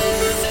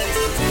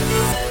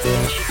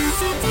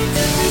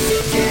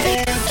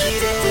気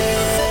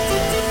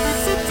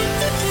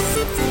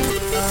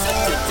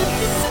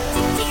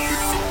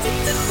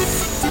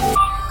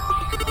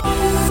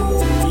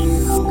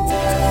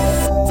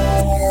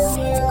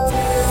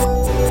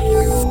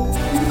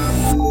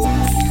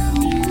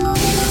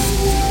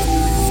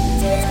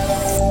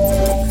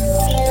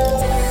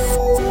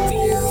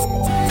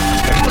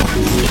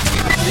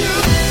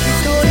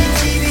一人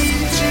きり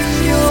重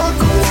力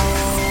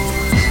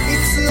い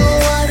つ終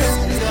わる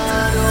んだ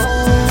ろ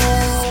う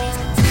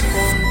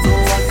本当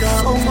は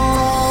顔も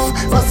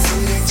忘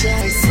れちゃ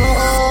いそ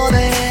うで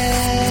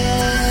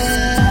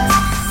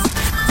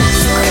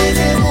それで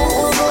も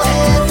覚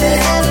えて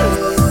る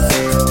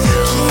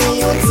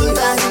君をつな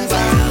ぐ番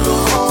号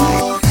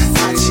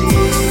8080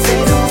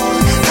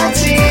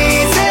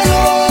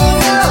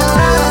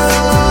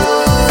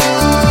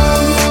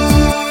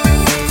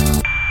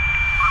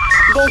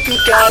僕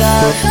から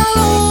ハロ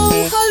ー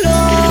ハロ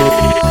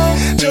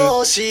ー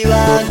調子は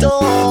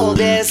どう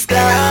ですか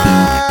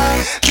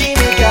君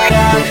から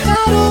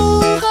ハロ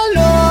ーハ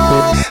ロ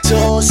ー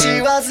調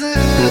子はずっ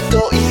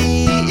とい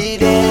い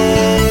で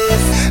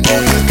す僕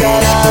か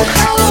らハ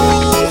ロ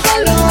ーハ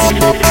ロ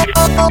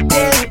ー天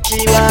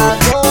気は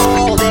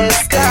どうで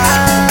すか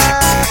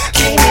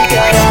君か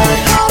ら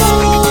ハロ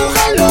ーハ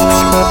ロ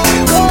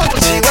ーこっ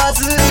ちはず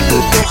っ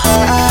と晴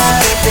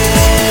れて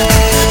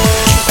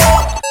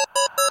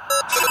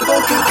僕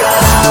から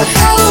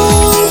ハロ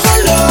ーハ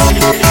ロ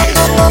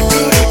ー繰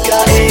り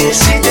返し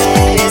で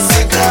す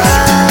か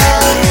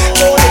こ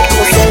れこ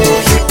そ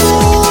一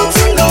つ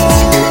の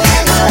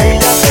愛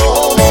だと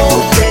思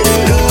ってる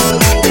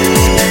んで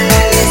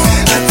す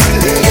夏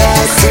が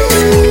過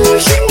ぐ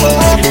日も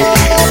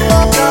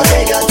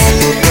風が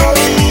強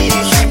い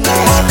日も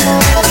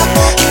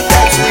二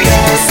つが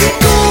少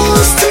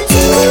しずつ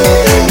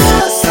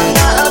重な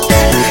って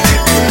ゆ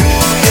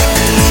くよう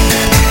に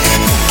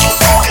僕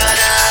か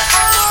ら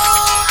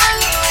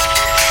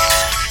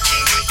君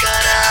か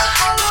らハ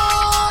ロ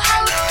ーハ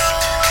ロー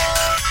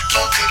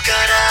僕か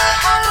ら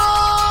ハロ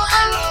ーハ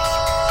ロ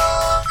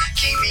ー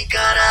君か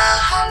ら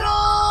ハロ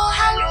ーハ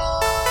ロ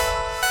ー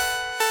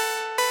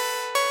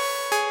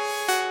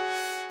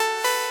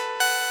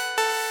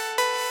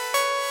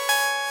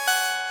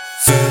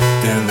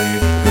Suddenly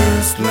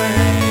first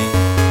lane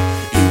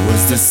it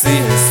was the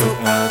scene so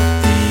at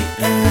the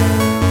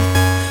end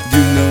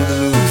you know the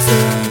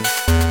loser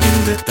in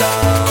the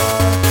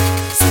dark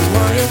so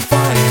I am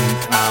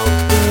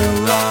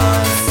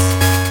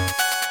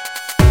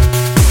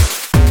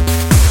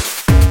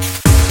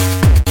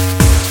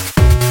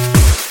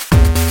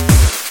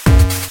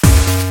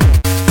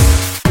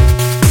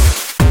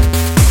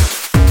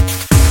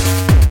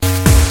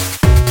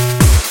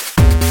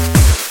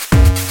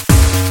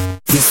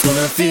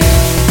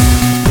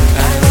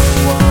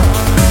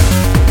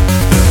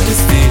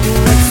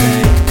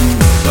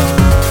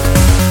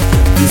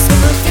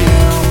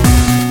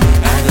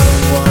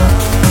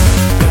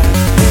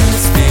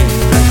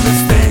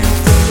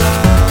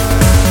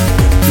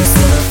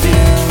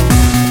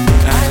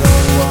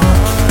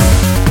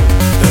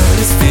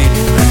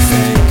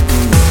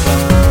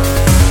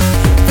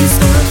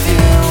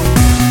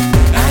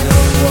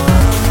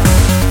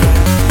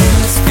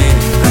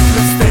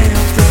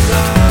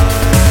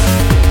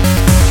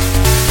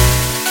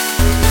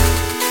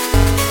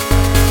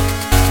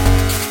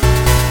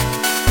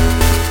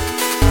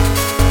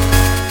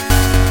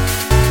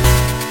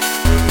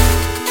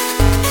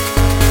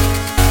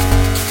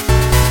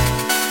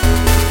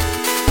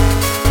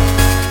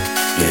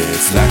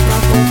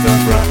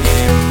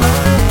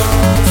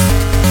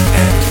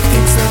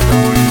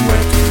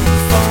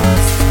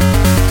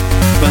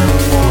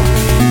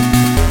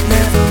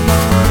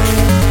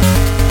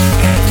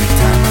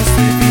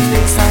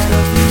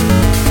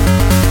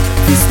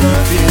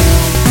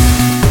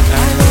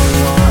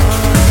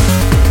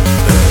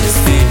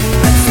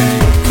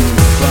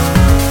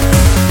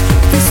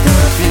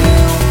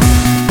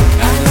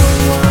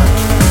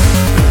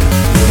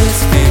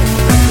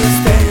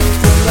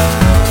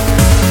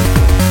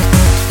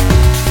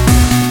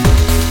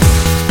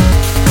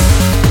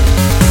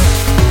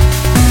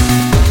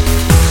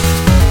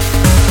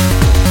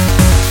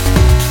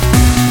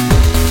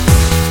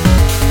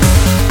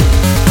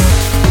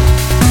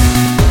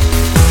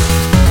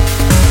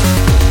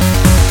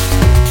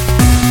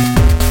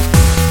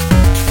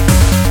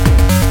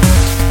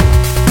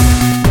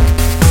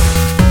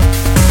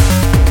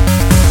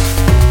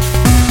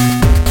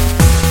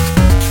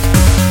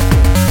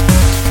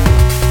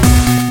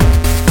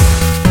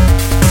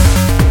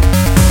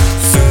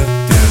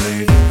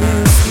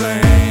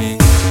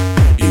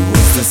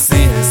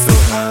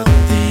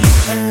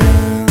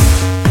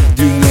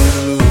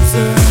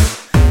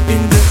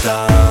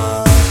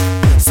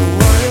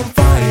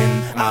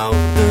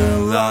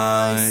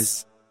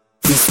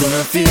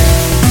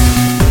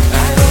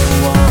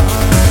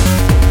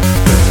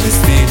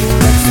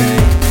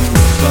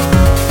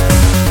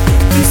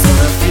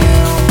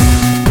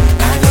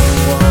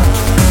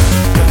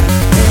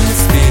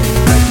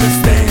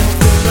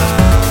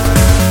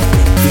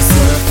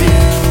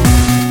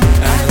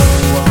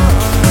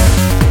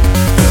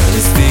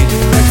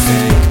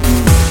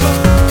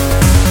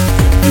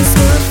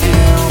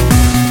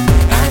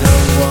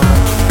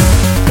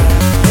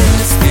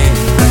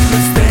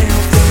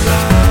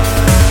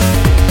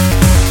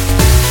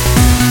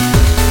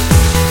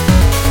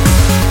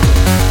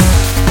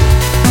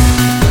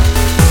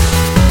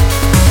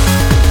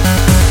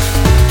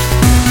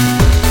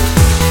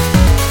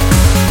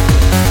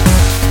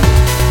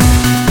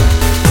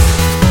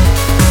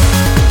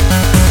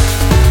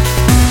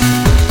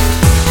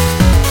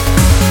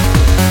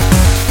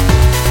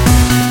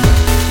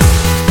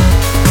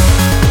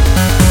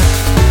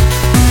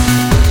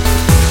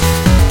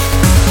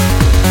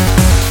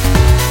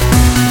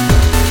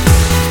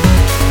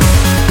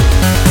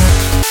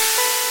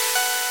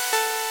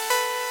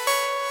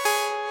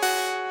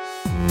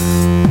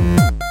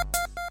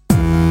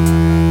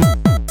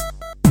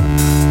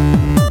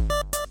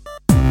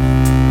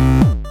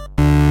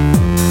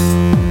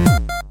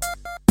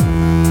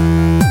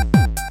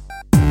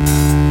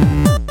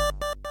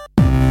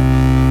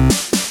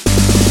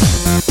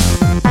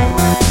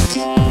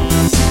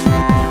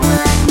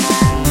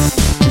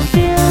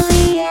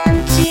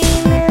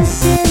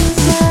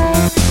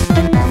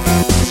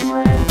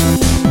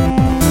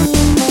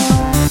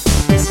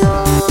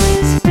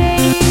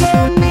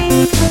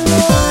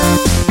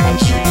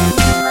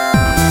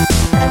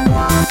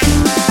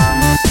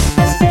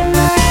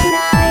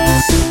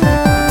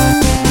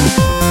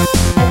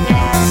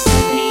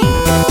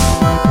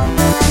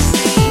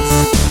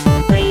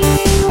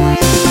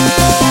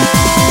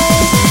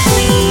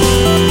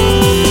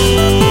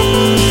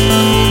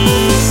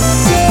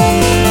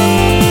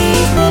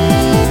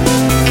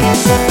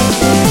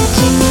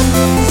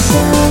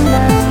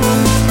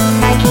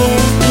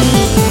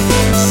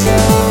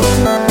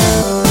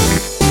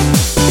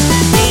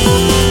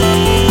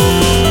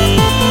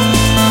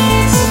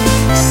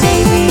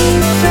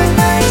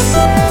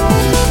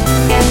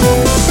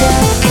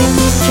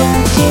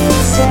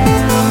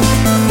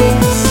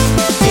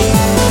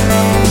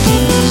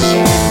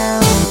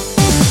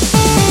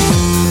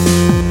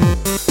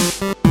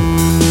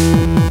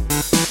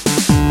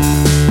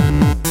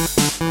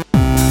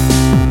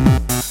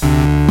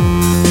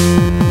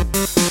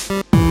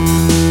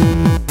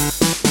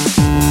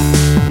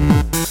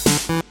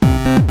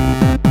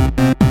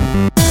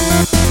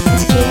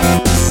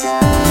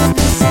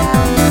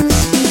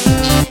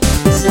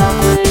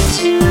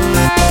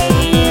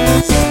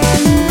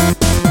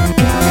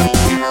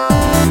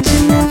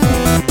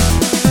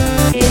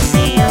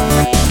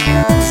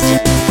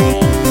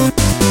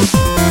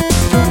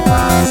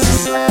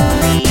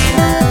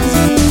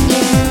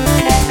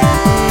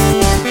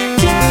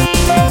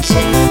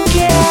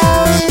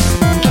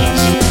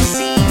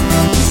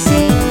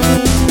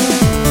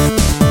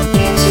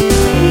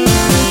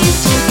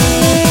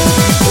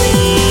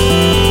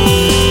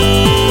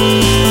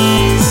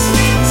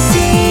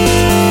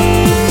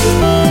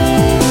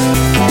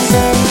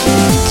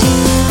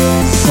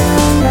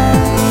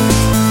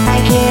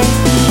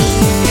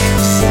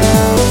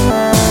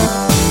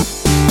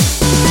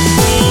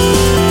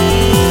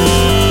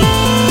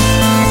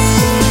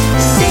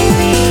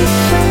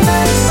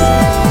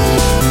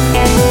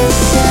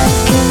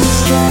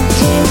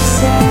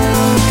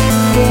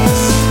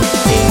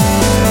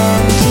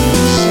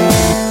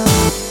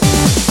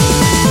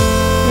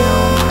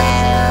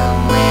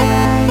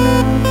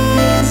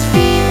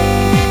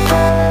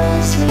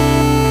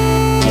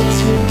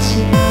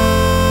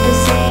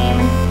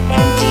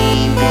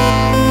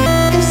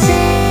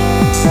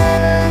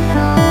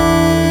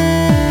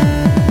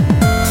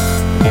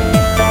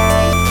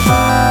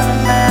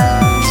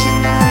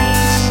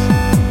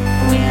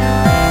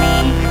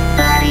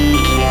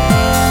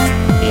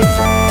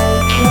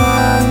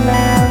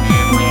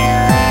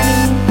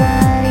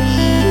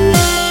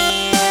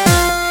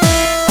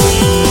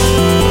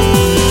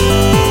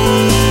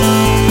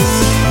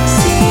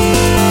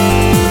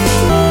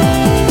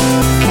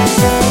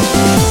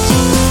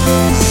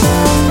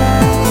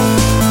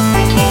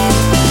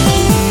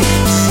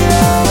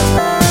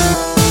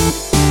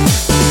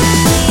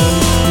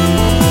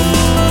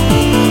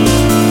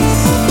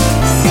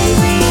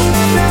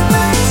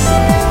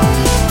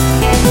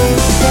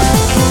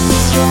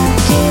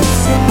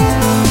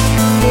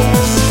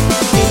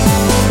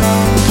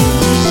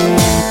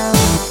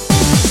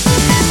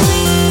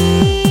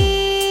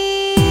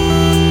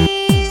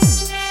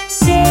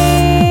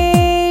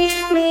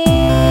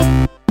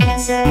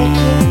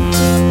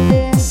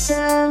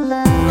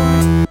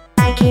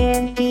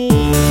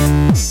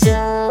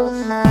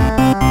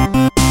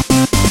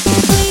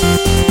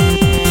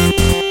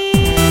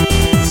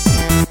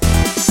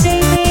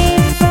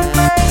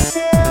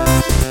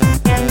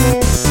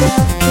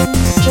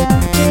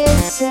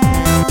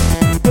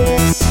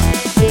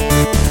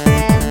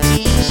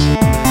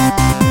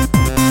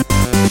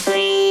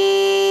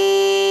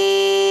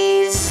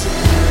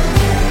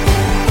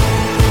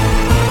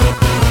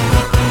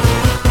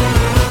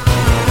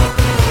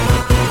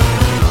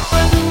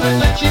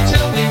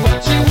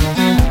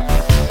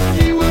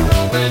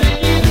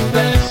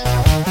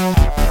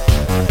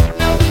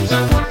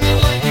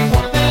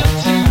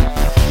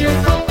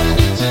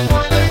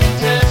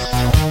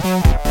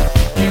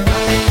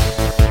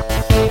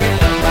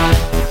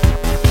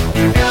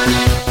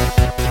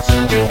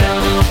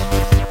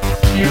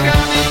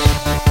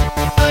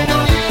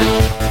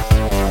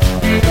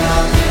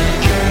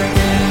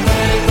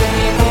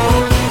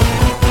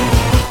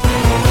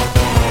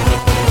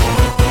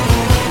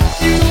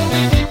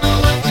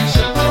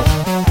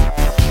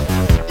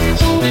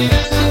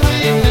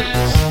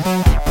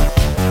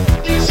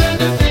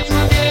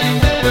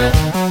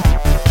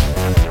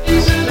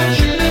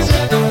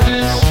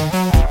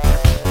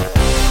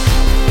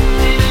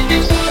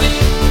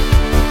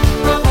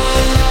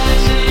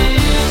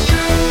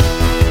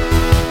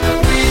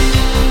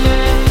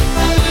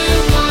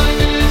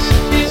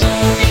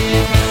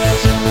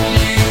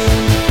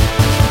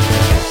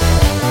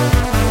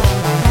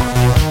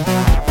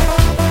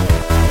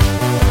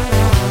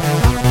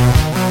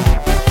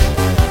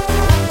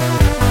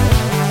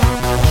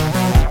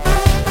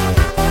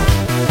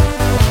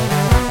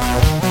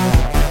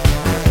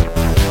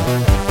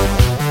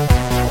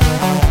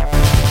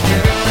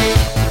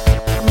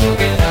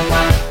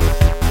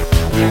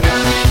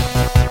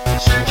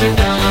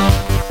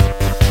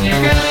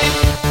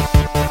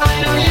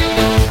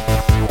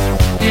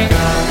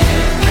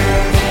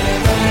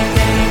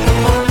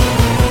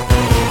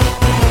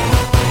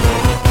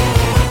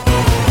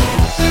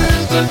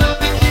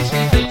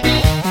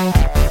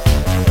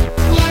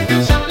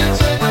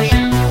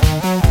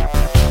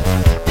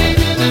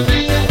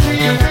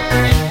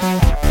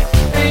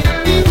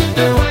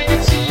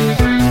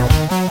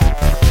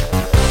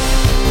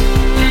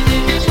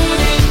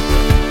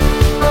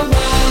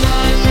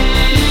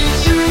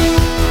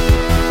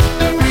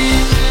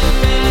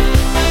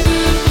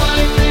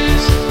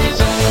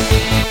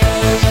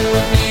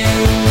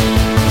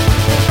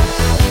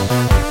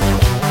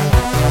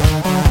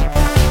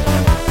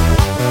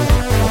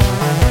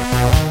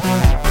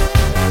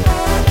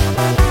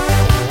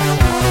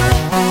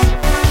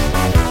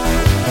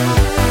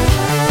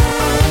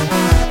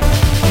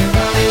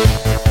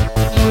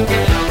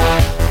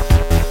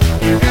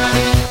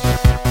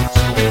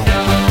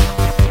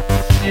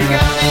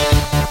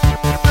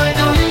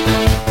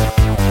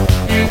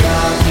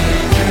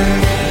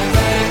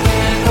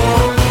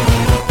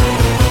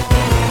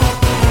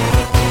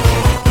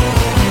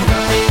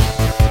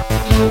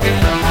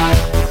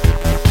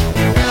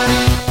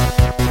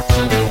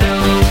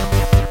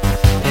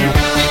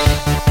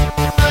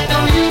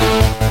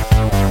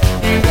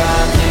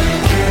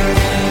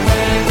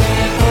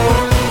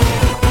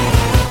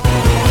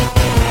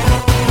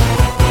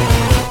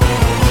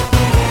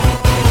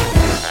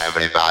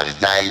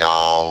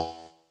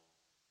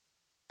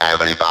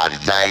Everybody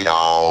say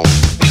no.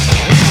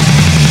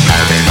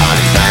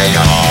 Everybody say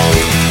no.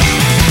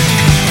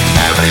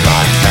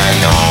 Everybody say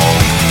no.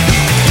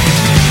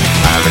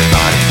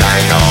 Everybody say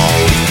no.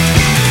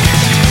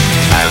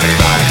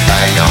 Everybody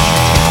say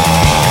no.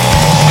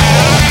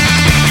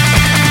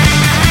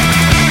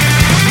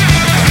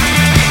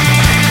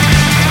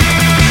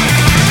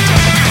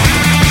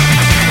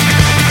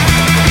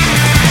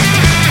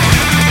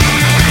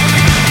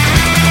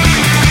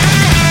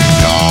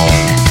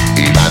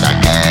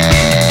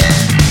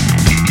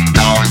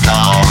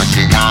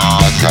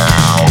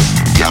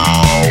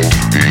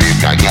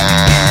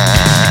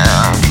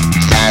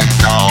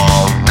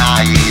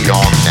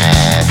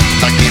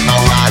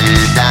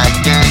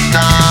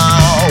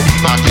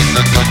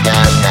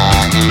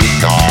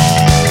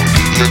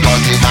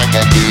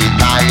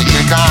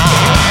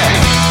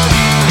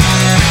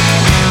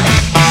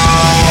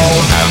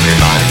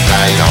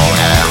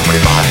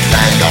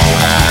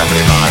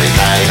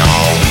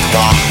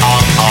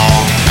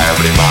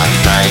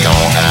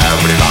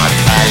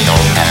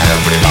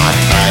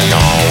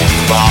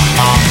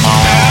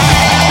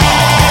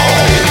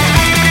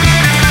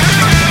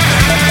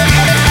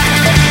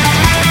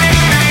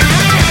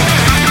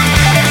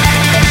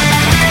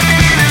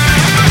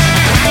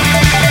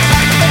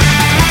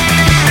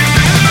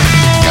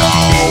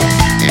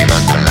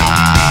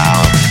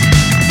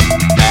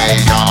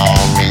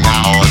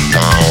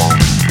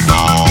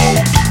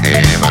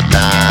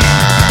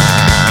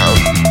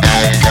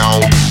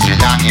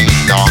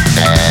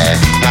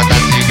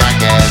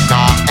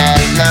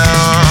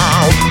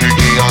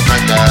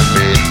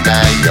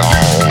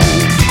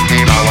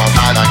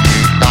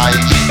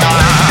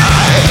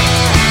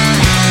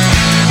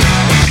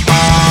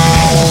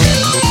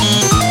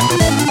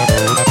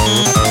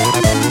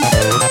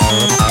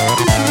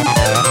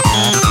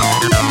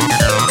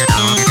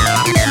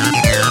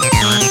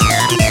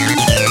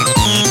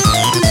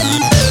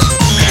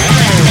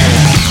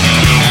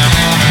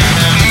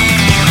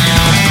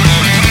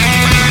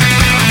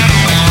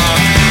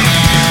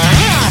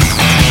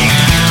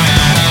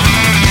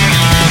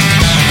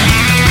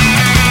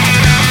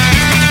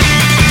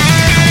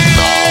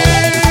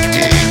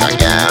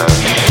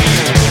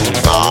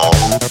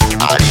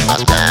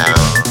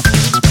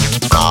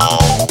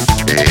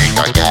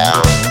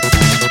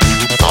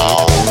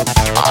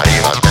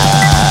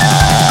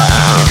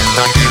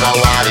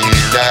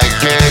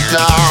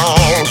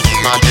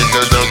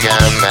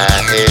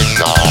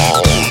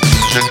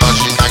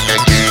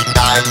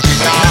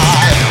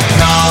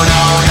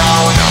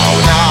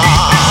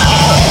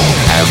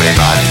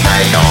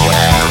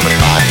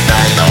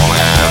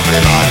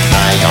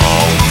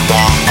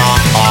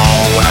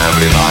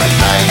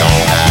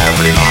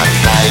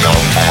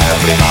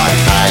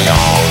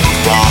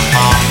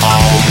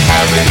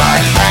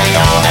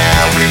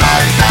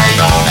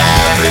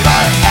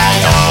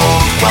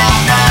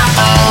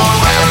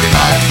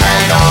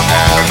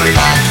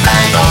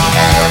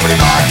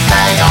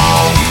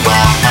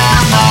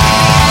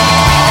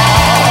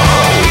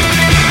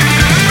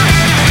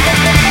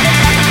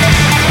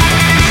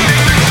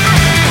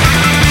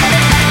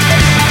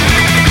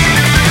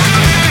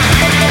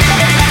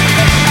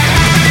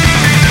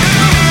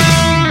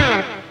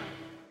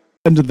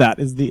 And that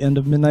is the end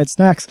of Midnight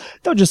Snacks.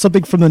 That was just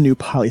something from the new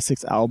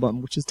Poly6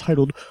 album, which is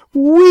titled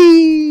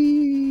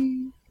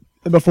Wee.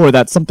 And before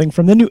that, something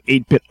from the new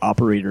 8-Bit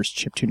Operators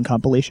chiptune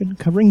compilation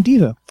covering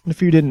Diva. And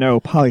if you didn't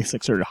know,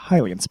 Poly6 are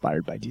highly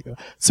inspired by Diva,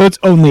 so it's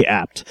only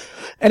apt.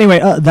 Anyway,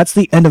 that's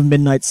the end of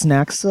Midnight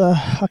Snacks.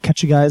 I'll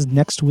catch you guys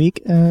next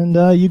week, and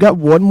you got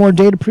one more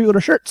day to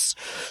pre-order shirts.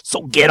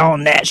 So get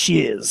on that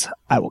shiz.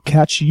 I will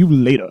catch you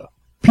later.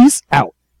 Peace out.